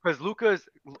adapt? Because Luka's.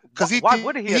 Why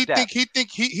wouldn't he adapt? He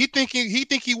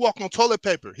think he walk on toilet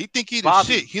paper. He think he the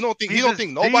shit. He don't think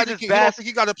nobody. He don't think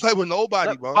he got to play with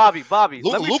nobody, bro. Bobby.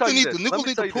 Luka need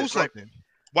to prove something.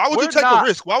 Why would you take a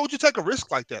risk? Why would you take a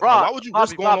risk like that? Why would you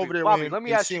risk going over there with him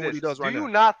and seeing what he does right now?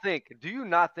 Do you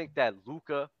not think that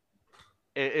Luka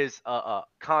is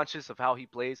conscious of how he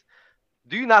plays?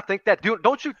 Do you not think that?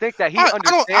 Don't you think that he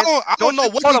understands? I don't know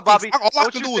what he thinks. All I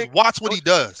can do is watch what he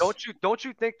does. Don't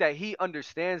you think that he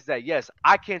understands that? Yes,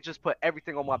 I can't just put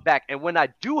everything on my back, and when I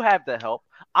do have the help,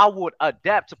 I would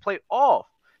adapt to play off.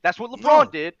 That's what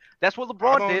LeBron did. That's what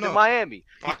LeBron did in Miami.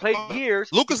 He played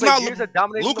years. Luka's not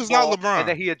LeBron, and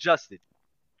then he adjusted.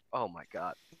 Oh my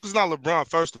God. Luka's not LeBron.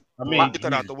 First, I mean, get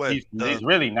that out the way. He's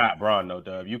really not Bron, though,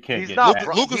 Dub. You can't get that.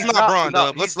 Luka's not Bron,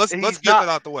 Dub. Let's get that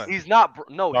out the way. He's not.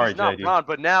 No, he's not Bron.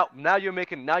 But now you're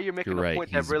making a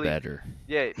point that really. Better.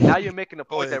 Yeah, now you're making a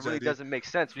point that really doesn't make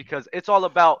sense because it's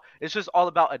just all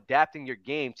about adapting your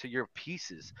game to your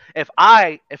pieces. If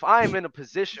I am in a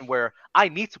position where I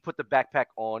need to put the backpack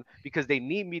on because they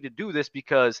need me to do this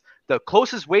because the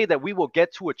closest way that we will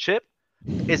get to a chip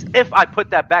is if I put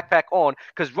that backpack on,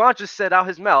 because Ron just said out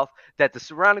his mouth that the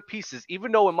surrounding pieces,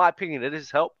 even though in my opinion it is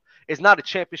help, is not a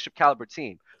championship caliber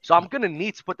team. So I'm gonna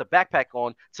need to put the backpack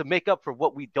on to make up for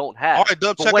what we don't have. All right,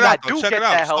 Dub, But check when it I out. do Check get it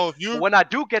out. that So help, if you when I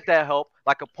do get that help,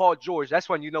 like a Paul George, that's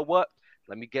when you know what?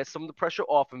 Let me get some of the pressure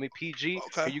off of me, PG.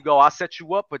 Okay. Here you go. I'll set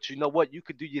you up, but you know what? You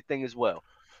could do your thing as well.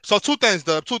 So two things,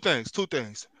 Dub. Two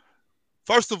things.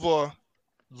 First of all,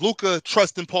 Luka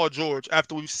trusting Paul George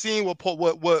after we've seen what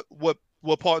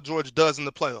Paul George does in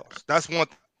the playoffs. That's one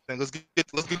thing. Let's get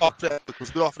off that.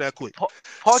 Let's get off that quick. Paul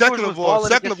Second George of was all,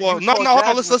 balling against the no, Utah hold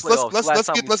on. Jazz in the playoffs last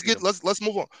time we Let's seen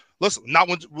him. move on. Let's not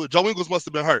when Joe Ingles must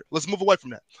have been hurt. Let's move away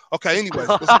from that. Okay. Anyways,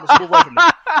 let's move away from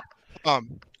that.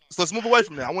 So let's move away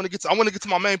from that. I want to get to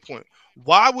my main point.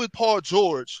 Why would Paul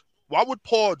George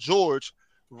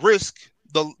risk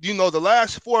the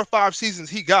last 4 or 5 seasons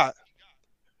he got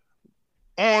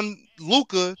on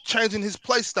Luka changing his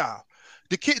play style?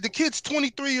 The kid's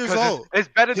 23 years old. It's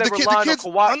better than relying on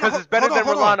Kawhi, because it's better than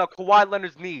relying on Kawhi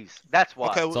Leonard's knees. That's why.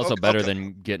 Okay, It's also better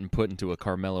than getting put into a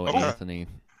Carmelo Anthony.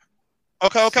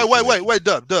 Okay. situation. Wait,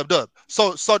 Dub.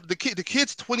 So the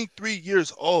kid's 23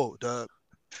 years old, Dub.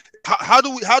 How do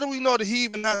we know that he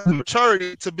even has the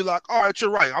maturity to be like, all right,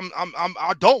 you're right.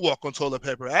 I don't walk on toilet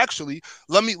paper. Actually,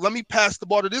 let me pass the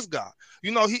ball to this guy.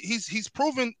 You know, he's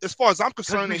proven, as far as I'm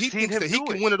concerned, that he thinks that he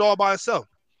can win it all by himself.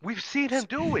 We've seen him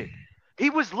do it. He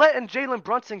was letting Jalen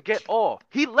Brunson get off.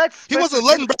 He wasn't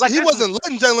letting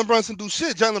Jalen Brunson do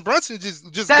shit. Jalen Brunson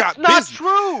just got busy. That's not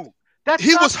true.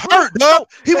 He was hurt, Dub.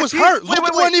 He was hurt. Luka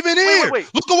wasn't even here.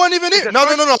 Luka wasn't even here. No.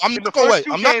 I'm not gonna wait.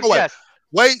 I'm not gonna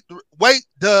wait. Wait,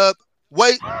 Dub.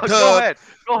 Wait, Dub. Go ahead.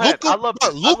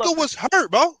 Luka was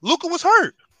hurt, bro. Luka was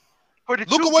hurt.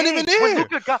 Luka wasn't even there.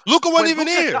 Luka wasn't even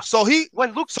here. So he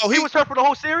was hurt for the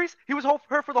whole series. He was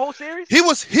hurt for the whole series. He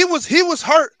was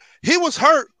hurt. He was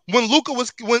hurt when Luka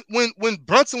was when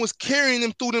Brunson was carrying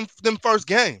him through them first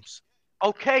games.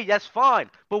 Okay, that's fine.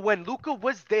 But when Luka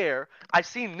was there, I've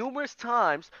seen numerous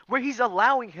times where he's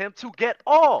allowing him to get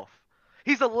off.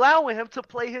 He's allowing him to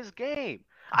play his game.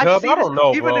 I don't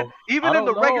know, even in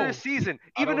the regular season.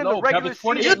 Even in the regular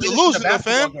season. You're delusional,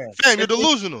 fam. You're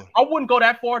delusional. I wouldn't go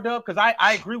that far, Dub, because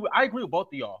I agree with both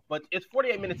of y'all. But it's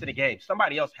 48 minutes of the game.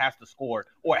 Somebody else has to score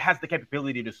or has the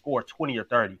capability to score 20 or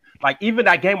 30. Like even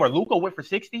that game where Luka went for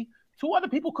 60, 2 other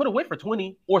people could have went for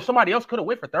 20, or somebody else could have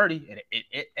went for 30.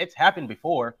 It's happened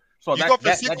before. So you go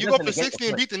for 60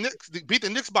 and beat the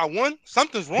Knicks by 1.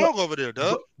 Something's wrong over there,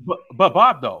 Dub. But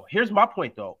Bob, though, here's my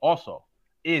point, though. Also,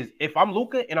 is if I'm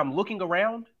Luka and I'm looking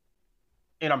around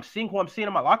and I'm seeing who I'm seeing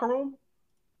in my locker room,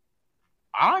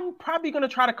 I'm probably gonna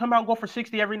try to come out and go for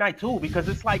 60 every night too, because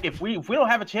it's like if we don't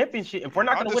have a championship, if we're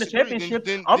not gonna win a championship,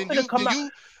 I'm gonna come out.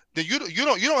 Then you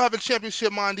don't have a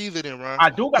championship mind either, then, Ron.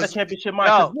 I do got a championship mind.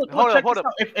 No, look, hold up.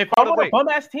 If I want a bum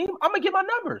ass team, I'm gonna get my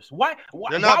numbers. Why?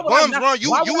 They're not bums, Ron.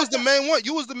 You was the main one.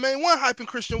 You was the main one hyping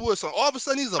Christian Wood. So all of a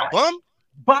sudden he's a bum.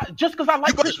 But just because I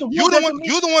like Christian Wood, you're the one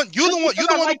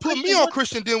who put me on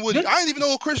Christian Dinwiddie. I didn't even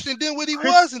know who Christian Dinwiddie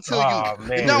was until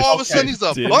you. And now all of a sudden he's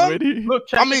a bum. Look,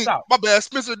 check this out. My bad,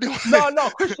 Spencer Dinwiddie. No,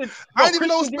 Christian. I didn't even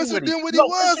know who Spencer Dinwiddie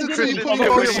was until you put me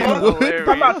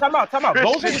on. Time out.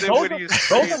 Those are his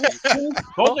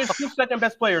 2 second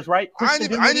best players, right? I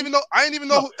didn't even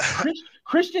know.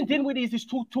 Christian Dinwiddie is his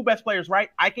two best players, right?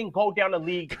 I can go down the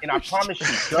league and I promise you,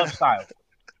 Dub style.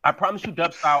 I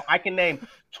can name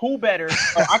 2 better.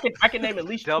 I can name at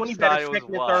least 20 better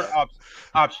second and third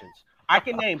options. I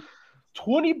can name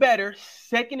 20 better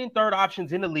second and third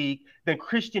options in the league than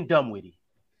Christian Dinwiddie.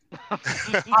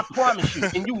 I promise you,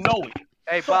 and you know it.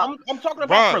 Hey, so I'm talking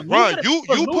about Ron. You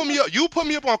put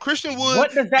me up on Christian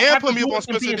Wood and put me up on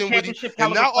Spencer Dinwiddie,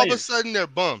 and now all of a sudden they're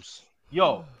bums.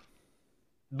 Yo,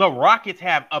 the Rockets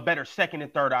have a better second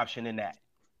and third option than that.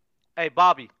 Hey,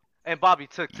 Bobby. And Bobby,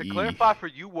 to clarify for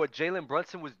you what Jalen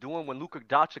Brunson was doing when Luka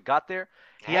Doncic got there,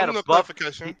 he had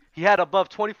above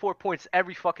 24 points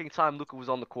every fucking time Luka was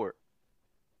on the court.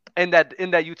 In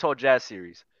that Utah Jazz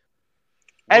series.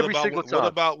 Every single time. What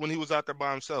about when he was out there by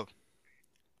himself?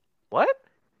 What?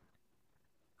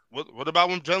 What about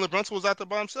when Jalen Brunson was out there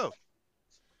by himself?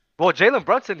 Well, Jalen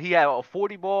Brunson, he had a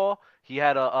 40 ball. He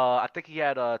had I think he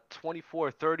had a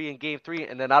 24-30 in game 3,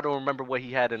 and then I don't remember what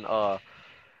he had in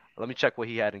let me check what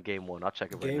he had in game 1. I'll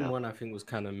check it right now. Game 1, I think, was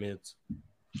kind of mid,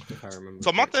 if I remember.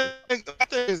 So my thing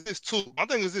is this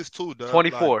too, Doug.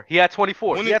 24. Like, he had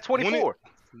 24.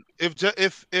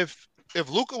 If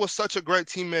Luka was such a great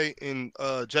teammate and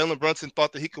Jalen Brunson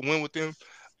thought that he could win with him,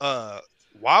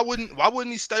 why wouldn't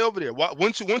he stay over there?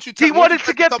 Wouldn't you? He wanted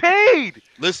to get paid.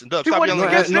 Listen, Dub, stop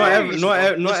yelling.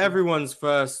 Not everyone's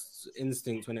first first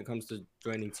instinct when it comes to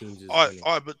joining teams is All winning.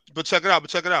 right, but check it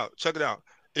out.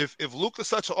 If Luka's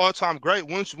such an all-time great,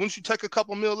 wouldn't you take a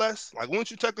couple mil less? Like, wouldn't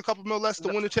you take a couple mil less to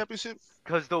win the championship?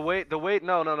 Because the way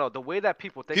no, the way that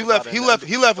people think He about left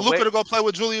it, Luka to go play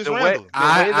with Julius the way- Randle.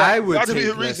 I would That'd be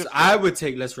take a less. reason for I would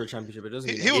take less for a championship. It doesn't.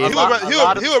 He mean would that-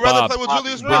 rather Bob, play with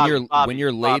Julius Bob, Randle. when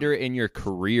you're later in your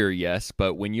career, yes,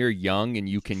 but when you're young and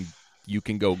you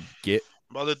can go get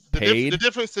Bro, the paid.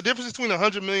 difference between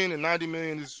 100 million and 90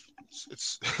 million is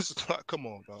it's come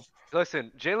on, bro.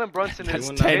 Listen, Jalen Brunson That's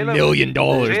is $10 million,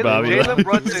 Bobby. Jalen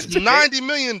Brunson. It's $90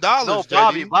 million. No,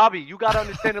 Bobby, you gotta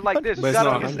understand it like this. But You it's gotta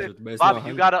not understand, 100. But it's Bobby, not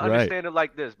you 100. gotta Right. understand it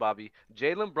like this, Bobby.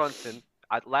 Jalen Brunson,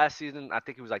 last season, I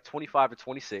think he was like 25 or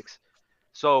 26.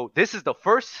 So this is the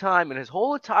first time in his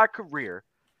whole entire career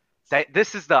that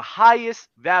this is the highest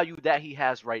value that he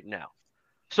has right now.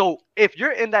 So if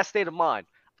you're in that state of mind,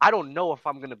 I don't know if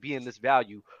I'm going to be in this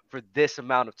value for this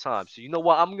amount of time. So you know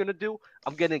what I'm going to do?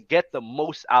 I'm going to get the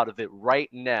most out of it right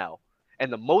now.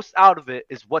 And the most out of it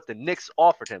is what the Knicks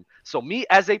offered him. So me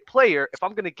as a player, if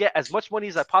I'm going to get as much money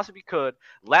as I possibly could,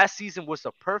 last season was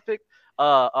the perfect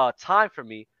time for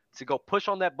me to go push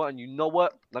on that button. You know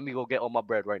what? Let me go get all my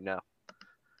bread right now.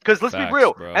 Because let's be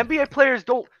real, bro. NBA players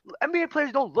don't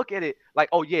look at it like,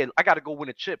 oh yeah, I got to go win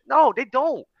a chip. No, they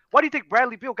don't. Why do you think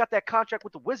Bradley Beal got that contract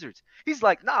with the Wizards? He's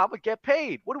like, nah, I'm gonna get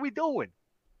paid. What are we doing?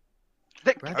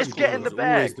 It's getting the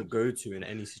bag. Always the go-to in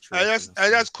any situation.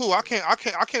 That's cool. I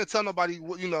can't tell nobody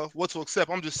what to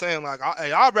accept. I'm just saying, like,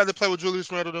 I'd rather play with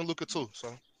Julius Randle than Luka too.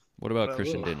 So What about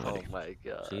Christian Oh Dinwiddie? my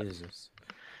god. Jesus.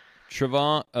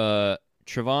 Trevon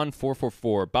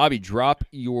 444. Bobby, drop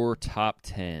your top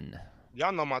 10.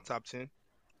 y'all know my top 10.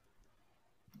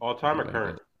 All time or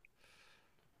current?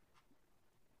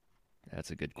 That's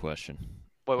a good question.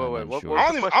 Wait. I'm What, unsure.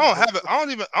 I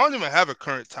don't even have a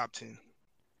current top 10.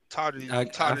 Tired of these, I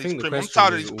tired of think these the prima, I'm question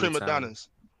tired of is these all prima time. donnas.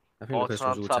 I think the question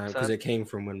was all top time because 10. it came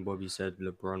from when Bobby said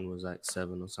LeBron was like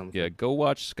 7 or something. Yeah, go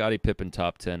watch Scottie Pippen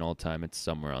top 10 all time. It's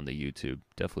somewhere on the YouTube.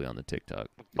 Definitely on the TikTok.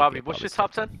 You'll Bobby, get what's your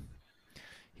Bobby's top 10?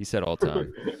 He said all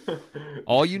time.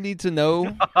 All you need to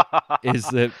know is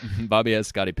that Bobby has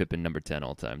Scottie Pippen number 10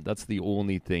 all time. That's the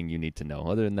only thing you need to know.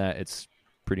 Other than that, it's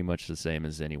pretty much the same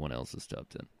as anyone else's top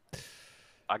 10.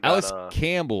 I got, Alex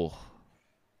Campbell.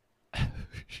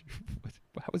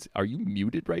 Are you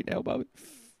muted right now, Bobby?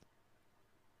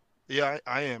 Yeah,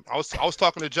 I am. I was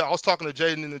talking to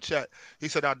Jaden in the chat. He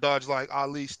said I dodge like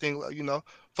Ali, sting,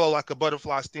 fall like a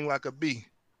butterfly, sting like a bee.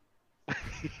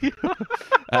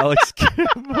 Alex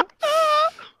Campbell.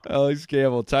 Alex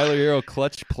Campbell. Tyler Hero,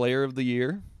 clutch player of the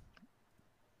year.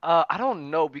 I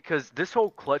don't know because this whole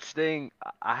clutch thing,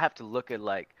 I have to look at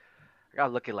I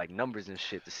gotta look at numbers and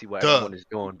shit to see what everyone is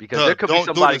doing because there could be Don't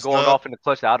do somebody this, going Dub. off in the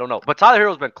clutch that I don't know. But Tyler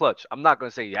Hero's been clutch. I'm not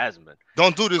gonna say he hasn't been.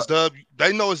 Don't do this, Dub.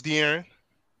 They know it's De'Aaron.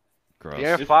 Gross.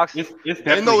 De'Aaron Fox, It's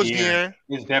They know it's definitely De'Aaron.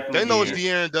 It's definitely They know it's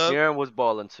De'Aaron. De'Aaron, Dub. De'Aaron was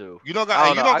balling too. You don't I got don't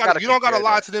you know. don't got to compare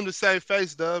lie that. to them to save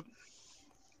face, Dub.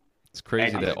 It's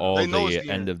crazy Hey, that all they know the it's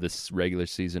the end end. of this regular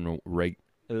season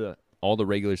all the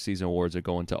regular season awards are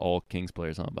going to all Kings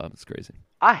players on Bob. It's crazy.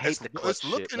 I hate the It's clutch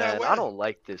looking shit, that man. way. I don't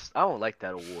like this. I don't like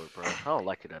that award, bro. I don't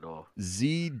like it at all.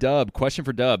 Z Dub. Question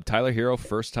for Dub. Tyler Hero,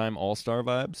 first time All-Star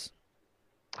vibes?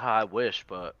 I wish,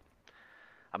 but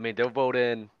I mean they're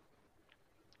voting.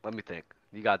 Let me think.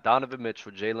 You got Donovan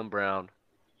Mitchell, Jaylen Brown.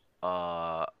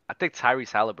 I think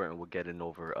Tyrese Halliburton would get in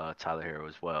over Tyler Hero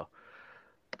as well.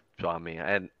 So I mean,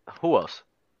 and who else?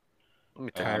 Let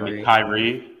me think.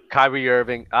 Kyrie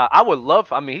Irving. I would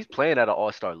love. I mean, he's playing at an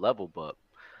All-Star level, but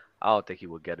I don't think he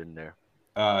would get in there.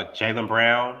 Jaylen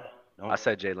Brown. No. I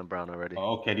said Jaylen Brown already.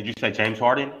 Oh, okay. Did you say James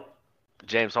Harden?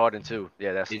 James Harden too.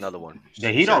 Yeah, that's another one.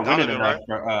 The Heat aren't winning Donovan,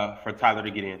 enough for Tyler to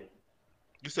get in.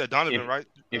 You said Donovan, right?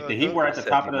 If the Heat Dub? were at the said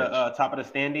top of D-Mitch. the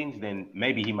standings, then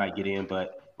maybe he might get in.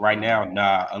 But right now,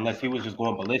 nah. Unless he was just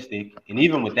going ballistic, and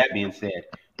even with that being said,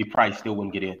 he probably still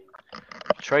wouldn't get in.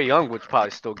 Trey Young would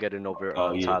probably still get in over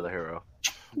Oh, yeah. Tyler Hero.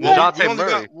 Well, DeJounte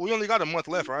Murray. we only got a month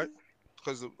left, right?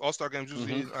 Because the All-Star games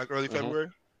usually like early February.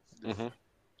 Mm-hmm.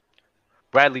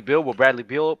 Bradley Beal. Will Bradley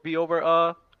Beal be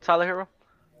over Tyler Hero?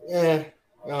 Yeah,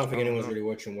 I don't think anyone's really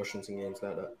watching Washington games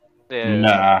like that. Yeah.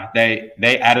 Nah,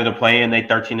 they added a play in. They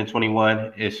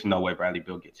 13-21. It's no way Bradley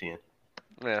Beal gets in.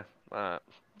 Yeah. What's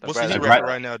the Bradley- Heat record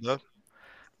right now, Dub?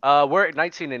 We're at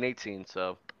 19-18,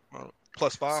 so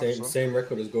 +5. Same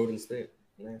record as Golden State.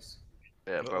 Nice.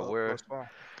 yeah, bro. We're +5.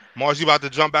 Mars, you about to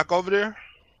jump back over there?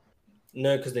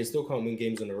 No, because they still can't win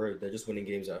games on the road. They're just winning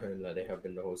games at home like they have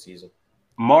been the whole season.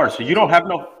 Mars, so you don't have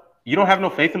no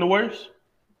faith in the Warriors,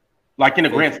 like in the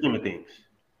grand scheme of things.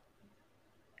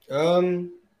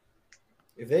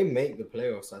 If they make the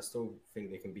playoffs, I still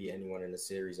think they can beat anyone in the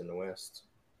series in the West.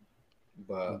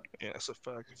 But Yeah, that's a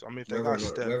fact. I mean, if they whether got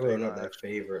Steph, or not they're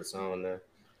favorites, I don't know.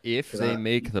 If they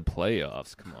make the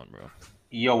playoffs, come on, bro.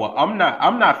 Yo, well, I'm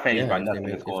not phased by if nothing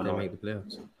they that's going on. make the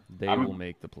playoffs. They will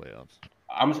make the playoffs.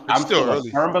 I'm still a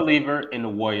firm believer in the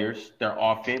Warriors, their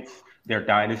offense, their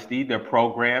dynasty, their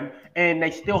program, and they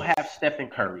still have Stephen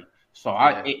Curry. So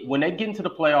when they get into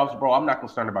the playoffs, bro, I'm not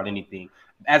concerned about anything.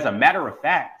 As a matter of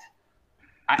fact,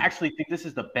 I actually think this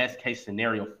is the best case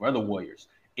scenario for the Warriors.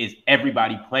 Is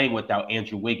everybody playing without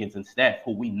Andrew Wiggins and Steph,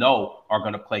 who we know are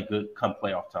going to play good come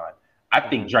playoff time. I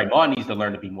think Draymond needs to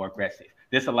learn to be more aggressive.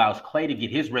 This allows Klay to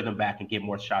get his rhythm back and get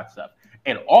more shots up.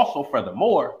 And also,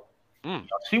 furthermore,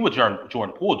 see what Jordan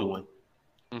Poole doing.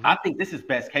 I think this is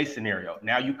best case scenario.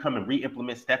 Now you come and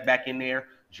re-implement Steph back in there.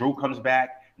 Drew comes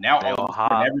back. Now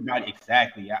everybody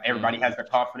has their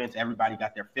confidence. Everybody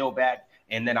got their feel back.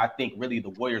 And then I think really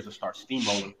the Warriors will start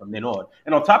steamrolling from then on.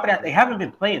 And on top of that, they haven't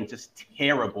been playing just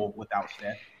terrible without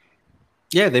Steph.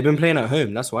 Yeah, they've been playing at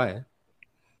home. That's why.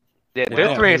 Yeah, they're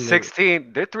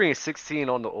 3-16. They're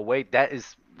 3-16 on the away. That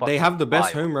is. They have the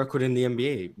best home record in the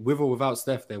NBA. With or without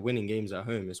Steph, they're winning games at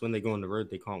home. It's when they go on the road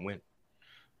they can't win.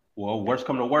 Well, worst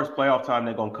come to worst, playoff time,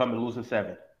 they're gonna come and lose in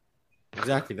 7.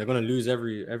 Exactly, they're gonna lose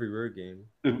every road game.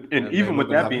 And even with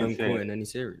that being said, in any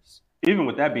series. Even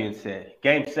with that being said,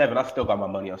 Game 7, I still got my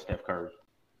money on Steph Curry.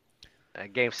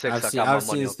 Game 6,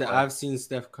 I've seen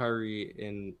Steph Curry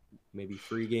in maybe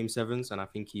 3 Game 7s, and I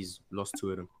think he's lost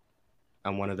 2 of them.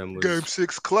 And one of them was Game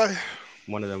 6, Klay.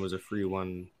 One of them was a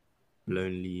 3-1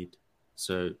 blown lead.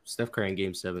 So Steph Curry in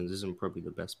Game 7s isn't probably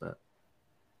the best bet.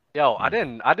 Yo, I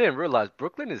didn't realize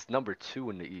Brooklyn is number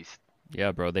 2 in the East.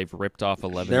 Yeah, bro, they've ripped off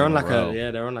 11. They're on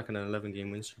they're on like an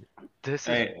 11-game win streak. This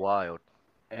is wild.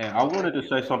 And I wanted to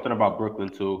say something about Brooklyn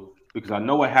too, because I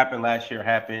know what happened last year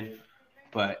happened,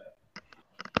 but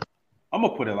I'm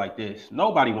gonna put it like this: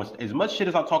 nobody wants as much shit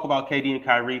as I talk about KD and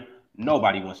Kyrie.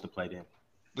 Nobody wants to play them.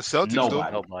 The Celtics,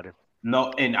 nobody.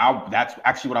 No, and that's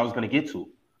actually what I was gonna get to.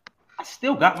 I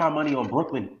still got my money on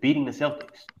Brooklyn beating the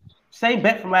Celtics. Same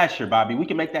bet from last year, Bobby. We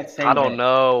can make that same. I don't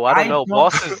know.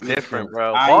 Boston's different,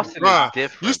 bro. Boston is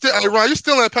different. Ron, you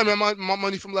still ain't paying my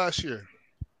money from last year.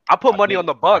 I put money on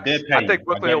the Bucks. I think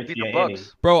Brooklyn will beat the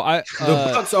Bucks. Bro,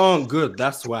 the Bucks aren't good.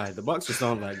 That's why the Bucks just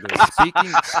aren't that good.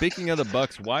 Speaking of the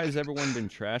Bucks, why has everyone been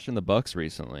trashing the Bucks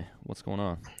recently? What's going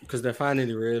on? Because they're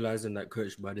finally realizing that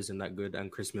Coach Bud isn't that good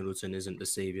and Chris Middleton isn't the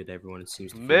savior that everyone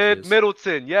seems to think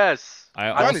Middleton, yes. I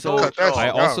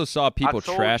also saw people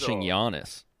trashing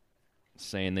Giannis,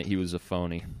 saying that he was a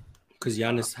phony. Because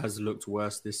Giannis has looked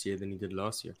worse this year than he did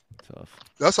last year. Tough.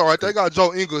 That's all right. They got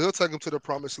Joe Ingles. He'll take him to the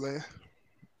promised land.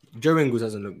 Joe Ingles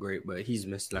hasn't looked great, but he's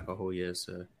missed like a whole year,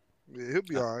 so yeah, he'll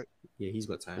be all right. Yeah, he's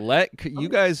got time. You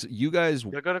guys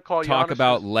They're gonna call talk Giannis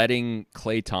about letting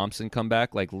Klay Thompson come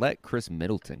back. Like, let Chris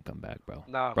Middleton come back, bro.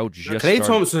 Nah, bro, Klay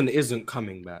Thompson isn't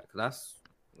coming back. That's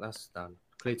done.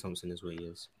 Klay Thompson is what he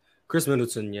is. Chris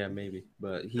Middleton, yeah, maybe,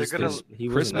 but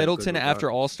Chris Middleton after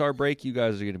All-Star break. You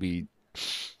guys are gonna be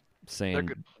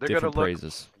saying different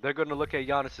praises. They're gonna look at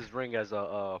Giannis's ring as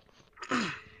a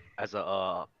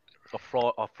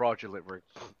fraudulent ring.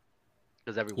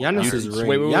 Because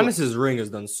Giannis's ring has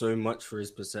done so much for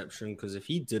his perception. Because if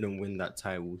he didn't win that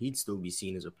title, he'd still be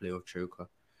seen as a playoff choker.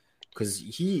 Because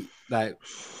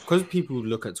people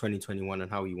look at 2021 and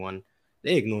how he won,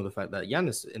 they ignore the fact that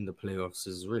Giannis in the playoffs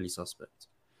is really suspect.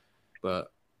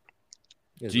 But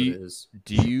do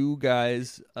you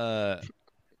guys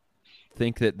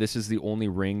think that this is the only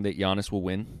ring that Giannis will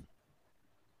win?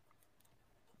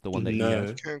 The one that he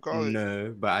has?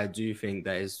 No, but I do think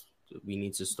we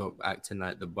need to stop acting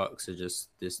like the Bucks are just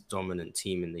this dominant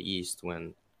team in the East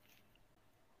when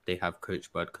they have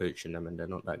Coach Bud coaching them and they're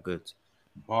not that good.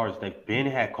 Bars, they've been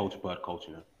had Coach Bud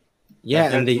coaching them.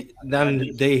 Yeah, and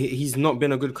he's not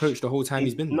been a good coach the whole time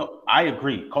he's been there. No, I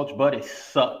agree. Coach Bud has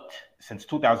sucked since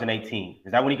 2018.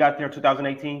 Is that when he got there?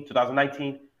 2018,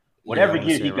 2019? Whatever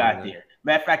year he got there.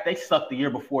 Matter of fact, they sucked the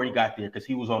year before he got there because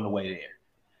he was on the way there.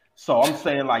 So I'm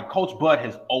saying, like, Coach Bud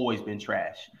has always been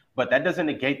trash. But that doesn't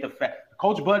negate the fact.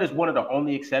 Coach Bud is one of the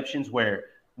only exceptions where,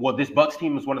 this Bucks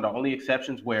team is one of the only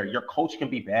exceptions where your coach can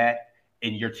be bad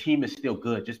and your team is still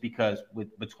good just because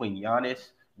between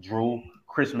Giannis, Drew,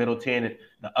 Chris Middleton, and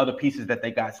the other pieces that they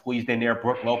got squeezed in there,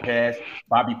 Brooke Lopez,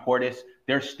 Bobby Portis,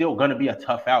 they're still going to be a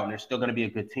tough out and they're still going to be a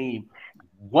good team.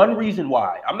 One reason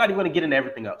why, I'm not even going to get into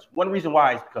everything else. One reason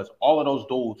why is because all of those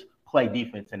dudes play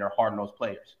defense and they're hard-nosed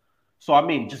players. So, I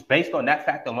mean, just based on that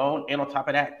fact alone, and on top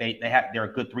of that, they're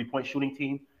a good three-point shooting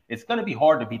team. It's going to be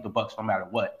hard to beat the Bucks no matter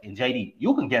what. And, JD,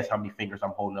 you can guess how many fingers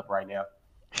I'm holding up right now.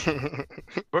 Brook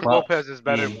Well, Lopez is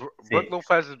better. mm, Brook six.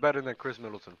 Lopez is better than Chris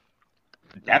Middleton.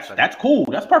 That's cool.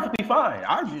 That's perfectly fine.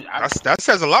 That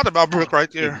says a lot about Brook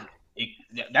right there.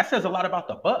 That says a lot about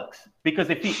the Bucks because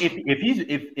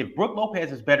if Brook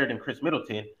Lopez is better than Chris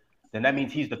Middleton, then that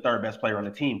means he's the third best player on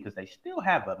the team because they still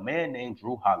have a man named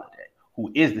Drew Holiday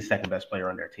who is the second best player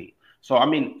on their team. So I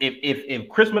mean, if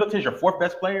Chris Middleton's your fourth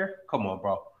best player, come on,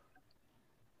 bro.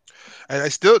 And they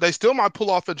still might pull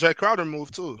off a Jay Crowder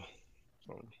move too.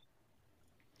 So,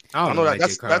 I know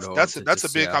that's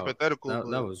a big hypothetical.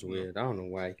 That was weird. I don't know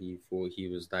why he thought he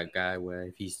was that guy where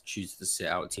if he chooses to sit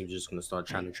out, teams are just going to start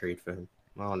trying to trade for him.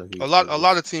 I don't know. A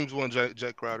lot of teams want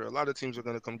Jay Crowder. A lot of teams are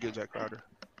going to come get Jay Crowder.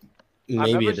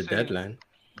 Maybe at the deadline.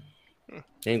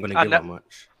 They ain't going to give up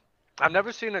much. I've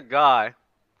never seen a guy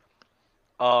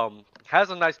has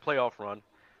a nice playoff run,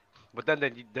 but then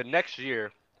the next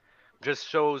year just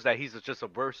shows that he's just a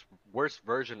worse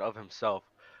version of himself.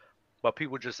 But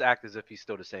people just act as if he's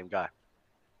still the same guy.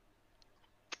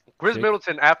 Chris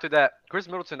Middleton after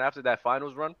that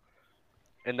finals run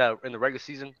in the regular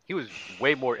season, he was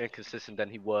way more inconsistent than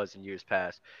he was in years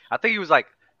past. I think he was like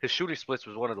his shooting splits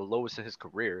was one of the lowest in his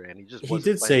career, and he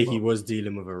did say he was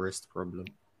dealing with a wrist problem.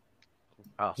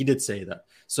 Oh. He did say that.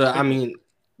 So I mean,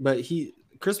 but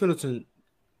Chris Middleton,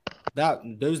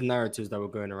 those narratives that were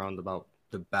going around about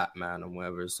the Batman and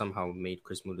whatever somehow made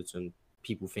Chris Middleton.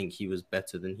 People think he was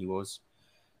better than he was.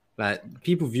 Like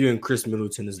people viewing Chris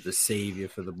Middleton as the savior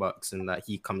for the Bucks, and that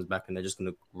he comes back and they're just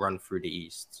gonna run through the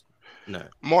East. No,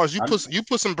 Mars, you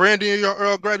put some brandy in your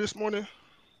Earl Grey this morning.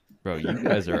 Bro, you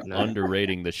guys are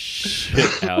underrating the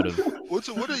shit out of. What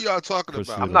are y'all talking Chris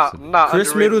about? I'm not.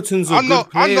 Chris Middleton's a good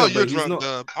player. I know you're but drunk,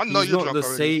 Dub. I know you're drunk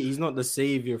already. He's not the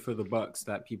savior for the Bucks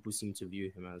that people seem to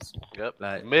view him as. Yep.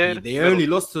 Like they only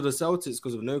lost to the Celtics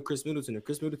because of no Chris Middleton. If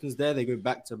Chris Middleton's there, they go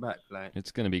back to back. Like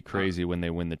It's gonna be crazy when they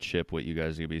win the chip. What you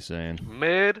guys are gonna be saying?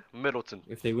 Middleton.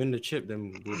 If they win the chip,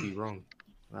 then we'll be wrong.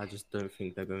 I just don't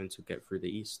think they're going to get through the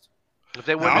East. If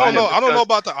they win I don't know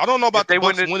about the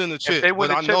Bucks winning the chip,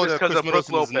 but I know that Chris Middleton is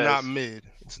Lopez. not mid.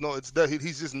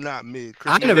 He's just not mid.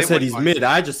 I never said he's mid.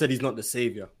 I just said he's not the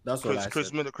savior. That's what I said.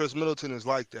 Chris Middleton is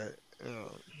like that.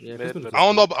 Yeah, I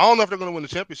don't know if they're going to win the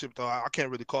championship though. I can't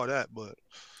really call that, but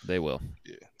they will.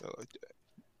 Yeah, they're like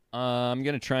that. I'm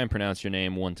gonna try and pronounce your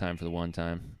name one time for the one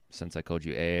time since I called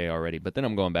you AA already, but then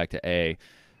I'm going back to A.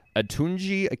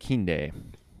 Atunji Akinde.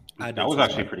 That was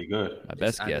actually pretty good. My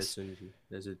best guess.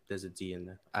 There's a D in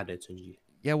there. Adetunji.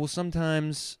 Yeah, well,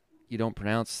 sometimes you don't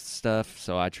pronounce stuff,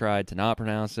 so I tried to not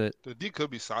pronounce it. The D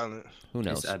could be silent. Who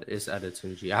knows? It's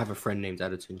Adetunji. I have a friend named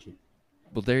Adetunji.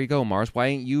 Well, there you go, Mars. Why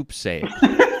ain't you say it?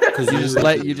 Because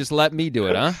you just let me do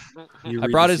it, huh? I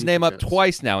brought his name up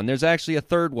twice now, and there's actually a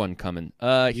third one coming.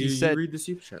 He said, you read the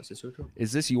super chats. It's your job.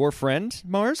 "Is this your friend,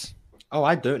 Mars?" Oh,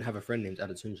 I don't have a friend named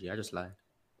Adetunji. I just lied.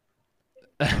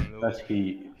 That's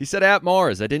heat. He said at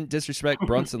Mars, I didn't disrespect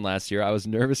Brunson last year. I was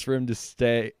nervous for him to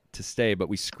stay, but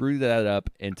we screwed that up.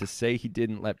 And to say he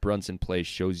didn't let Brunson play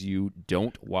shows you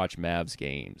don't watch Mavs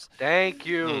games. Thank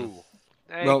you.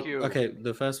 Thank you. Okay,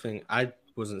 the first thing, I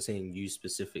wasn't saying you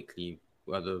specifically,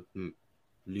 other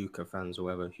Luka fans or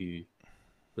whatever who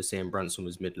were saying Brunson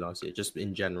was mid last year, just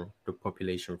in general, the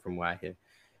population from what I hear.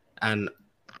 And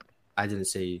I didn't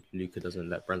say Luka doesn't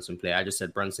let Brunson play. I just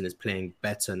said Brunson is playing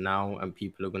better now, and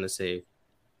people are going to say,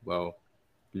 well,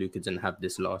 Luka didn't have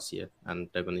this last year, and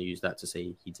they're going to use that to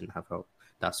say he didn't have help.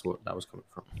 That's what that was coming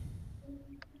from.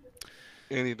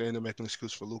 Anything to make an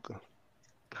excuse for Luka.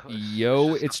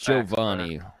 Yo, it's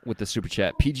Giovanni with the super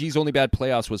chat. PG's only bad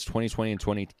playoffs was 2020 and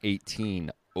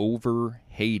 2018.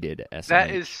 Overhated. SMH.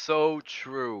 That is so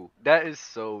true.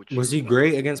 Was he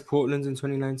great against Portland in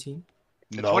 2019?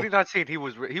 In 2019, he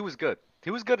was good.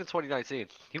 He was good in 2019.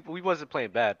 He wasn't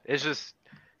playing bad. It's just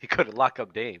he couldn't lock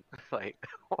up Dame. Like,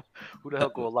 who the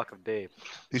hell go lock up Dame?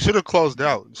 He should have closed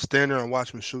out. Stand there and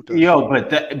watch me shoot that. Yo,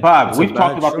 but Bob, we've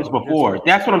talked about this before.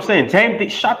 That's what I'm saying. Dame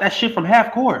shot that shit from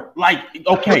half court. Like,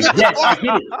 okay, yes, I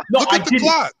get it. No, Look at the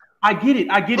clock. I get it.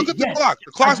 Look at the clock.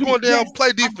 The clock's going down.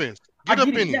 Play defense. Get up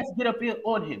in him. Yes, get up in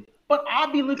on him. But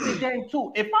I'll be looking at Dame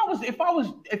too. If I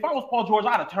was Paul George,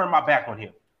 I'd have turned my back on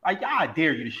him. Like, I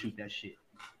dare you to shoot that shit.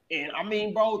 And I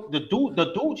mean, bro, the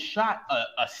dude shot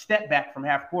a step back from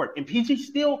half court, and PG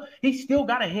still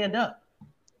got a hand up.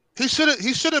 He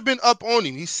should have been up on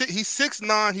him. He's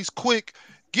 6'9", he's quick.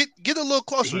 Get a little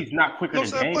closer. He's not quicker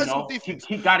than Dame, play some defense.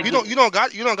 You don't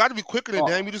got to be quicker than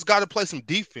Dame. You just got to play some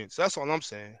defense. That's all I'm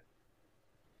saying.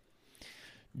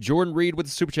 Jordan Reed with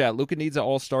the super chat. Luka needs an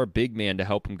all-star big man to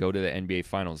help him go to the NBA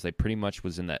Finals. They pretty much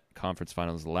was in that conference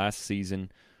finals last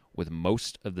season with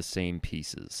most of the same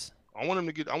pieces. I want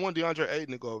DeAndre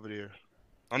Ayton to go over there.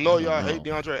 I know I don't y'all hate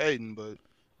know. DeAndre Ayton, but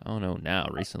I don't know now.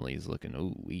 Recently, he's looking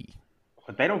ooh-wee.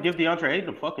 But they don't give DeAndre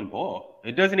Ayton the fucking ball.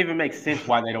 It doesn't even make sense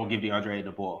why they don't give DeAndre Ayton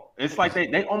the ball. It's like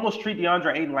they almost treat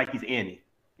DeAndre Ayton like he's Annie.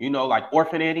 You know, like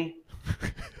orphan Annie.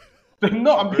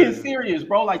 No, I'm being serious,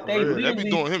 bro. Like they they literally be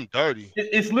doing him dirty.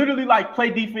 It's literally like play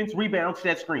defense, rebound,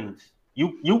 set screens.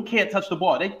 You can't touch the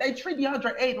ball. They treat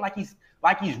DeAndre Ayton like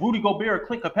he's Rudy Gobert or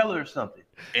Clint Capella or something.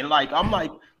 And like I'm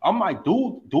like,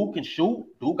 dude can shoot.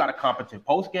 Dude got a competent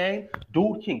post game.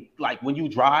 Dude can, like, when you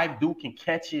drive, dude can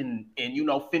catch and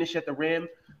finish at the rim.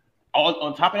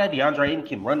 On top of that, DeAndre Ayton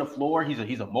can run the floor.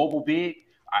 He's a mobile big.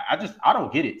 I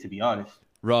don't get it, to be honest.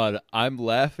 Rod, I'm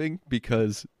laughing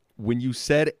because when you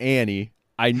said Annie,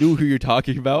 I knew who you're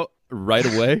talking about right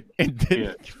away. And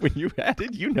then when you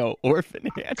added, Orphan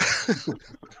Annie.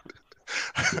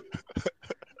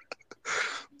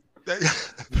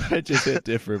 That just hit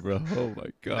different, bro. Oh, my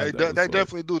God. They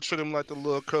definitely do treat him like the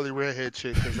little curly redhead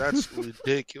chick because that's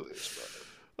ridiculous,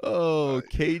 bro. Oh,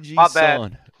 KG My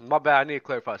Son. bad. My bad. I need to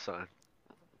clarify something.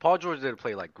 Paul George didn't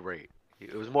play like great.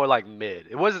 It was more like mid.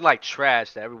 It wasn't like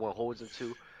trash that everyone holds him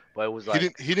to, but it was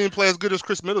like he didn't play as good as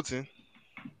Chris Middleton.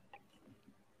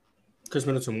 Chris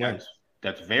Middleton wins.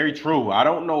 That's very true. I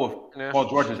don't know if Paul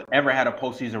George has ever had a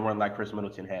postseason run like Chris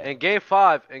Middleton had. In game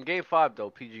five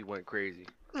though, PG went crazy.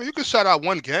 You could shout out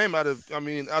one game out of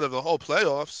the whole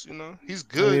playoffs. He's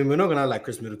good. I mean, we're not gonna like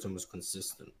Chris Middleton was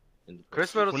consistent.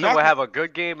 Chris Middleton would have a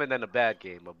good game and then a bad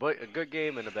game, a good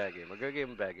game and a bad game, a good game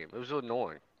and a bad game. It was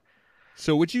annoying.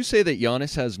 So would you say that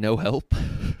Giannis has no help?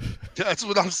 That's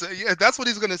what I'm saying. Yeah, that's what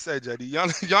he's gonna say, JD.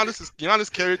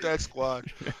 Giannis carried that squad.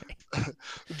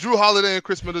 Drew Holiday and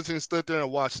Chris Middleton stood there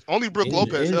and watched. Only Brook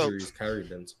Lopez helped. Injuries carried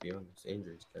them, to be honest.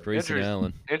 Injuries. Grayson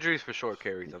Allen. Injuries for sure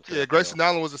carries them. Yeah, Grayson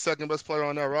Allen was the second best player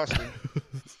on that roster.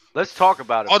 Let's talk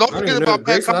about it. Oh, don't forget about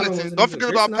Pat Connaughton. Don't forget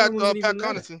about Pat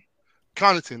Connaughton.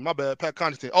 Connaughton, my bad, Pat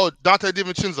Connaughton. Oh, Dante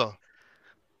DiVincenzo.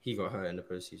 He got hurt in the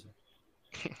postseason.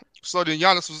 So then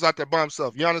Giannis was out there by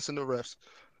himself. Giannis and the refs.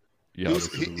 It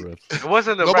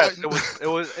wasn't the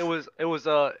refs.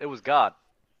 It was God.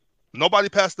 Nobody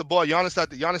passed the ball.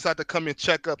 Giannis had to come and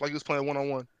check up like he was playing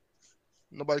one-on-one.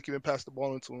 Nobody can even pass the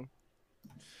ball into him.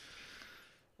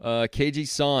 KG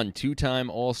Son, two-time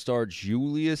All-Star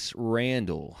Julius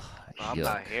Randle. I'm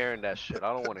not hearing that shit.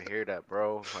 I don't want to hear that,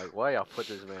 bro. Like, why y'all put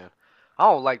this man? I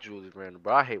don't like Julius Randle,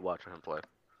 bro. I hate watching him play.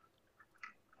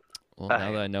 Well,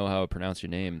 now that I know how to pronounce your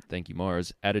name, thank you,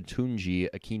 Mars. Adetunji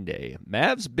Akinde.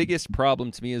 Mavs' biggest problem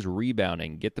to me is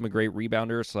rebounding. Get them a great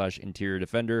rebounder / interior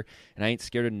defender, and I ain't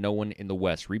scared of no one in the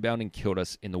West. Rebounding killed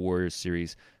us in the Warriors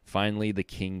series. Finally, the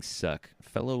Kings suck.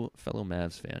 Fellow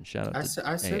Mavs fan, shout out to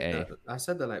AA. I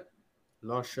said that like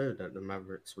last show that the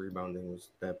Mavericks rebounding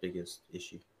was their biggest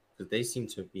issue because they seem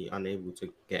to be unable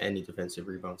to get any defensive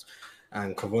rebounds.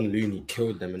 And Kevon Looney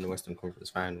killed them in the Western Conference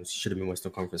Finals. He should have been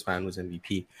Western Conference Finals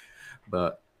MVP.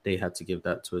 But they had to give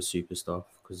that to a superstar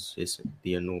because it's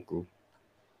the inaugural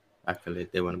accolade.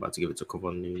 They weren't about to give it to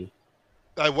Kevon Looney.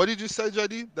 What did you say,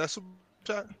 JD? That's a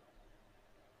chat.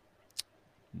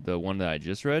 The one that I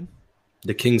just read?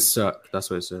 The Kings suck.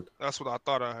 That's what it said. That's what I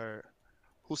thought I heard.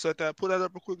 Who said that? Put that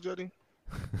up real quick, JD.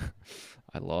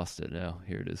 I lost it now.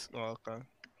 Here it is. Oh, okay.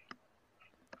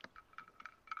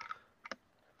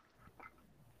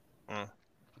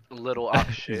 Little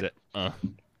ox shit.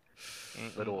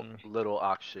 Little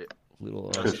ox shit. Little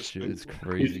ox shit is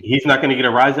crazy. He's not going to get a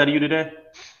rise out of you today?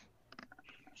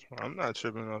 I'm not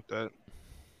tripping off that.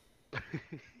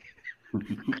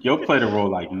 You'll play the role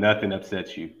like nothing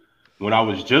upsets you. When I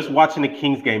was just watching the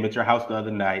Kings game at your house the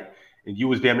other night, and you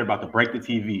was damn near about to break the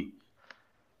TV.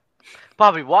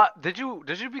 Bobby, what did you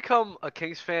become a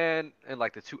Kings fan in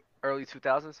like the early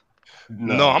 2000s?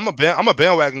 No, I'm a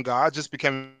bandwagon guy. I just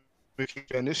became a Kings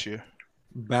fan this year.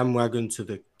 Bandwagon to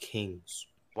the Kings.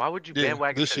 Why would you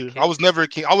bandwagon this to year? the Kings? I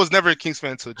was never a Kings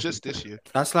fan until just this year.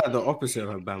 That's like the opposite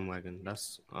of a bandwagon.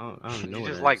 That's I don't know. You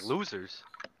just like losers.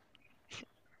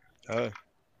 What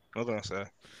can I say?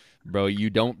 Bro, you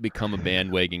don't become a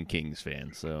bandwagon Kings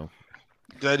fan, so.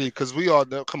 JD, because we all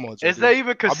know. Come on, JD. Is that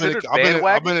even considered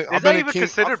bandwagon? Is that even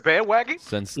considered bandwagon?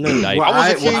 Since No, the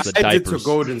diapers. I did to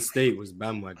Golden State was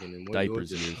bandwagon. And what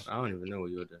diapers yours is. I don't even know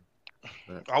what you're doing.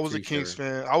 I was a Kings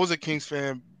fan. I was a Kings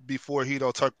fan before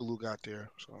Hito Turkoglu got there.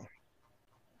 So.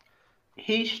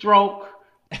 Heat stroke,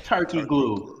 turkey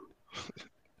glue.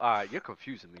 All right, you're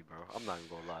confusing me, bro. I'm not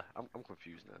even gonna lie. I'm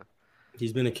confused now.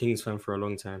 He's been a Kings fan for a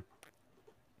long time.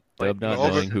 Dub not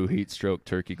knowing who Heat Stroke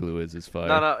Turkey Glue is fire.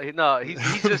 No. He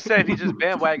just said he just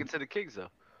bandwagon to the Kings though.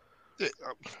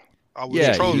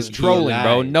 He's trolling,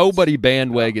 bro. Nobody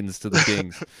bandwagons to the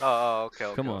Kings.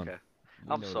 Okay. Come on. Okay.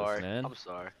 We I'm know sorry. this, man. I'm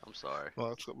sorry.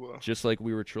 Well, Just like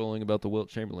we were trolling about the Wilt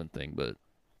Chamberlain thing, but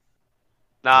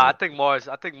Nah, Yeah. I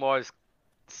think Mars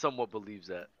somewhat believes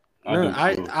that. No, do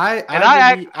too.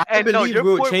 And no, believe your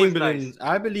Wilt point was Chamberlain. nice.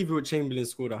 I believe Wilt Chamberlain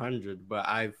scored 100, but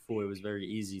I thought it was very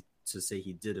easy to say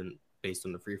he didn't based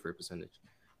on the free throw percentage.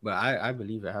 But I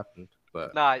believe it happened.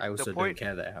 But Nah, I also the don't point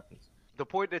care that it happens. the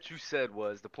point that you said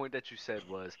was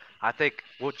I think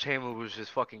Wilt Chamberlain was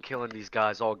just fucking killing these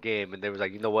guys all game, and they was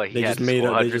like, you know what, he They had just to made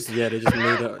score up. They 100. just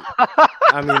made up.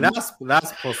 I mean,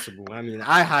 that's possible. I mean,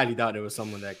 I highly doubt there was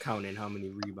someone that counted how many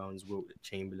rebounds Wilt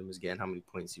Chamberlain was getting, how many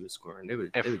points he was scoring. They were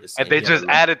just saying And they he had a just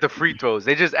lot. added the free throws.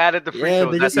 They just added the free Yeah,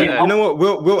 throws. they just at the said, end. you know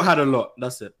what? Wilt had a lot.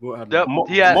 That's it. Wilt had a Yep. lot.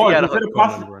 He had Mars,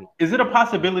 a is it a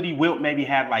possibility Wilt maybe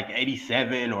had like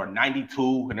 87 or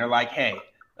 92, and they're like, hey,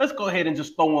 let's go ahead and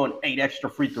just throw on 8 extra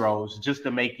free throws just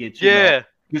to make it, Yeah.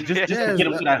 just to Yeah, get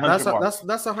him to that 100 mark.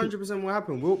 that's 100% what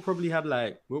happened. Wilt probably had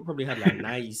like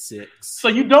 96. So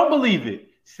you don't believe it?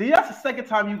 See, that's the second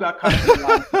time you got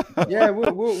caught. Yeah,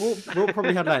 Wilt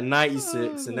probably had like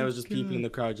 96, and there was just people in the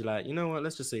crowd. You're like, you know what?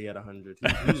 Let's just say he had 100.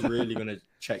 Who's really gonna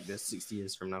check this 60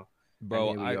 years from now? bro,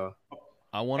 And here we are.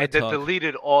 I want And to they talk.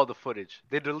 deleted all the footage.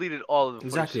 They deleted all of the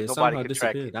footage. Exactly, it So nobody somehow could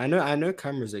track disappeared. it. I know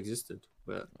cameras existed,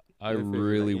 but I Yeah, I feel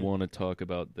really like, yeah. want to talk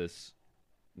about this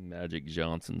Magic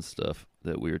Johnson stuff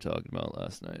that we were talking about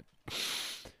last night.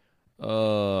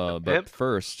 But Pimp?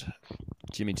 first,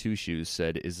 Jimmy Two Shoes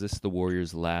said, "Is this the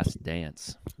Warriors' last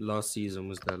dance?" last season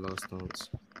was their last dance.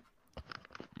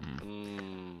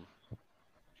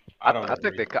 I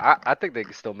think they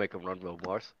can still make them run with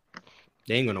Mars.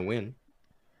 They ain't gonna win.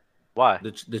 Why?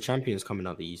 The champions coming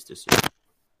out the East this year.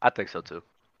 I think so too.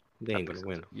 They ain't gonna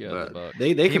win. Yeah, but the Bucks.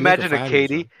 they Can you can make imagine a finals, KD?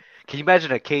 man. Can you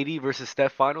imagine a KD versus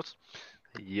Steph finals?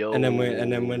 Yo. And then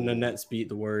when the Nets beat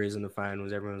the Warriors in the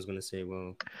finals, everyone's gonna say,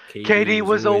 "Well, KD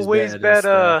was always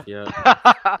better. than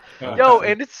Steph." Yeah. Yo,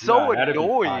 and it's so Nah, that'd be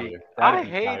annoying. fire. I That'd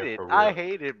be hate fire it. for I real.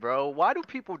 hate it, bro. Why do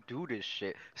people do this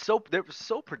shit? They're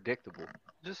so predictable.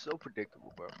 Just so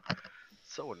predictable, bro.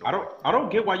 So annoying. I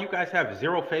don't get why you guys have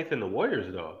zero faith in the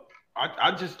Warriors though.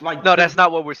 I just like No, that's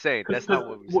not what we're saying. That's not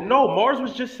what we're Well, saying. no, Mars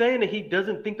was just saying that he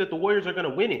doesn't think that the Warriors are going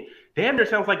to win it. Damn, there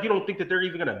sounds like you don't think that they're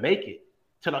even going to make it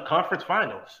to the conference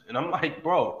finals. And I'm like,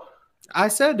 bro, I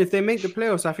said if they make the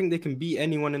playoffs, I think they can beat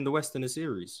anyone in the West in the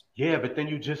series. yeah, but then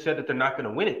you just said that they're not going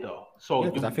to win it though. So Yeah,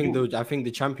 'cause I think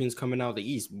the champions coming out the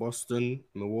East, Boston,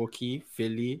 Milwaukee,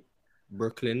 Philly,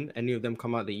 Brooklyn, any of them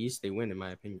come out the East, they win in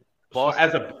my opinion. so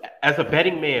as a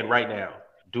betting man right now,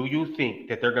 do you think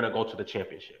that they're going to go to the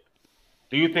championship?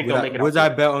 Do you think they'll make it? Would I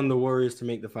bet on the Warriors to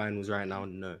make the finals right now?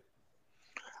 No.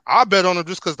 I bet on them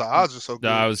just because the odds are so good.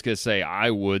 I was gonna say I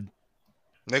would.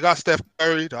 They got Steph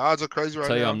Curry. The odds are crazy right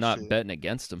Tell you, now. I'm not Shit. betting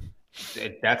against him.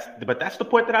 But that's the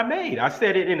point that I made. I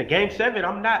said it in a game 7.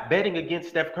 I'm not betting against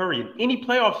Steph Curry in any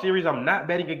playoff series. I'm not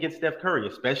betting against Steph Curry,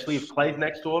 especially if Clay's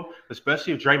next to him,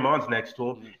 especially if Draymond's next to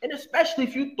him, and especially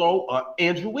if you throw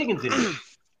Andrew Wiggins in there.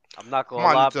 I'm not gonna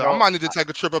lie, bro. I might need to take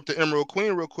a trip up to Emerald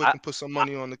Queen real quick and put some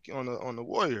money on the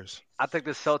Warriors. I think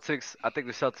the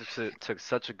Celtics took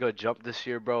such a good jump this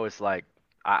year, bro. It's like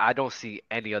I don't see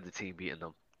any other team beating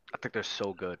them. I think they're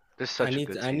so good. They're such a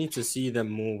good team. I need to see them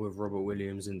more with Robert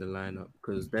Williams in the lineup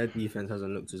because their defense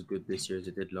hasn't looked as good this year as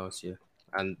it did last year,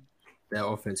 and their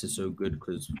offense is so good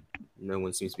because no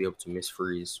one seems to be able to miss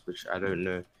threes, which I don't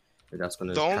know if that's going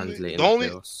to translate in the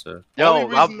playoffs. So. Yo,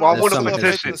 I want some a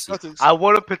petition. I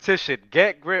want a petition.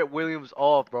 Get Grant Williams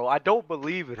off, bro. I don't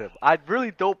believe in him. I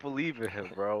really don't believe in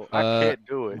him, bro. I can't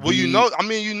do it. Well,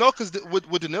 because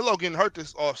with Danilo getting hurt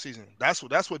this offseason, that's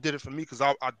what did it for me. Because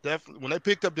I definitely, when they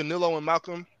picked up Danilo and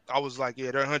Malcolm, I was like,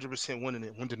 yeah, they're 100% winning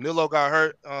it. When Danilo got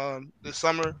hurt this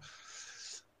summer,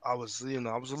 I was a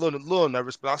little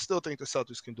nervous, but I still think the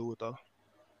Celtics can do it though.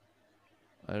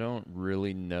 I don't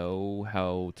really know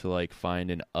how to find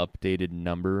an updated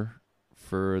number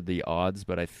for the odds,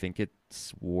 but I think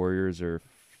it's Warriors are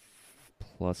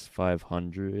plus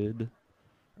 500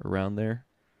 around there.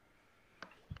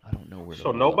 I don't know where.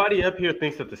 So nobody up here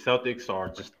thinks that the Celtics are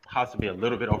just possibly a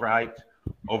little bit overhyped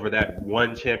over that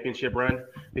one championship run,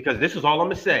 because this is all I'm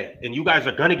gonna say, and you guys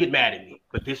are gonna get mad at me,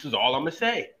 but this is all I'm gonna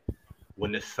say.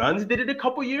 When the Suns did it a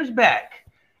couple years back,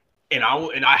 and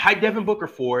I hyped Devin Booker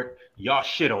for it, y'all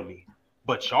shit on me.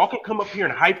 But y'all can come up here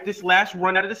and hype this last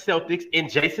run out of the Celtics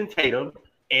and Jason Tatum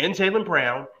and Jaylen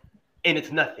Brown, and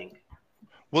it's nothing.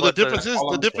 Well, the difference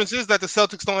is that the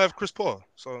Celtics don't have Chris Paul.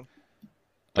 So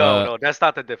No, that's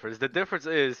not the difference. The difference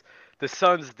is the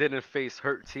Suns didn't face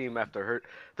hurt team after hurt.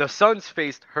 The Suns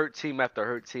faced hurt team after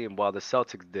hurt team, while the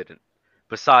Celtics didn't.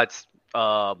 Besides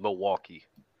Milwaukee.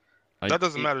 That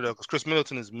doesn't matter though, because Chris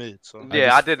Middleton is mid. So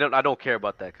Yeah, I don't care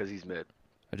about that because he's mid.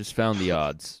 I just found the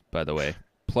odds, by the way.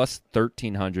 Plus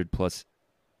 1,300 plus.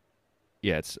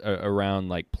 Yeah, it's around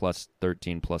like plus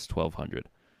 13, plus 1,200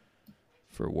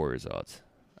 for Warriors odds,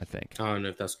 I think. I don't know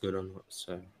if that's good or not.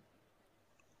 So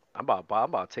I'm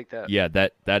about to take that. Yeah,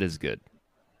 that is good.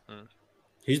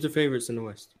 who's the favorites in the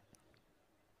West?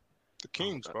 the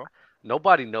Kings, bro.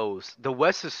 Nobody knows. The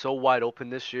West is so wide open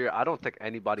this year. I don't think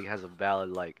anybody has a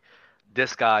valid like.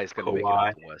 This guy is gonna make it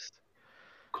out the West.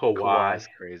 Kawhi is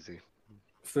crazy.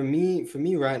 For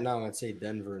me right now, I'd say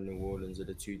Denver and New Orleans are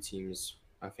the two teams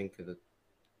I think are the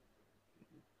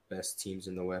best teams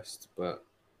in the West, but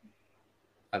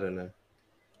I don't know.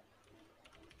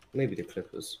 Maybe the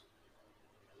Clippers.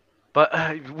 But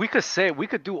we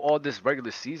could do all this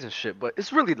regular season shit, but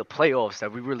it's really the playoffs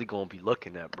that we really gonna be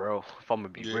looking at, bro. If I'm gonna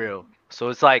be real, so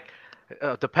it's like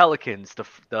the Pelicans.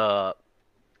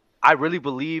 I really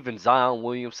believe in Zion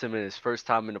Williamson in his first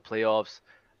time in the playoffs,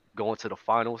 going to the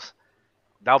finals.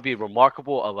 That would be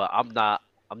remarkable. I'm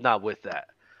not with that.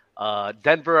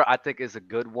 Denver, I think, is a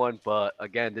good one, but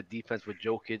again, the defense with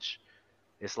Jokic.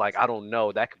 It's like, I don't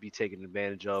know. That could be taken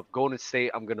advantage of. Golden State,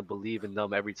 I'm going to believe in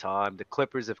them every time. The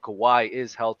Clippers, if Kawhi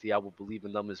is healthy, I will believe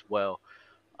in them as well.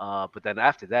 But then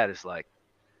after that, it's like,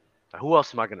 who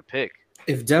else am I going to pick?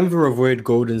 If Denver avoid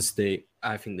Golden State,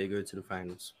 I think they go to the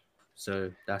finals.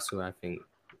 So that's who I think.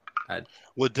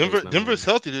 Well, Denver's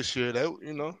healthy this year.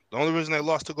 The only reason they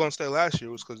lost to Golden State last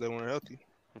year was because they weren't healthy.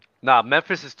 Nah,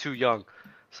 Memphis is too young.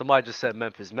 Somebody just said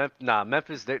Memphis.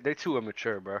 Memphis, they're too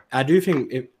immature, bro. I do think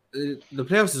the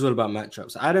playoffs is all about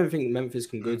matchups. I don't think Memphis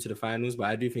can go to the finals, but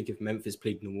I do think if Memphis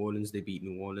played New Orleans, they beat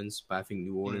New Orleans. But I think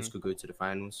New Orleans could go to the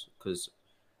finals because,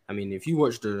 I mean, if you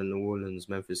watched the New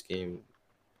Orleans-Memphis game,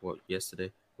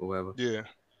 yesterday or whatever? Yeah,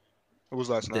 it was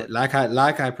last night. Like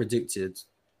I predicted,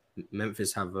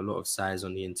 Memphis have a lot of size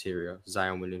on the interior.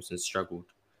 Zion Williamson struggled.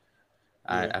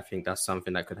 Yeah. I think that's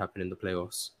something that could happen in the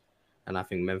playoffs. And I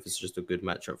think Memphis is just a good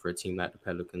matchup for a team like the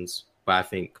Pelicans. But I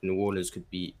think New Orleans could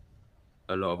beat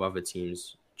a lot of other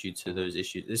teams due to those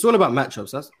issues. It's all about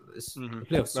matchups. The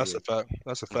playoffs. That's a fact.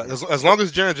 That's a fact. As long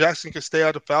as Jaren Jackson can stay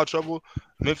out of foul trouble,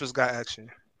 Memphis got action.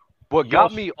 What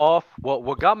got me off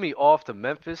the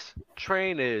Memphis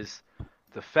train is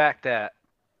the fact that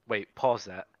pause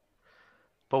that.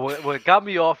 But what got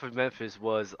me off of Memphis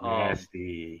was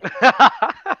nasty.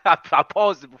 I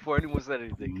paused it before anyone said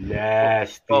anything.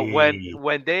 Nasty. But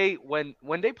when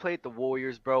they played the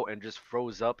Warriors, bro, and just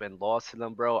froze up and lost to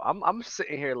them, bro, I'm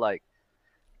sitting here like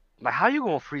how you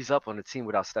gonna freeze up on a team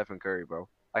without Stephen Curry, bro?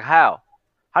 Like how?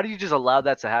 How do you just allow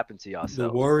that to happen to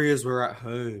yourself? The Warriors were at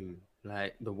home.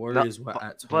 Like the Warriors were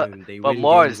at home. But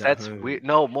Mars, that's weird.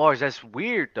 No, Mars, that's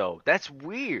weird though. That's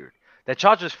weird. That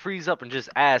y'all just freeze up and just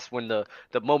ask when the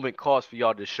moment calls for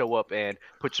y'all to show up and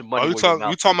put your money. You talking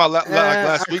about like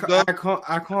last week though?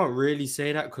 I can't really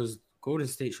say that because Golden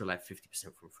State shot like 50%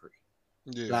 from free.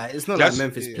 Yeah. Like it's not like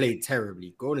Memphis played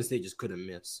terribly. Golden State just couldn't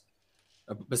miss.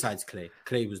 Besides Clay,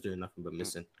 Clay was doing nothing but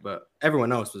missing, but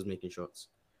everyone else was making shots.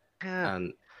 Yeah.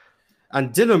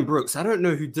 And Dylan Brooks, I don't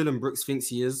know who Dylan Brooks thinks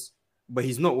he is. But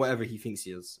he's not whatever he thinks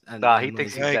he is. And he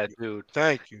thinks he's that dude.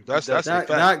 Thank you.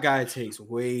 That guy takes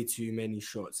way too many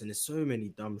shots, and there's so many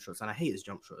dumb shots. And I hate his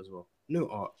jump shot as well. No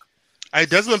arc. Hey,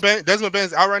 Desmond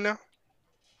Bane's out right now?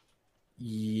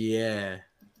 Yeah.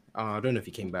 I don't know if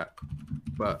he came back.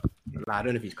 But I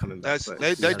don't know if he's coming back.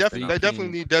 They definitely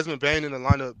need Desmond Bane in the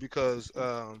lineup because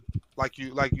like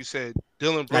you said,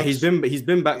 Dylan Brooks. Yeah, he's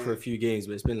been back for a few games,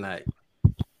 but it's been like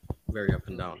very up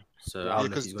and down. So I don't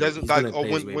know if he's gonna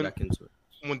play his way back into it.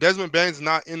 When Desmond Bane's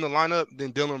not in the lineup,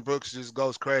 then Dylan Brooks just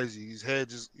goes crazy. His head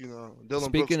just,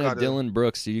 Speaking of Dylan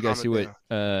Brooks, do you guys see what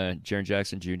Jaren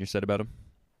Jackson Jr. said about him?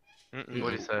 What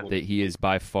did he say? That he is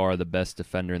by far the best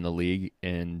defender in the league,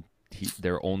 and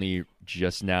they're only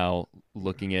just now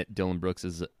looking at Dylan Brooks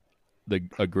as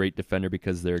a great defender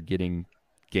because they're getting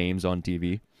games on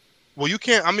TV. Well, you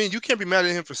can't be mad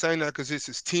at him for saying that because it's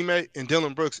his teammate, and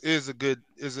Dylan Brooks is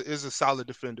a solid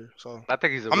defender. So I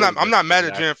think he's. I'm not mad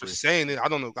at Jaren for saying it. I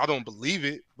don't know. I don't believe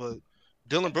it, but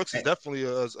Dylan Brooks is definitely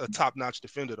a top-notch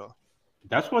defender, though.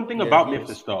 That's one thing about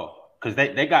Memphis, though, because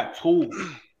they got two.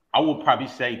 I would probably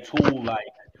say two like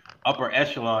upper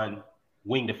echelon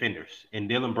wing defenders in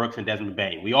Dylan Brooks and Desmond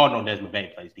Bane. We all know Desmond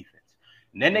Bane plays defense.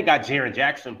 And then they got Jaren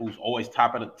Jackson, who's always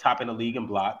top in the league in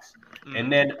blocks. Mm-hmm.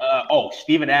 And then,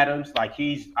 Steven Adams, like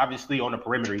he's obviously on the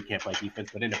perimeter. He can't play defense,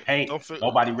 but in the paint,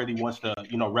 nobody really wants to,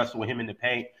 wrestle with him in the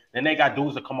paint. Then they got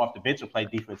dudes that come off the bench and play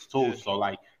defense too. Yeah. So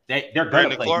like they're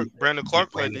going to play defense. Brandon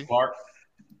Clark played defense.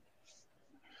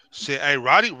 Shit, hey,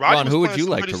 Roddy Ron, was who would playing you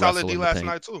like pretty to solid wrestle D in the last paint?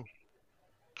 night too.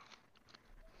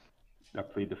 I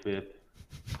plead the fifth.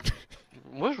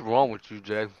 What's wrong with you,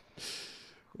 Jay?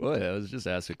 Well, yeah, I was just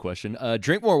asking a question.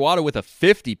 Drink more water with a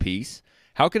 50 piece.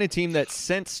 How can a team that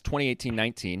since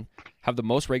 2018-19 have the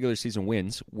most regular season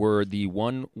wins, were the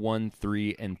 1, 1,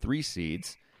 3, and 3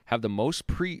 seeds, have the most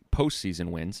postseason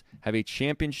wins, have a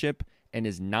championship, and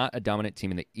is not a dominant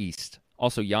team in the East?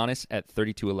 Also, Giannis at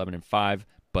 32, 11, and 5,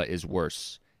 but is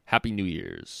worse. Happy New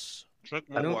Year's. Drink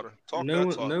more water. Talk no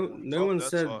that talk. no one that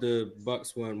said talk. the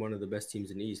Bucks weren't one of the best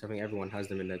teams in the East. I think everyone has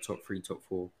them in their top 3, top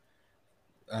 4.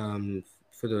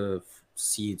 For the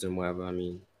seeds and whatever, I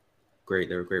mean, great.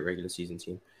 They're a great regular season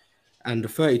team. And the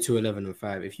 32, 11, and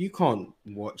 5, if you can't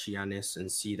watch Giannis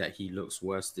and see that he looks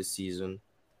worse this season,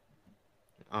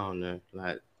 I don't know.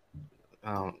 Like,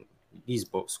 these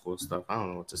box score stuff, I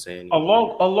don't know what to say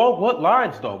anymore. Along what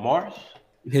lines though, Mars?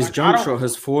 His jump shot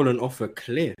has fallen off a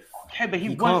cliff. Okay, but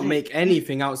he can't make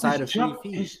anything outside of 3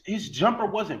 feet. His jumper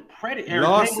wasn't predicated.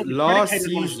 Last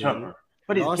season.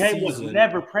 But his game was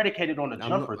never predicated on a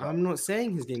jumper. I'm not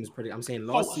saying his game is predicated. I'm saying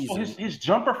last season. So his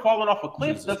jumper falling off a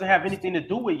cliff doesn't have anything to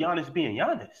do with Giannis being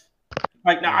Giannis.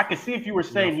 Like, now I can see if you were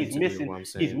saying he's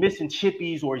missing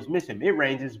chippies or he's missing mid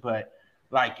ranges, but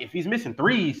like if he's missing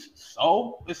threes,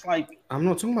 so it's like I'm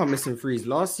not talking about missing threes.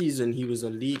 Last season he was a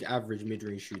league average mid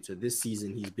range shooter. This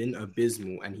season he's been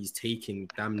abysmal and he's taking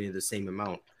damn near the same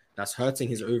amount. That's hurting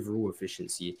his overall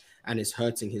efficiency and it's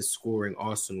hurting his scoring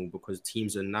arsenal because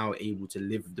teams are now able to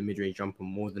live with the mid-range jumper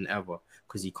more than ever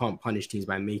because he can't punish teams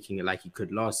by making it like he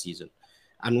could last season.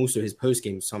 And also his post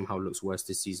game somehow looks worse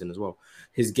this season as well.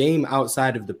 His game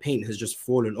outside of the paint has just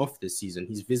fallen off this season.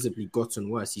 He's visibly gotten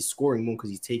worse. He's scoring more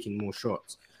because he's taking more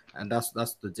shots. And that's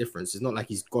the difference. It's not like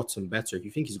he's gotten better. If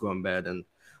you think he's gotten better, then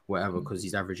whatever, because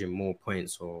he's averaging more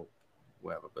points or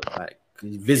whatever. But like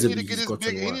visibly he's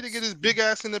gotten worse. He need to get his big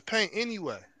ass in the paint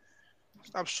anyway.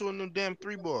 Stop shooting them damn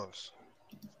 3 balls.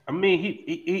 I mean,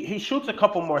 he shoots a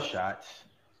couple more shots,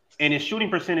 and his shooting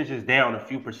percentage is down a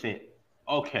few percent.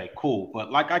 Okay, cool. But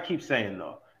like I keep saying,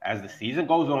 though, as the season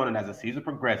goes on and as the season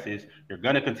progresses, you're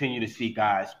going to continue to see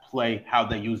guys play how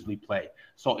they usually play.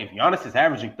 So if Giannis is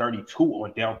averaging 32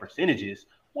 on down percentages,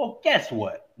 well, guess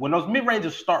what? When those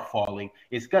mid-ranges start falling,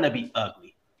 it's going to be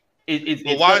ugly.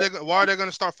 Why are they going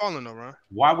to start falling though, Ron?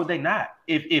 Why would they not?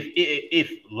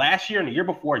 If last year and the year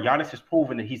before Giannis has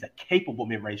proven that he's a capable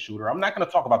mid-range shooter, I'm not going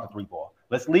to talk about the 3 ball.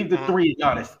 Let's leave the 3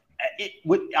 Giannis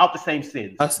without the same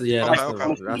sins. I'm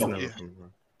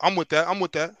with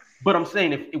that. But I'm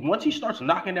saying if once he starts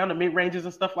knocking down the mid ranges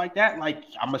and stuff like that, like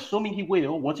I'm assuming he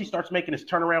will, once he starts making his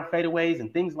turnaround fadeaways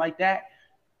and things like that,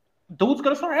 dude's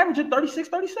gonna start averaging 36,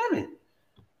 37.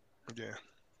 Yeah.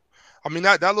 I mean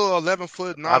that little 11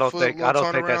 foot, 9 I don't foot. think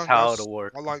that's how it'll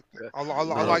work. I like that. I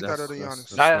like that other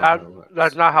Giannis.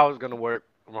 That's not how it's gonna work,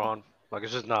 Ron. Like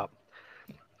it's just not.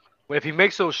 If he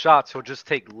makes those shots, he'll just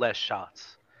take less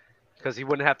shots because he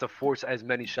wouldn't have to force as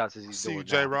many shots as he's doing. See,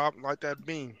 J-Rob, like that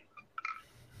beam.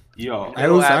 Yo,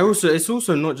 it's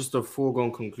also not just a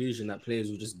foregone conclusion that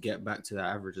players will just get back to their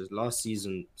averages. Last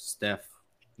season, Steph,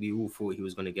 we all thought he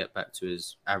was going to get back to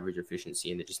his average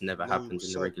efficiency, and it just never happened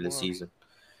in the regular season.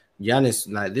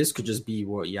 Giannis, like this could just be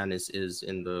what Giannis is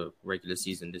in the regular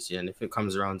season this year, and if it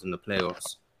comes around in the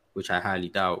playoffs, which I highly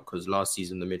doubt, because last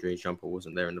season the mid-range jumper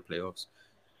wasn't there in the playoffs.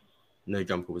 No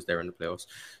jumper was there in the playoffs.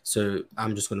 So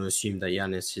I'm just going to assume that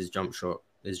Giannis, his jump shot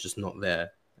is just not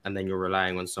there, and then you're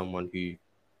relying on someone who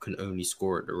can only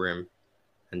score at the rim,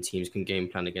 and teams can game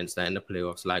plan against that in the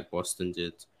playoffs like Boston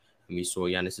did. And we saw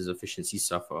Giannis's efficiency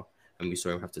suffer, and we saw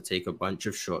him have to take a bunch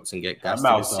of shots and get gassed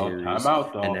in the series,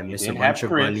 and then miss a bunch of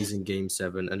bunnies in Game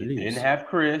 7 and lose. Didn't have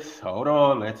Chris. Hold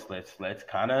on, let's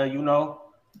kind of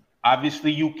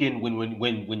obviously you can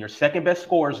when your second best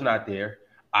scorer is not there.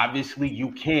 Obviously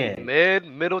you can.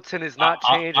 Middleton is not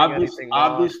changing anything.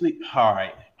 Obviously, all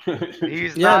right.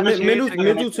 Middleton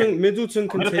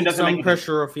can take some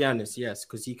pressure off Giannis, yes,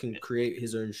 because he can create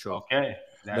his own shot. Okay.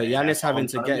 But Giannis having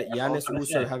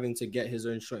to get his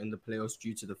own shot in the playoffs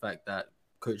due to the fact that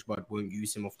Coach Bud won't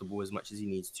use him off the ball as much as he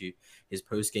needs to. His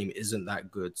post game isn't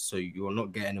that good, so you're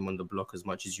not getting him on the block as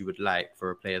much as you would like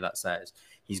for a player that size.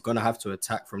 He's gonna have to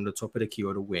attack from the top of the key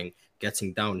or the wing,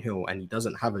 getting downhill, and he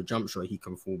doesn't have a jump shot he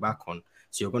can fall back on.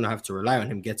 So you're gonna have to rely on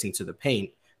him getting to the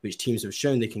paint, which teams have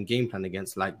shown they can game plan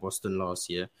against, like Boston last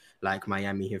year, like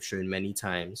Miami have shown many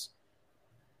times.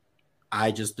 I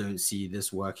just don't see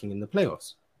this working in the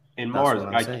playoffs. And Mars,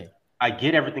 I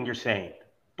get everything you're saying,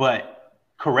 but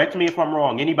correct me if I'm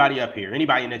wrong. Anybody up here,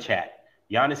 anybody in the chat,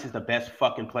 Giannis is the best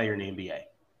fucking player in the NBA.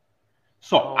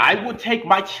 So I would take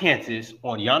my chances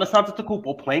on Giannis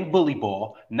Antetokounmpo playing bully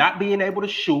ball, not being able to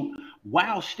shoot,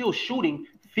 while still shooting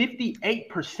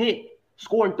 58%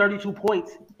 scoring 32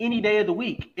 points any day of the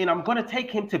week, and I'm gonna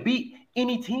take him to beat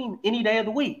any team any day of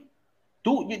the week.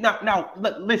 Dude, now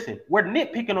listen, we're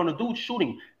nitpicking on a dude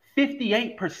shooting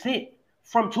 58%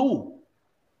 from two.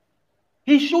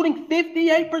 He's shooting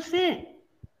 58%.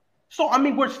 So, I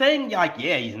mean, we're saying, like,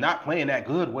 yeah, he's not playing that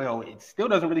good. Well, it still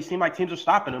doesn't really seem like teams are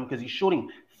stopping him because he's shooting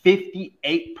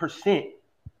 58%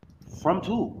 from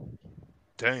two.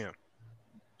 Damn.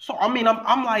 So, I mean,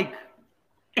 I'm like,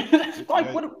 it's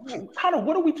like, what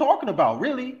are we talking about,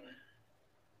 really?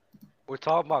 We're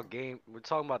talking about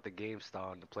the game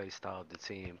style and the play style of the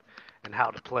team and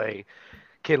how the play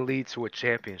can lead to a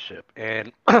championship.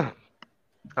 And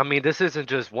I mean, this isn't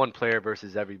just one player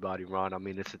versus everybody, Ron. I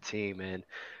mean, it's a team, and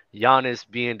Giannis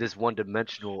being this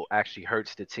one-dimensional actually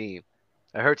hurts the team.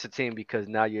 It hurts the team because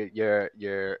now your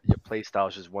play style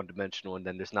is just one-dimensional, and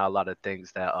then there's not a lot of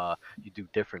things that you do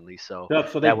differently. So So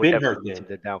that they've would been definitely hurt lead then. to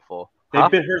the downfall. They've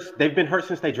been hurt. They've been hurt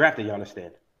since they drafted Giannis.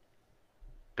 Then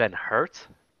Been hurt?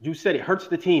 you said it hurts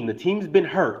the team. The team's been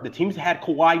hurt. The team's had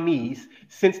Kawhi knees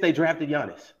since they drafted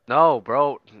Giannis. No,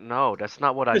 bro. No, that's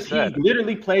not what I Because said. he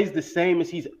literally plays the same as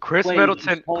he's Chris played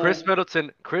Middleton, his whole-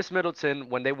 Chris Middleton,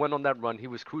 when they went on that run, he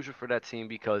was crucial for that team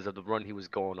because of the run he was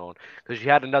going on. Because you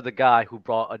had another guy who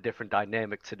brought a different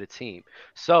dynamic to the team.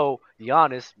 So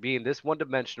Giannis being this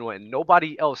one-dimensional and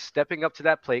nobody else stepping up to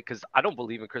that plate, because I don't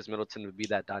believe in Chris Middleton to be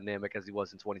that dynamic as he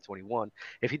was in 2021.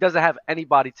 If he doesn't have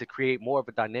anybody to create more of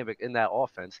a dynamic in that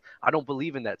offense, I don't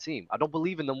believe in that team. I don't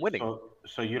believe in them winning.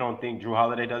 So you don't think Drew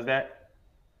Holiday does that?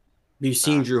 You've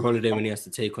seen Drew Holiday when he has to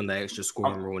take on that extra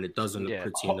scoring role, and it doesn't look Yeah.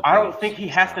 pretty in the I don't playoffs. think he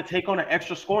has to take on an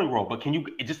extra scoring role. But can you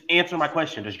just answer my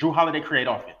question? Does Drew Holiday create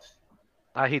offense?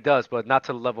 He does, but not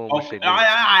to the level in which they do.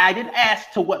 I didn't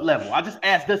ask to what level. I just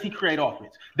asked, does he create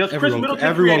offense? Does Chris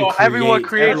Middleton create offense? Everyone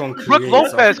creates. Brook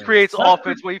Lopez offense. creates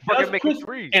offense when he fucking making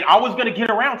threes. And I was going to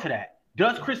get around to that.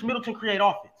 Does Chris Middleton create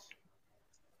offense?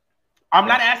 I'm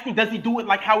not asking, does he do it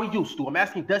like how he used to? I'm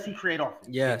asking, does he create offense?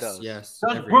 Yes, does. yes.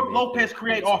 Does Every Brook NBA Lopez player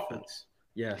create creates offense?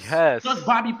 Yes. Yes. Does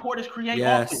Bobby Portis create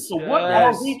Yes. offense? So what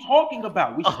Yes. are we talking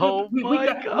about? We Oh we my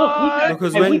got, God.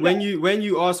 Because and we when got- when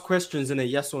you ask questions in a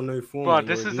yes or no form, Bro, you're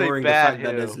this is a ignoring the bad fact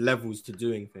that there's hill. levels to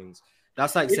doing things.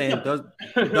 That's like It's saying a- does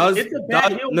it's a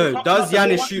bad hill. We're no talking does about the Giannis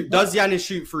Milwaukee shoot Bucks. does Giannis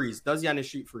shoot threes? Does Giannis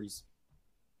shoot threes?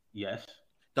 Yes.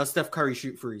 Does Steph Curry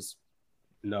shoot threes?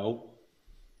 No.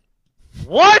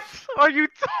 What are you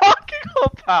talking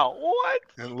about? What?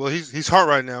 And well, he's hurt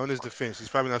right now in his defense. He's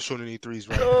probably not shooting any threes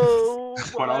right now. Oh,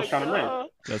 what I was trying to make. God.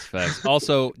 That's facts.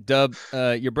 Also, Dub,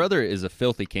 your brother is a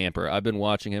filthy camper. I've been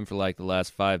watching him for like the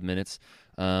last 5 minutes,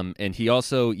 and he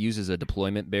also uses a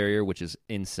deployment barrier, which is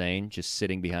insane, just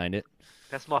sitting behind it.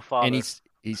 That's my father. And he's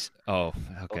okay.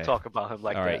 Don't talk about him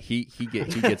like All right, that. he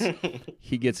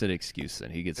gets an excuse then.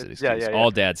 He gets an excuse. Yeah, yeah, yeah.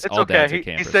 All dads, It's all okay. dads are He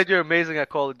campers. said you're amazing at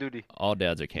Call of Duty. All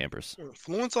dads are campers.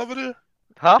 Fluence over there?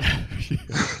 Huh?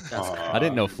 I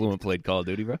didn't know Fluent played Call of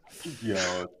Duty, bro.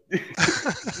 Yo. You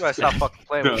gotta stop fucking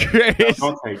playing with me. Crazy.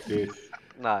 Don't take this.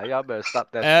 Nah, y'all better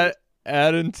stop that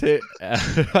shit.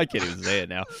 I can't even say it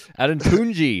now. Adam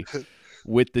Tunji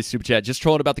with the super chat. Just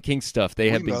trolling about the Kings stuff. They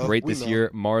have been great this year.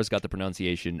 Mars got the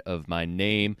pronunciation of my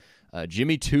name.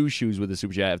 Jimmy Two Shoes with the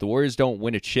super chat. If the Warriors don't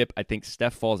win a chip, I think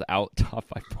Steph falls out. Top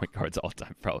 5 point guards all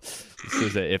time, bro. This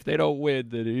is that if they don't win,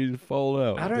 then he's fall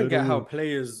out. I don't get how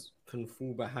players can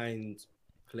fall behind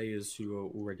players who are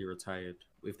already retired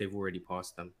if they've already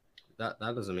passed them. That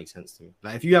doesn't make sense to me.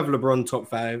 Like if you have LeBron top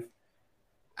 5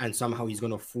 and somehow he's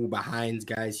gonna fall behind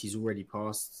guys he's already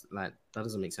passed, like that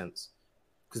doesn't make sense.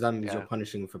 Because that means you're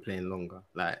punishing him for playing longer.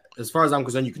 Like as far as I'm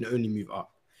concerned, you can only move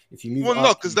up. If you move up,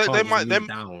 no, because you they can't might move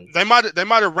down. they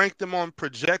might have ranked him on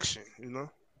projection, you know.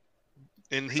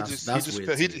 And he just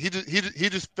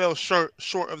fell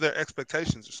short of their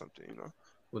expectations or something, you know.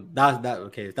 Well,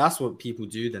 okay. If that's what people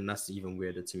do, then that's even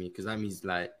weirder to me because that means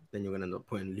like then you're gonna end up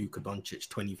putting Luka Doncic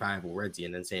 25 already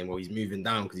and then saying, well, he's moving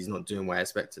down because he's not doing what I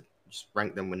expected. Just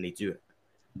rank them when they do it.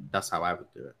 That's how I would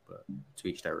do it, but to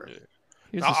each their own.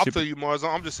 I feel you, Mars.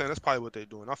 I'm just saying that's probably what they're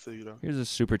doing. I feel you though. Here's a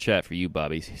super chat for you,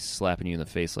 Bobby. He's slapping you in the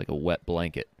face like a wet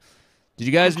blanket. Did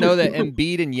you guys know that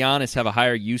Embiid and Giannis have a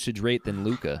higher usage rate than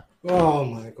Luka? Oh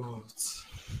my god.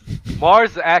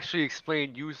 Mars actually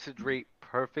explained usage rate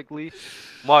perfectly.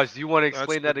 Mars, do you want to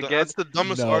explain that again? That's the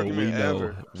dumbest argument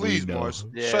ever. Please, Mars.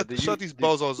 Yeah, shut these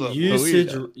bozos up.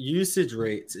 Usage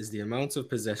rate is the amount of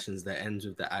possessions that ends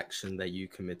with the action that you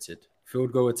committed.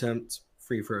 Field goal attempt,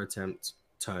 free throw attempt,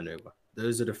 turnover.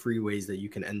 Those are the 3 ways that you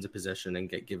can end a possession and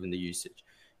get given the usage.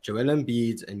 Joel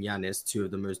Embiid and Giannis, 2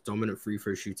 of the most dominant free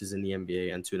throw shooters in the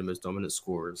NBA and 2 of the most dominant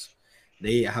scorers.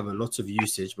 They have a lot of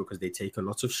usage because they take a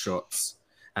lot of shots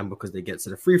and because they get to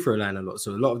the free throw line a lot.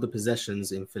 So a lot of the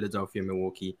possessions in Philadelphia and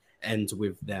Milwaukee end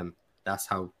with them. That's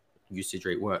how usage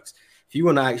rate works. If you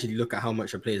want to actually look at how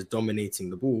much a player is dominating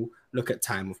the ball, look at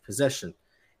time of possession.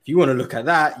 If you want to look at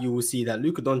that, you will see that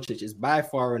Luka Doncic is by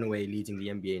far and away leading the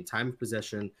NBA in time of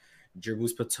possession,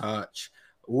 dribbles per touch,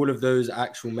 all of those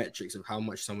actual metrics of how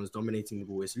much someone's dominating the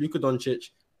ball. It's Luka Doncic,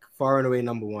 far and away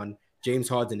number one. James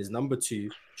Harden is number two.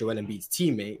 Joel Embiid's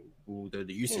teammate, although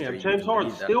the usage rate. James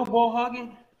Harden still ball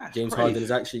hugging. James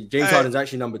Harden's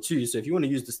actually number two. So if you want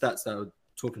to use the stats that are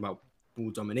talking about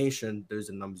ball domination, those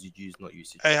are numbers you'd use, not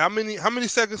usage. Hey, how many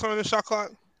seconds are in the shot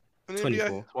clock?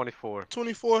 24.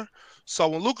 So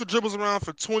when Luka dribbles around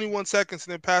for 21 seconds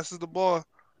and then passes the ball,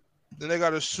 then they got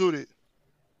to shoot it.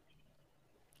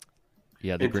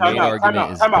 Yeah, the grenade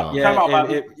argument is gone.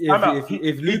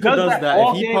 If Luka does that,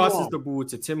 if he passes the ball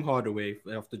to Tim Hardaway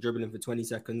after dribbling for 20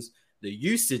 seconds, the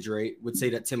usage rate would say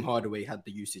that Tim Hardaway had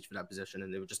the usage for that possession,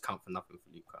 and they would just count for nothing for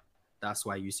Luka. That's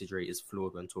why usage rate is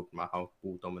flawed when talking about how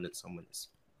ball dominant someone is.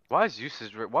 Why was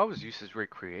usage rate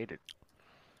created?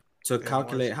 To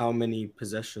calculate how many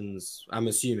possessions, I'm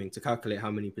assuming, to calculate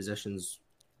how many possessions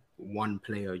one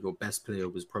player, your best player,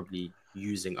 was probably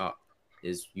using up,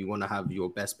 is you want to have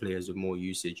your best players with more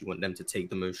usage. You want them to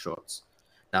take the most shots.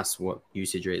 That's what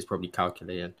usage rate is probably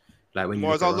calculating. Like when you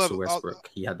look at Russell Westbrook,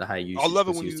 he had the high usage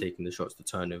because he was taking the shots, the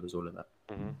turnovers, all of that.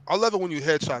 Mm-hmm. I love it when you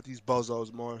headshot these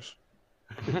bozos, Mars.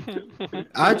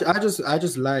 I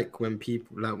just like when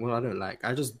people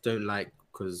I just don't like,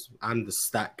 because I'm the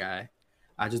stat guy.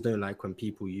 I just don't like when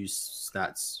people use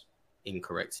stats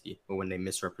incorrectly, or when they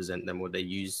misrepresent them, or they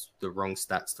use the wrong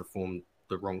stats to form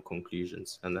the wrong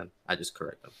conclusions, and then I just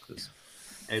correct them. Because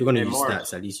if you're going to use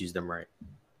stats, at least use them right.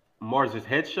 Mars is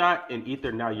headshot and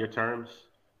ether now your terms.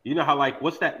 You know how, like,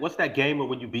 what's that game where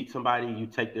when you beat somebody you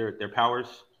take their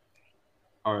powers?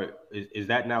 Or is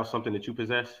that now something that you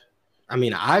possess? I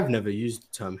mean, I've never used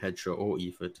the term headshot or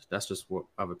ether. That's just what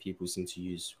other people seem to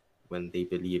use when they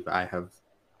believe I have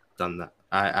done that.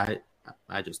 I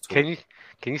just talk.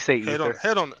 Can you say ether?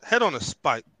 Head on a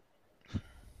spike.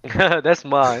 That's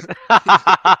mine.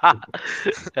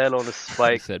 Head on a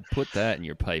spike. He said, "Put that in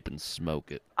your pipe and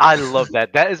smoke it." I love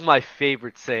that. That is my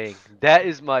favorite saying.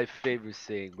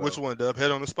 Bro. Which one, Dub?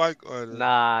 Head on a spike? Or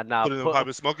Nah. Put it in a pipe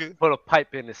and smoke it? Put a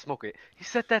pipe in and smoke it. He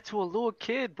said that to a little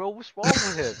kid, bro. What's wrong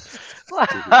with him?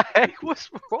 Like,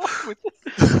 what's wrong with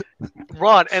him?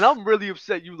 Ron, and I'm really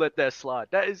upset you let that slide.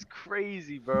 That is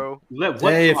crazy, bro.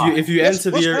 Hey, if you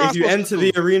enter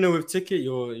the arena with ticket,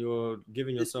 you're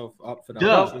giving yourself up for that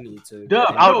opportunity to.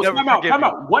 I'll never forgive you.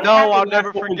 I'll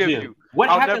never forgive you. What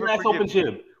happened last open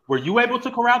gym? Were you able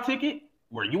to corral ticket?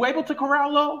 Were you able to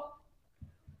corral low?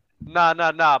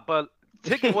 Nah. But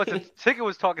ticket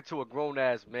was talking to a grown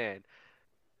ass man.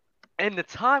 And the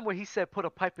time when he said put a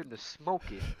pipe in to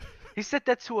smoke it, he said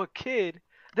that to a kid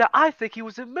that I think he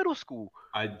was in middle school.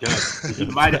 I don't. He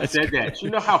might have said that. You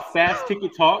know how fast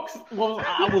Ticket talks? Well,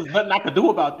 I was nothing I could do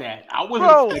about that. I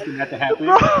wasn't expecting that to happen.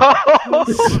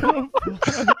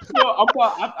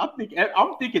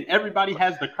 I'm thinking everybody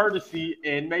has the courtesy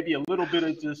and maybe a little bit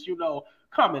of just,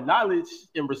 common knowledge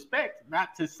and respect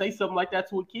not to say something like that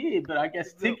to a kid. But I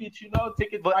guess Ticket,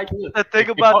 Ticket. But the thing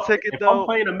about Ticket, if I'm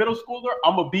playing a middle schooler,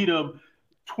 I'm gonna beat him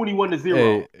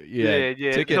 21-0. Hey,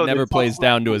 yeah. Ticket never plays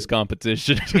down to his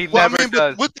competition. He never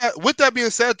does. With that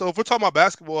being said, though, if we're talking about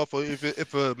basketball,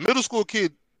 if a middle school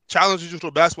kid challenges you to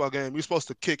a basketball game, you're supposed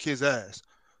to kick his ass.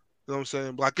 You know what I'm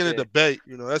saying? Like in a debate,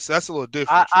 that's a little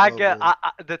different.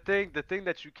 The thing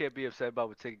that you can't be upset about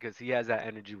with Ticket, because he has that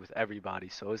energy with everybody.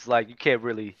 So it's like you can't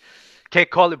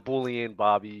call it bullying,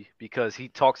 Bobby, because he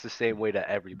talks the same way to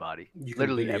everybody.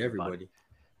 Literally everybody.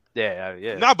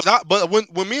 Yeah. No, but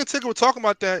when me and Ticket were talking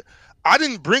about that, I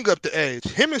didn't bring up the age.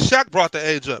 Him and Shaq brought the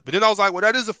age up. But then I was like, well,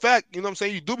 that is a fact. You know what I'm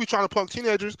saying? You do be trying to punk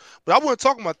teenagers, but I wasn't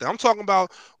talking about that. I'm talking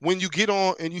about when you get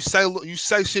on and you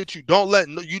say shit you don't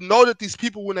you know that these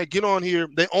people, when they get on here,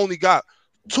 they only got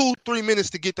 2-3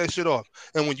 minutes to get that shit off.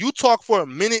 And when you talk for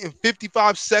 1 minute and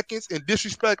 55 seconds and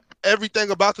disrespect everything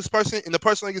about this person, and the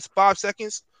person only gets 5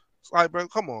 seconds, it's like, bro,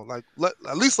 come on, like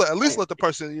at least let the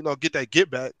person, get that get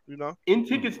back, In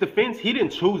Ticket's defense, he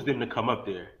didn't choose them to come up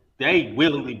there. They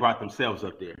willingly brought themselves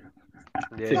up there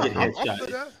to get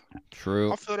headshot.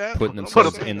 True. I feel that. Putting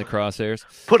themselves in the crosshairs.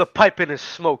 Put a pipe in and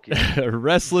smoke it.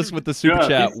 Restless with the super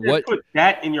chat. What? Put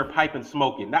that in your pipe and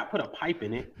smoke it, not put a pipe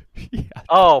in it. Yeah.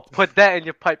 Oh, put that in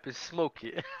your pipe and smoke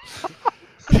it.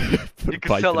 You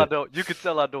can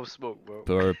tell I don't smoke, bro.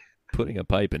 Or putting a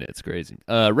pipe in it. It's crazy.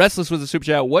 Restless with the super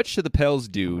chat. What should the Pels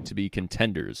do to be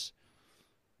contenders?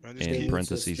 In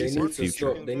parentheses,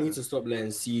 they need to stop letting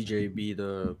CJ be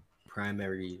the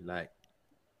primary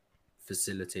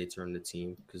facilitator on the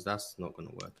team because that's not going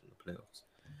to work in the playoffs.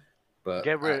 But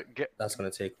that's going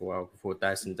to take a while before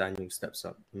Dyson Daniels steps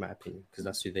up, in my opinion, because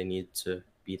that's who they need to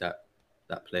be that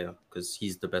player because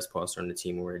he's the best passer on the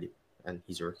team already, and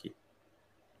he's a rookie.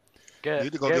 They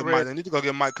need to go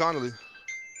get Mike Conley.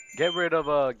 Get rid of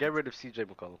CJ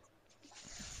McCollum.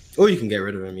 Or you can get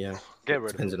rid of him, yeah.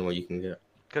 Depends on what you can get.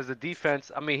 Because the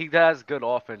defense, I mean, he has good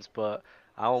offense, but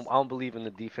I don't believe in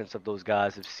the defense of those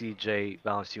guys if CJ,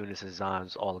 Valanciunas, and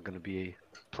Zion's all going to be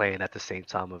playing at the same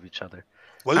time of each other.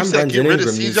 Well, you said get rid of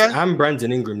CJ?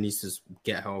 Brandon Ingram needs to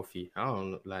get healthy. I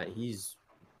don't know, like he's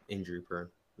injury prone,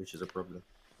 which is a problem.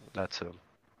 That's him.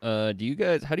 How do you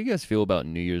guys feel about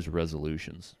New Year's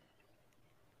resolutions?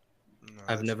 No,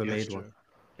 I've never made one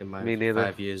in my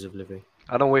 5 years of living.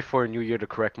 I don't wait for a new year to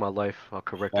correct my life. I'll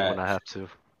correct it when I have to.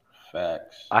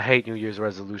 Facts. I hate New Year's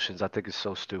resolutions. I think it's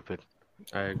so stupid.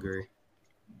 I agree.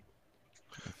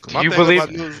 Do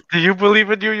you believe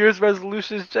in New Year's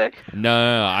resolutions, Jay?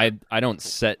 No, I don't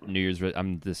set New Year's.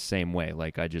 I'm the same way.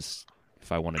 Like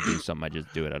if I want to do something, I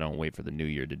just do it. I don't wait for the New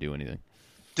Year to do anything.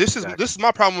 This is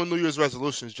my problem with New Year's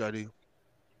resolutions, JD.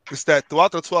 It's that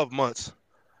throughout the 12 months,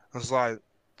 it's like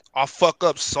I fuck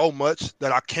up so much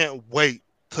that I can't wait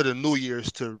to the New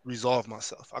Year's to resolve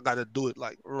myself. I got to do it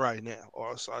like right now, or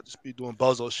else I'll just be doing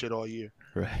bozo shit all year.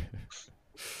 Right.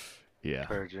 Yeah.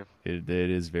 Heard you. It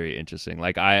is very interesting.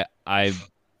 Like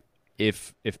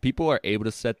if people are able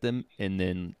to set them and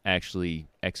then actually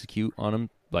execute on them,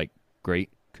 like great,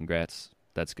 congrats,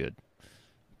 that's good.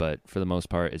 But for the most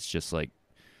part, it's just like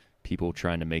people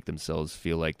trying to make themselves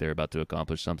feel like they're about to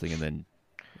accomplish something, and then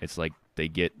it's like they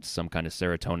get some kind of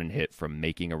serotonin hit from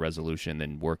making a resolution,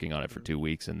 then working on it for 2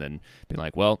 weeks, and then being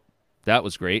like, well, that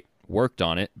was great, worked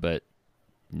on it, but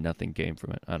nothing came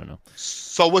from it. I don't know.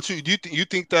 So what you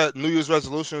think that New Year's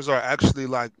resolutions are actually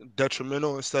like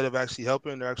detrimental instead of actually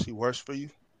helping? They're actually worse for you?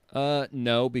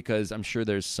 No, because I'm sure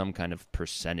there's some kind of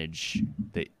percentage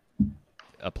that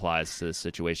applies to the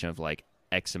situation of like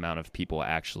X amount of people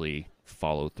actually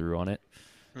follow through on it.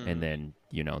 Mm-hmm. And then,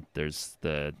 there's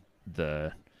the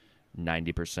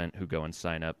 90% who go and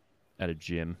sign up at a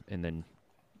gym and then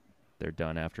they're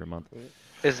done after a month.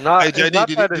 It's not. Hey,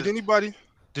 JD,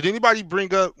 did anybody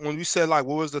bring up when we said like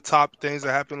what was the top things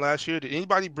that happened last year? Did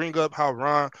anybody bring up how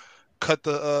Ron cut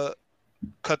the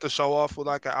show off with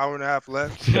like an hour and a half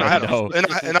left? And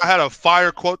I had a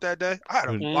fire quote that day. I had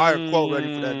a fire quote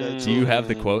ready for that day too. Do you have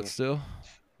the quote still?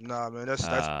 Nah, man, that's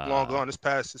long gone. It's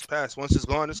past. Once it's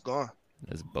gone, it's gone.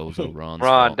 That's Bozo Ron's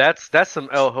Ron, fault. that's some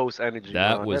L host energy.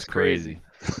 That Ron. was that's crazy.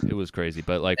 It was crazy.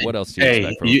 But like, what else do you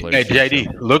expect from a player? Hey,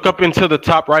 JD, look up into the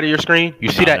top right of your screen. You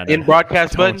see that in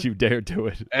broadcast button? Don't you dare do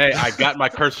it. Hey, I got my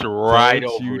cursor right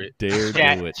over it. Dare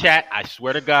do it. Chat, I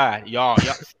swear to God, y'all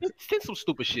send some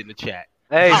stupid shit in the chat.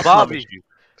 Hey, Bobby,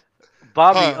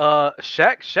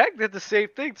 Shaq did the same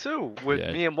thing too with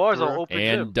me and Mars on Open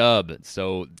Gym. And Dub.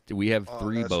 So we have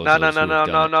three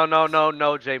Bozos.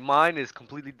 No, Jay. Mine is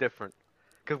completely different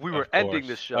because we were ending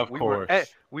the show.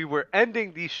 We were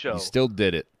ending the show. You still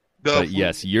did it. But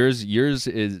yes, yours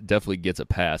is definitely gets a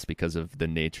pass because of the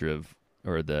nature of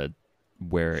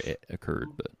where it occurred.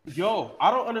 But yo,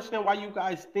 I don't understand why you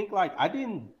guys think like I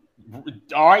didn't.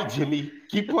 All right, Jimmy,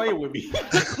 keep playing with me.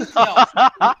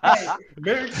 Hey,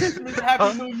 Merry Christmas,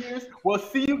 Happy New Year's. We'll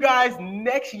see you guys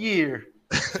next year.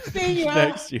 See ya.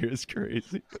 Next year is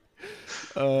crazy.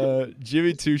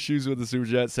 Jimmy Two Shoes with the super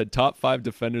chat said top 5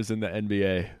 defenders in the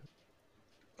NBA.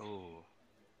 Oh,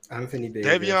 Anthony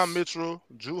Davis, Davion Mitchell,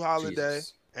 Drew Holiday,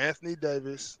 Anthony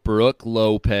Davis, Brooke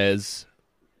Lopez.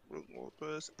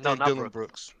 No, not Dylan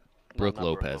Brooks. Brooke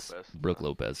Lopez.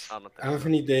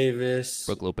 Anthony Davis.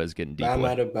 Brooke Lopez getting deep. Bam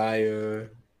Adebayo,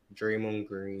 Draymond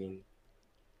Green,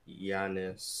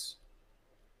 Giannis.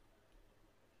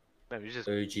 Man,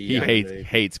 he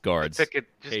hates guards. Picking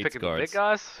the big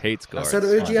guys? Hates guards. I said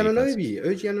OG Anunoby.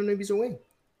 OG Anunoby's a wing.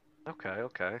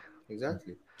 Okay.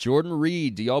 Exactly. Jordan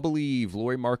Reed, do y'all believe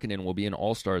Lauri Markkanen will be an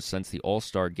All-Star since the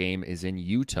All-Star game is in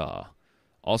Utah?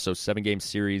 Also, 7-game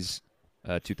series.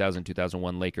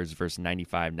 2000-2001 Lakers versus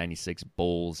 95-96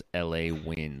 Bulls LA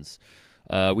wins.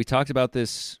 We talked about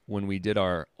this when we did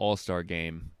our All-Star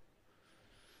game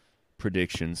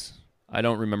predictions. I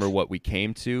don't remember what we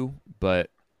came to,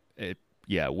 but it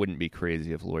wouldn't be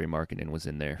crazy if Lauri Markkanen was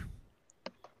in there.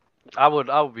 I would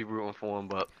be rooting for him,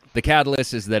 but the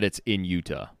catalyst is that it's in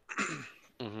Utah.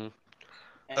 Mm-hmm.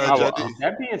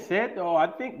 That being said, though, I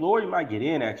think Lauri might get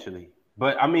in actually.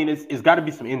 But I mean, it's got to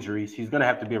be some injuries. He's gonna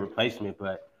have to be a replacement.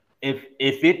 But if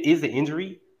it is an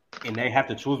injury and they have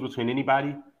to choose between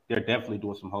anybody, they're definitely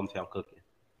doing some hometown cooking.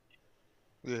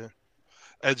 Yeah.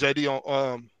 Hey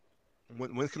JD,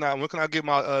 When can I get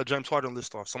my James Harden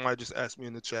list off? Somebody just asked me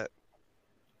in the chat.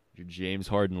 Your James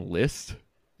Harden list?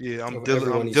 Yeah, I'm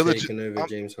Everyone he's diligent. taken over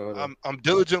James Harden. I'm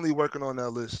diligently working on that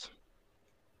list.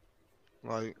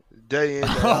 Like day in,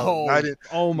 day out, night in.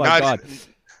 Oh my God.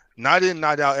 Night in,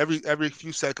 night out. Every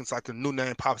few seconds, like a new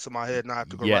name pops in my head, and I have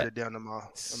to go write it down in my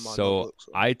notebook. So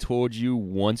I told you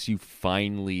once you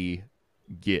finally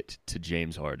get to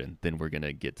James Harden, then we're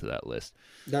gonna get to that list.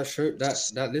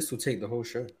 That list will take the whole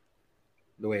show.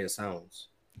 The way it sounds,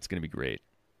 it's gonna be great.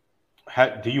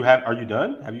 Are you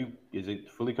done? Is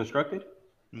it fully constructed?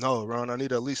 No, Ron. I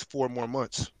need at least 4 more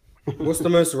months. What's the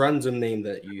most random name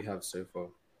that you have so far?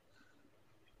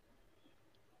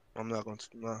 I'm not going to.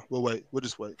 No, we'll wait. We'll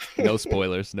just wait. No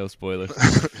spoilers. No spoilers.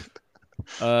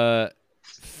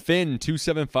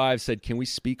 Finn275 said, "Can we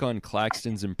speak on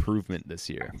Claxton's improvement this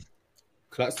year?"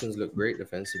 Claxton's looked great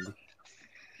defensively.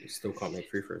 He still can't make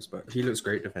free throws, but he looks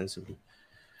great defensively.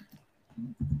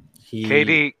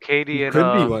 KD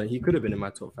and he could have been in my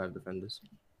top 5 defenders.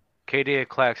 KD and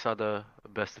Clax are the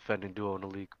best defending duo in the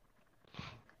league.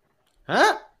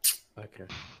 Huh? Okay.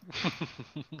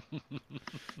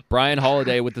 Brian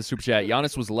Holiday with the super chat.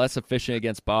 Giannis was less efficient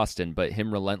against Boston, but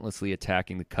him relentlessly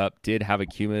attacking the cup did have a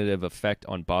cumulative effect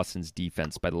on Boston's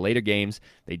defense. By the later games,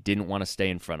 they didn't want to stay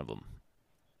in front of him.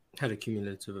 Had a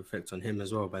cumulative effect on him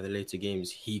as well. By the later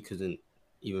games, he couldn't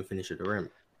even finish at the rim.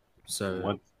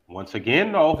 So once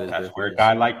again, though, that's where a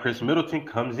guy like Chris Middleton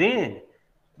comes in.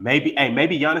 Maybe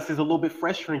Giannis is a little bit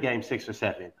fresher in game 6 or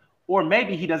 7. Or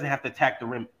maybe he doesn't have to attack the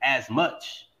rim as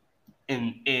much.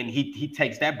 And he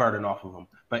takes that burden off of him.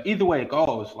 But either way it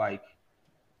goes, like,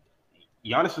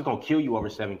 Giannis is gonna kill you over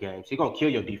 7 games. He's gonna kill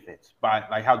your defense. By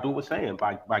like how Dude was saying,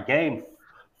 by game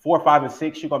 4, 5, and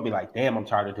 6, you're gonna be like, damn, I'm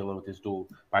tired of dealing with this dude.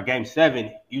 By game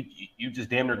 7, you just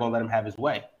damn near gonna let him have his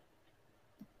way.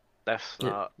 That's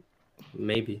not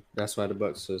maybe. That's why the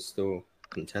Bucks are still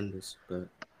contenders, but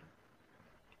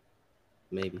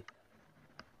maybe.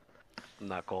 I'm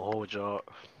not gonna hold y'all.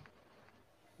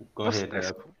 Go ahead,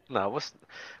 Deb. No, what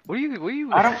are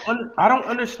you? I don't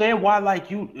understand why, like,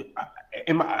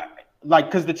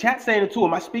 because the chat's saying it too.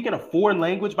 Am I speaking a foreign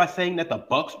language by saying that the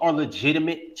Bucks are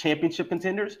legitimate championship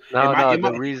contenders? I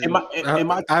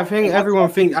think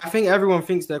everyone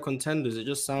thinks they're contenders. It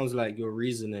just sounds like your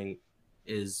reasoning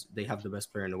is they have the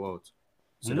best player in the world.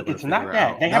 So it's not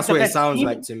that. That's what it sounds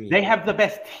like to me. They have the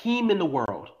best team in the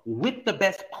world with the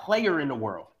best player in the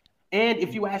world, and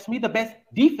if you ask me, the best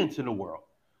defense in the world.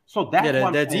 So that's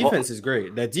why their defense is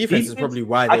great. Their defense is probably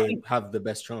why they have the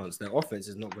best chance. Their offense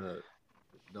is not gonna.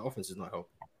 The offense is not helping.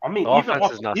 I mean,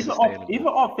 even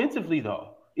offensively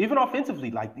though,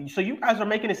 like, so you guys are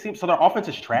making it seem so their offense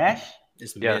is trash.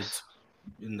 It's mid.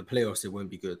 In the playoffs, it won't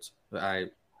be good. But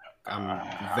I'm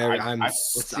borderline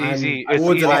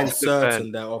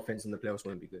certain their offense in the playoffs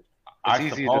won't be good.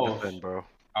 It's easy to defend, bro.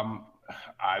 I'm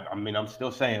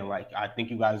still saying, like, I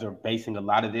think you guys are basing a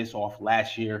lot of this off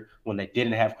last year when they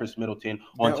didn't have Chris Middleton.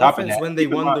 On top of that, when they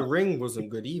won the ring wasn't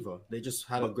good either. They just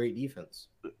had a great defense.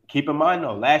 Keep in mind,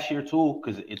 though, last year too,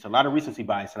 because it's a lot of recency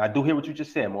bias, and I do hear what you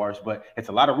just said, Morris, but it's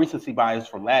a lot of recency bias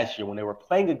from last year when they were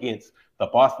playing against the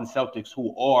Boston Celtics,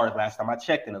 who are, last time I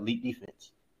checked, an elite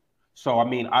defense. So, I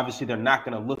mean, obviously they're not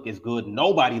going to look as good.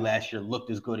 Nobody last year looked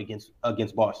as good against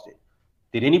Boston.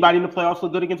 Did anybody in the playoffs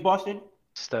look good against Boston?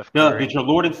 Steph Curry. Did your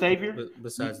Lord and Savior?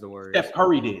 Besides the Warriors. Steph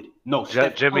Curry did. No,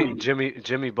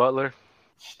 Jimmy Butler.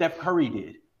 Steph Curry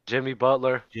did. Jimmy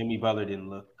Butler didn't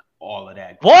look all of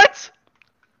that good. What?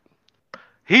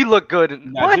 He looked good.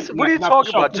 What are you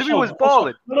talking about? Jimmy was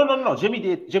balling. No. Jimmy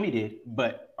did.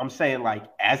 But I'm saying, like,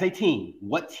 as a team,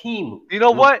 what team? You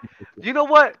know what?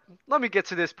 Let me get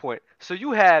to this point. So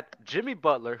you had Jimmy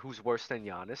Butler, who's worse than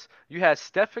Giannis. You had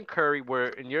Stephen Curry, where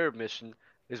in your admission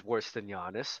is worse than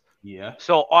Giannis. Yeah.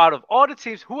 So out of all the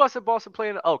teams, who else did Boston play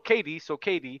in? Oh, KD. So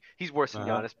KD, he's worse than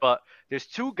Giannis. But there's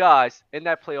 2 guys in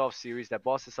that playoff series that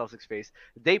Boston Celtics faced.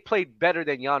 They played better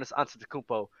than Giannis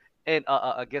Antetokounmpo and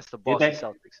against the Boston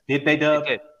Celtics. Did they, Dub?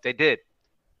 They did.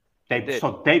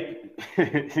 So they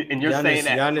and you're saying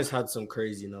that Giannis had some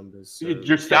crazy numbers. So.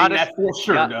 You're saying that for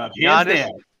sure, Dub.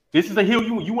 Giannis. This is a hill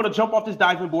you want to jump off this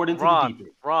diving board into the deep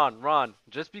end. Ron.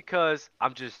 Just because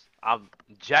I'm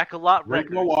Jack-a-lot records.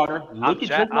 Drink more water. Look at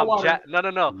drink more water.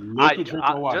 No.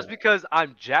 Just because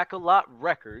I'm Jack-a-lot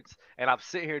records and I'm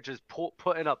sitting here just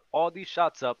putting up all these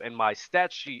shots up and my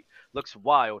stat sheet looks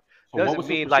wild. So doesn't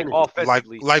mean like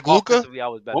offensively. Like Luka? I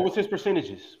was better. What was his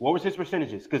percentages?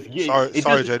 Because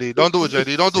sorry, JD. Don't do it,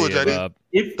 JD. Don't do it, JD.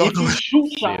 If you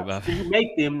shoot shots and you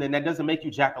make them, then that doesn't make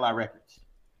you Jack-a-lot records.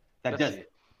 That doesn't.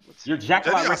 You're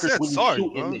Jack-a-lot records when you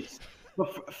shoot in this.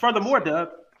 But furthermore, Doug.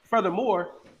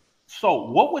 So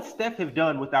what would Steph have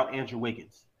done without Andrew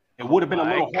Wiggins? It would have been a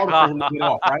My little harder for him to get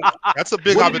off, right? That's a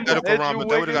big What did he hypothetical, Andrew Ron, but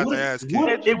they would have got Wiggins? their ass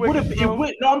kicked. Andrew Wiggins, bro.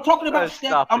 No, I'm talking about Let's Steph.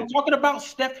 stop I'm it. talking about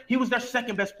Steph. He was their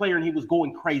second best player, and he was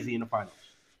going crazy in the finals.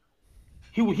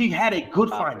 He had a good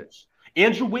Stop finals.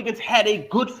 Andrew Wiggins had a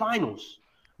good finals,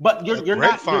 but you're Great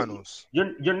not finals.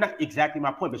 You're not exactly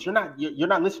my point, but you're not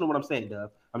listening to what I'm saying, Dub.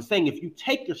 I'm saying if you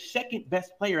take your second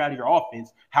best player out of your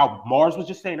offense, how Mars was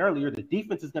just saying earlier, the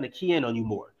defense is going to key in on you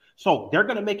more. So they're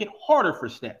going to make it harder for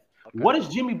Steph. Okay. What does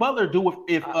Jimmy Butler do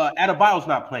if Adebayo's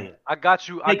not playing? I got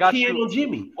you. They key in on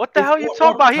Jimmy. What the hell are you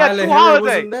talking about? He had Tyler Drew Hero Holiday.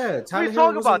 wasn't there. What are Tyler you Hero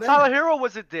talking about? wasn't there. Tyler Hero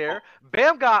wasn't there.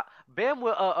 Bam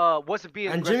wasn't being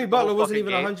And aggressive Jimmy the Butler whole wasn't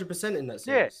fucking even game. 100% in that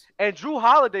Yeah, series. and Drew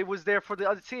Holiday was there for the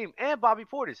other team, and Bobby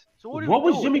Portis. So what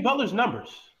was doing? Jimmy Butler's numbers?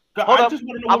 Hold I up. just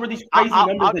want to know what were these crazy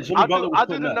numbers that Jimmy Butler was I'll do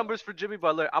putting the up. numbers for Jimmy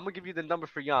Butler. I'm going to give you the number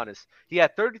for Giannis. He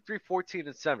had 33, 14,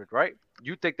 and 7, right?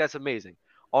 You think that's amazing.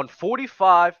 On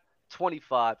 45,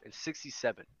 25, and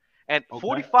 67. And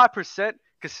 45%,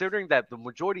 considering that the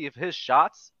majority of his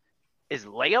shots is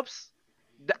layups,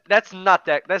 that's not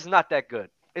that good.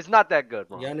 It's not that good,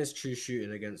 bro. Giannis' true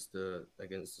shooting against the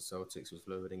Celtics was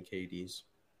lower than KD's.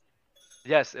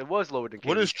 Yes, it was lower than KD.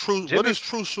 What does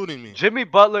true shooting mean? Jimmy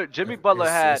Butler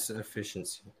had it's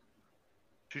efficiency.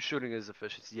 true shooting is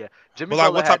efficiency. Yeah, Jimmy But like,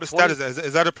 Butler what type had of 20, stat is that?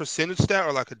 Is that a percentage stat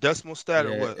or like a decimal stat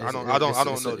or what? I don't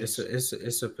know. It's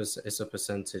a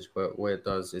percentage, but what it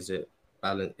does is it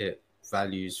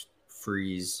values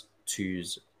threes,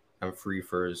 twos, and free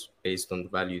throws based on the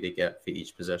value they get for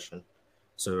each possession.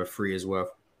 So a three is worth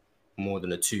more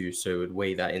than a two, so it would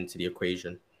weigh that into the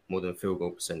equation more than field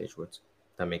goal percentage would.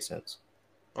 That makes sense.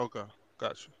 Okay,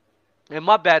 gotcha. And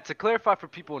my bad, to clarify for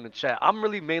people in the chat, I'm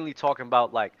really mainly talking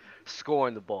about like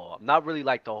scoring the ball. I'm not really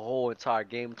like the whole entire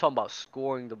game. I'm talking about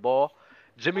scoring the ball.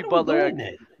 Jimmy Butler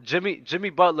against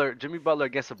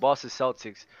the Boston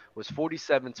Celtics was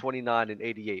 47, 29, and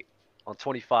 88 on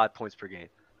 25 points per game.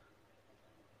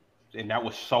 And that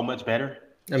was so much better.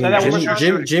 I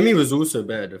mean, Jimmy was also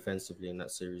better defensively in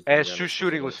that series. And his true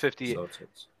shooting was 58.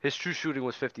 His true shooting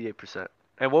was 58%.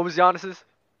 And what was Giannis's?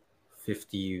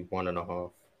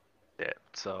 51.5. Yeah,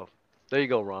 so there you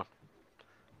go, Ron.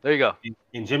 There you go.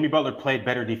 And Jimmy Butler played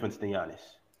better defense than Giannis.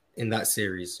 In that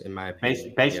series, in my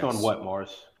opinion. Based on what,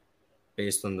 Mars?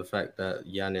 Based on the fact that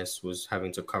Giannis was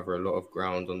having to cover a lot of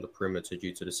ground on the perimeter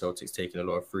due to the Celtics taking a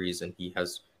lot of threes, and he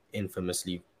has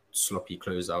infamously sloppy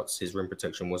closeouts. His rim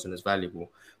protection wasn't as valuable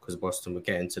because Boston would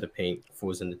get into the paint,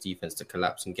 forcing the defense to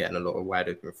collapse and getting a lot of wide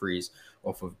open threes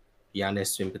off of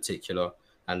Giannis in particular.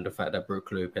 And the fact that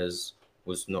Brook Lopez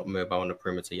was not mobile on the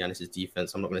perimeter, Giannis's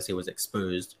defense, I'm not going to say was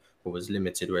exposed, but was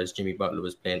limited, whereas Jimmy Butler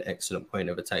was playing excellent point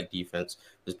of attack defense,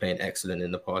 was playing excellent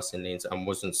in the passing lanes, and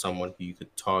wasn't someone who you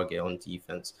could target on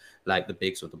defense like the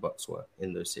bigs of the Bucks were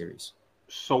in those series.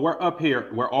 So we're up here.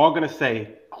 We're all going to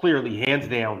say clearly, hands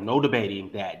down, no debating,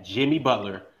 that Jimmy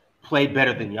Butler played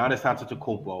better than Giannis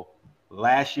Antetokounmpo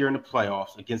last year in the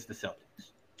playoffs against the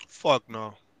Celtics. Fuck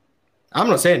no. I'm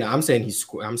not saying that. I'm saying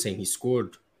he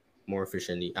scored more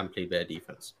efficiently and played better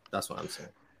defense. That's what I'm saying.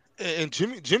 And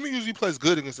Jimmy usually plays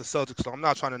good against the Celtics, so I'm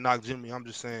not trying to knock Jimmy. I'm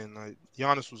just saying, like,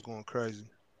 Giannis was going crazy.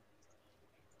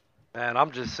 And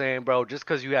I'm just saying, bro, just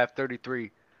because you have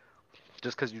 33,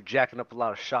 just because you're jacking up a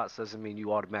lot of shots doesn't mean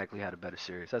you automatically had a better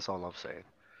series. That's all I'm saying.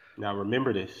 Now,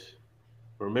 remember this.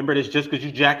 Just because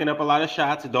you're jacking up a lot of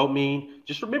shots, it don't mean –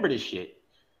 just remember this shit.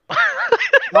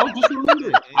 No, just remember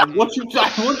it. I want you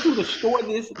to store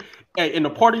this in a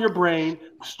part of your brain.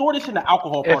 Store this in the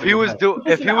alcohol part. If he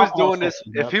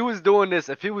was doing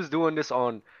this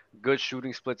on good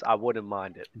shooting splits, I wouldn't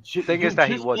mind it. Thing is that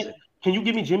he wasn't. Can you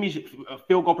give me Jimmy's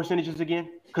field goal percentages again?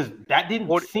 Because that didn't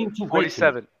seem too great.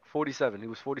 47. He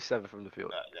was 47 from the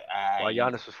field. While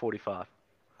Giannis was 45.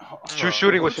 His true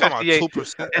shooting was 58.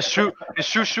 His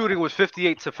true shooting was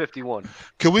 58 to 51.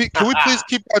 Can we please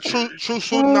keep our true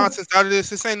shooting nonsense out of this?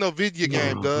 This ain't no video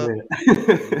game, dog.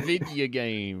 Video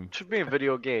game. It should be a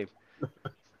video game.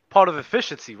 Part of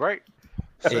efficiency, right?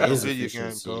 It is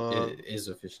efficiency. It is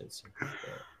efficiency.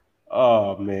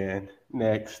 Oh man.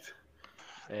 Next.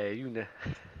 Hey, you know.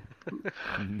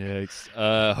 Next,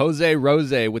 Jose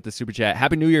Rose with the super chat.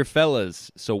 Happy New Year,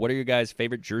 fellas. So what are your guys'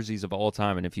 favorite jerseys of all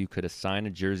time? And if you could assign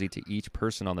a jersey to each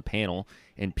person on the panel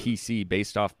in PC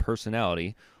based off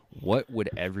personality, what would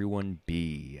everyone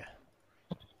be?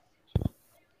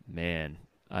 Man,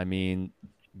 I mean,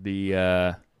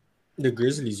 the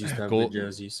Grizzlies used to have good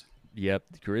jerseys. Yep,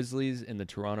 the Grizzlies and the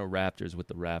Toronto Raptors with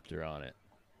the Raptor on it.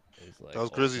 Like,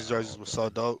 those Grizzlies jerseys were so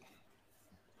dope.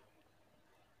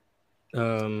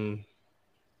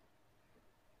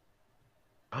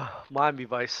 Miami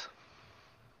Vice.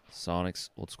 Sonics,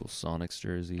 old school Sonics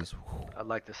jerseys. I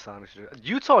like the Sonics jersey.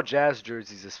 Utah Jazz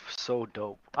jerseys is so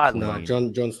dope. I No, love.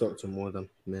 John Stockton more than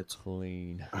mids.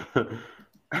 Clean.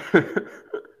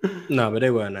 No, but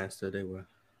they were nice though. They were.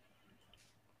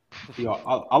 Yeah,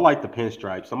 I like the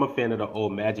pinstripes. I'm a fan of the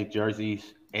old Magic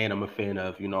jerseys, and I'm a fan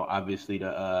of, obviously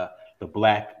the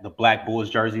black Bulls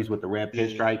jerseys with the red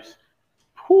pinstripes.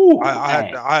 Whew, I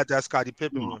had that Scottie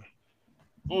Pippen one.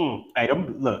 Hey,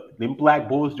 them black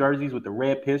Bulls jerseys with the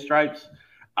red pinstripes.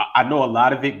 I know a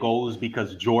lot of it goes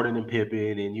because Jordan and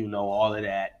Pippen and all of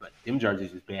that, but them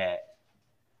jerseys is bad.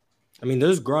 I mean,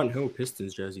 those Grant Hill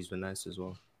Pistons jerseys were nice as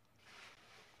well.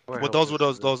 But those were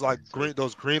those like green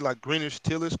like greenish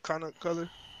tealish kind of color.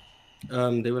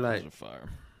 They were like fire.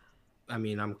 I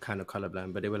mean, I'm kind of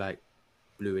colorblind, but they were like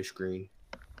bluish green,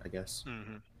 I guess.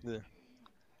 Yeah,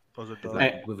 those are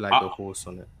dope. With the horse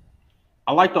on it.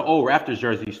 I like the old Raptors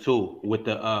jerseys too, with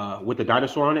the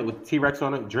dinosaur on it, with the T-Rex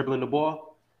on it, dribbling the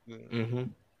ball. Mm-hmm.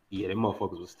 Yeah, them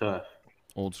motherfuckers was tough.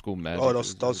 Old school Magic. Oh,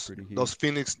 those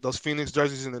Phoenix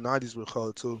jerseys in the '90s were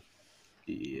cold too.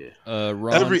 Yeah.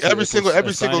 Ron, every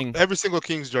single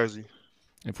Kings jersey.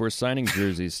 If we're signing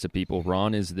jerseys to people,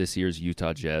 Ron is this year's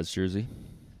Utah Jazz jersey.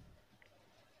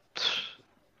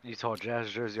 Utah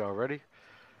Jazz jersey already?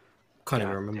 Can't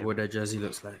even remember what that jersey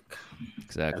looks like.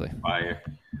 Exactly. Fire.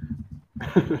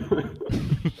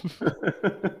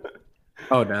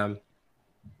 Oh damn!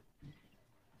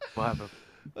 What happened?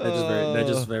 They're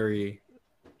just very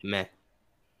meh.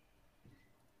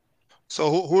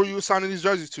 So who are you assigning these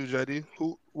jerseys to, JD?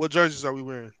 What jerseys are we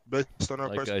wearing based on our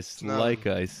Like personality?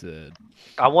 I said.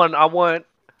 I want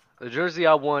the jersey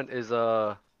I want is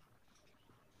the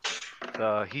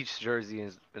Heat's jersey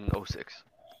in 06.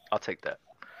 I'll take that.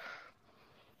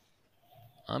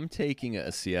 I'm taking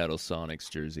a Seattle Sonics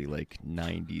jersey, like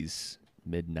 90s,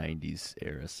 mid-90s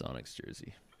era Sonics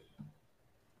jersey.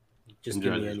 Just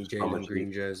give me any Jalen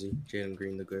Green jersey. Jalen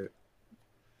Green the GOAT.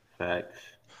 Facts.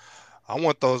 I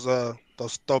want those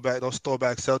throwback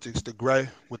Celtics, the gray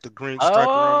with the green stripe around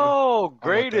Oh, them.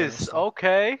 greatest.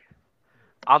 Okay.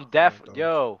 I'm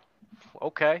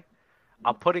okay.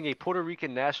 I'm putting a Puerto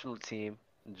Rican national team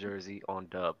jersey on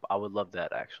Dub. I would love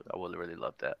that, actually. I would really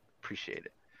love that. Appreciate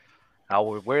it. I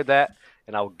would wear that,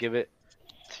 and I would give it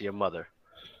to your mother.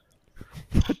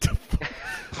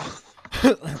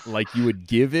 Like you would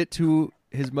give it to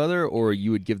his mother, or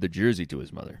you would give the jersey to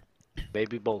his mother?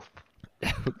 Maybe both.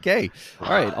 Okay. All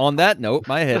right. On that note,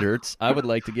 my head hurts. I would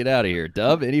like to get out of here.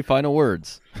 Dub, any final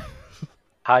words?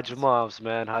 Hide your moms,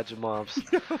 man. Hide your moms.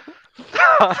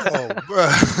 Oh,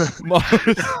 bro.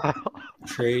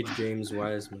 Trade James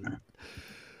Wiseman.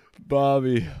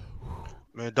 Bobby.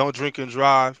 Man, don't drink and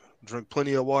drive. Drink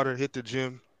plenty of water. Hit the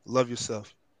gym. Love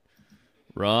yourself.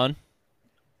 Ron.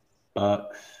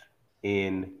 Bucks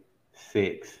in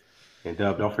 6. And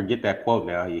Dub, don't forget that quote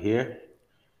now. You hear?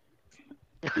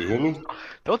 You hear me?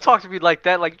 Don't talk to me like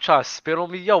that, like you trying to spit on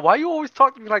me. Yo, why you always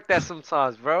talk to me like that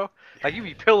sometimes, bro? Like you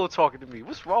be pillow talking to me.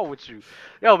 What's wrong with you?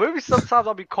 Yo, maybe sometimes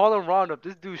I'll be calling Ron up.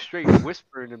 This dude straight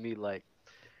whispering to me like,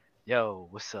 yo,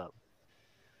 what's up?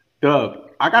 Dub,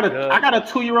 I got a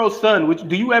 2-year-old son.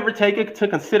 Do you ever take it to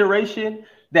consideration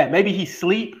that maybe he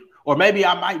sleep, or maybe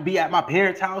I might be at my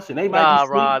parents' house and they might be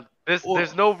sleep? Ron.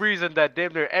 There's no reason that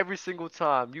damn near every single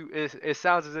time it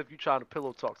sounds as if you're trying to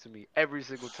pillow talk to me every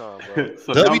single time, bro.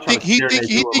 So Dub, he think he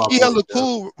hella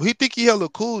cool. He think he hella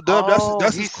cool, Dub.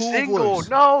 That's his cool single. voice.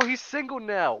 No, he's single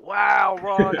now. Wow,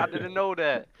 Ron, I didn't know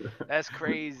that. That's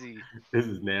crazy. This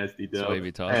is nasty, Dub. That's why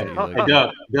we talking to you.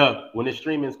 Hey, Dub, when it's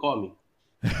streaming, call me.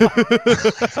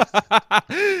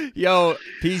 Yo,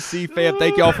 PC fam,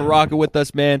 thank y'all for rocking with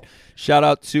us, man. Shout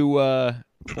out to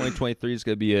 2023 is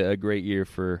going to be a great year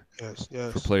for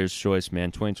Players' Choice,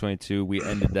 man. 2022, we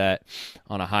ended that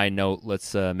on a high note.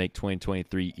 Let's make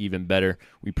 2023 even better.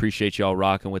 We appreciate y'all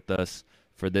rocking with us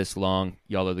for this long.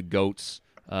 Y'all are the GOATs.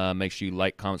 Make sure you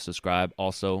like, comment, subscribe.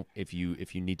 Also, if you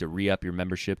need to re-up your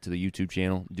membership to the YouTube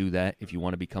channel, do that. If you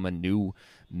want to become a new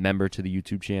member to the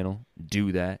YouTube channel,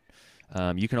 do that.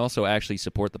 You can also actually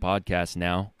support the podcast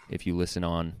now if you listen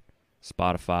on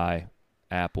Spotify,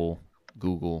 Apple,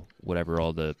 Google, whatever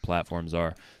all the platforms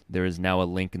are. There is now a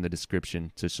link in the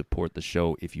description to support the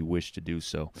show if you wish to do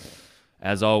so.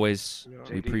 As always,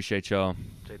 we appreciate y'all.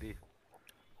 JD.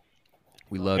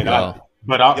 We love y'all.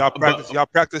 Y'all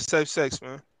practice safe sex,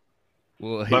 man.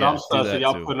 Well, but yeah, I'm stuck, so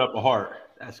y'all too. putting up a heart.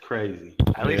 That's crazy.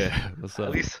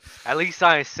 At least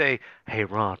I say, hey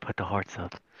Ron, put the hearts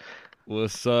up.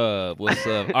 What's up?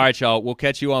 All right, y'all. We'll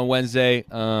catch you on Wednesday.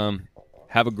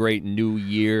 Have a great new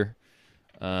year.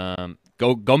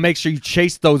 Go make sure you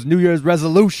chase those New Year's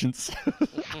resolutions.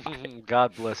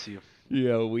 God bless you.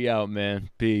 Yo, we out, man.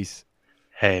 Peace.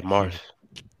 Hey, Mars.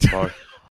 Mars.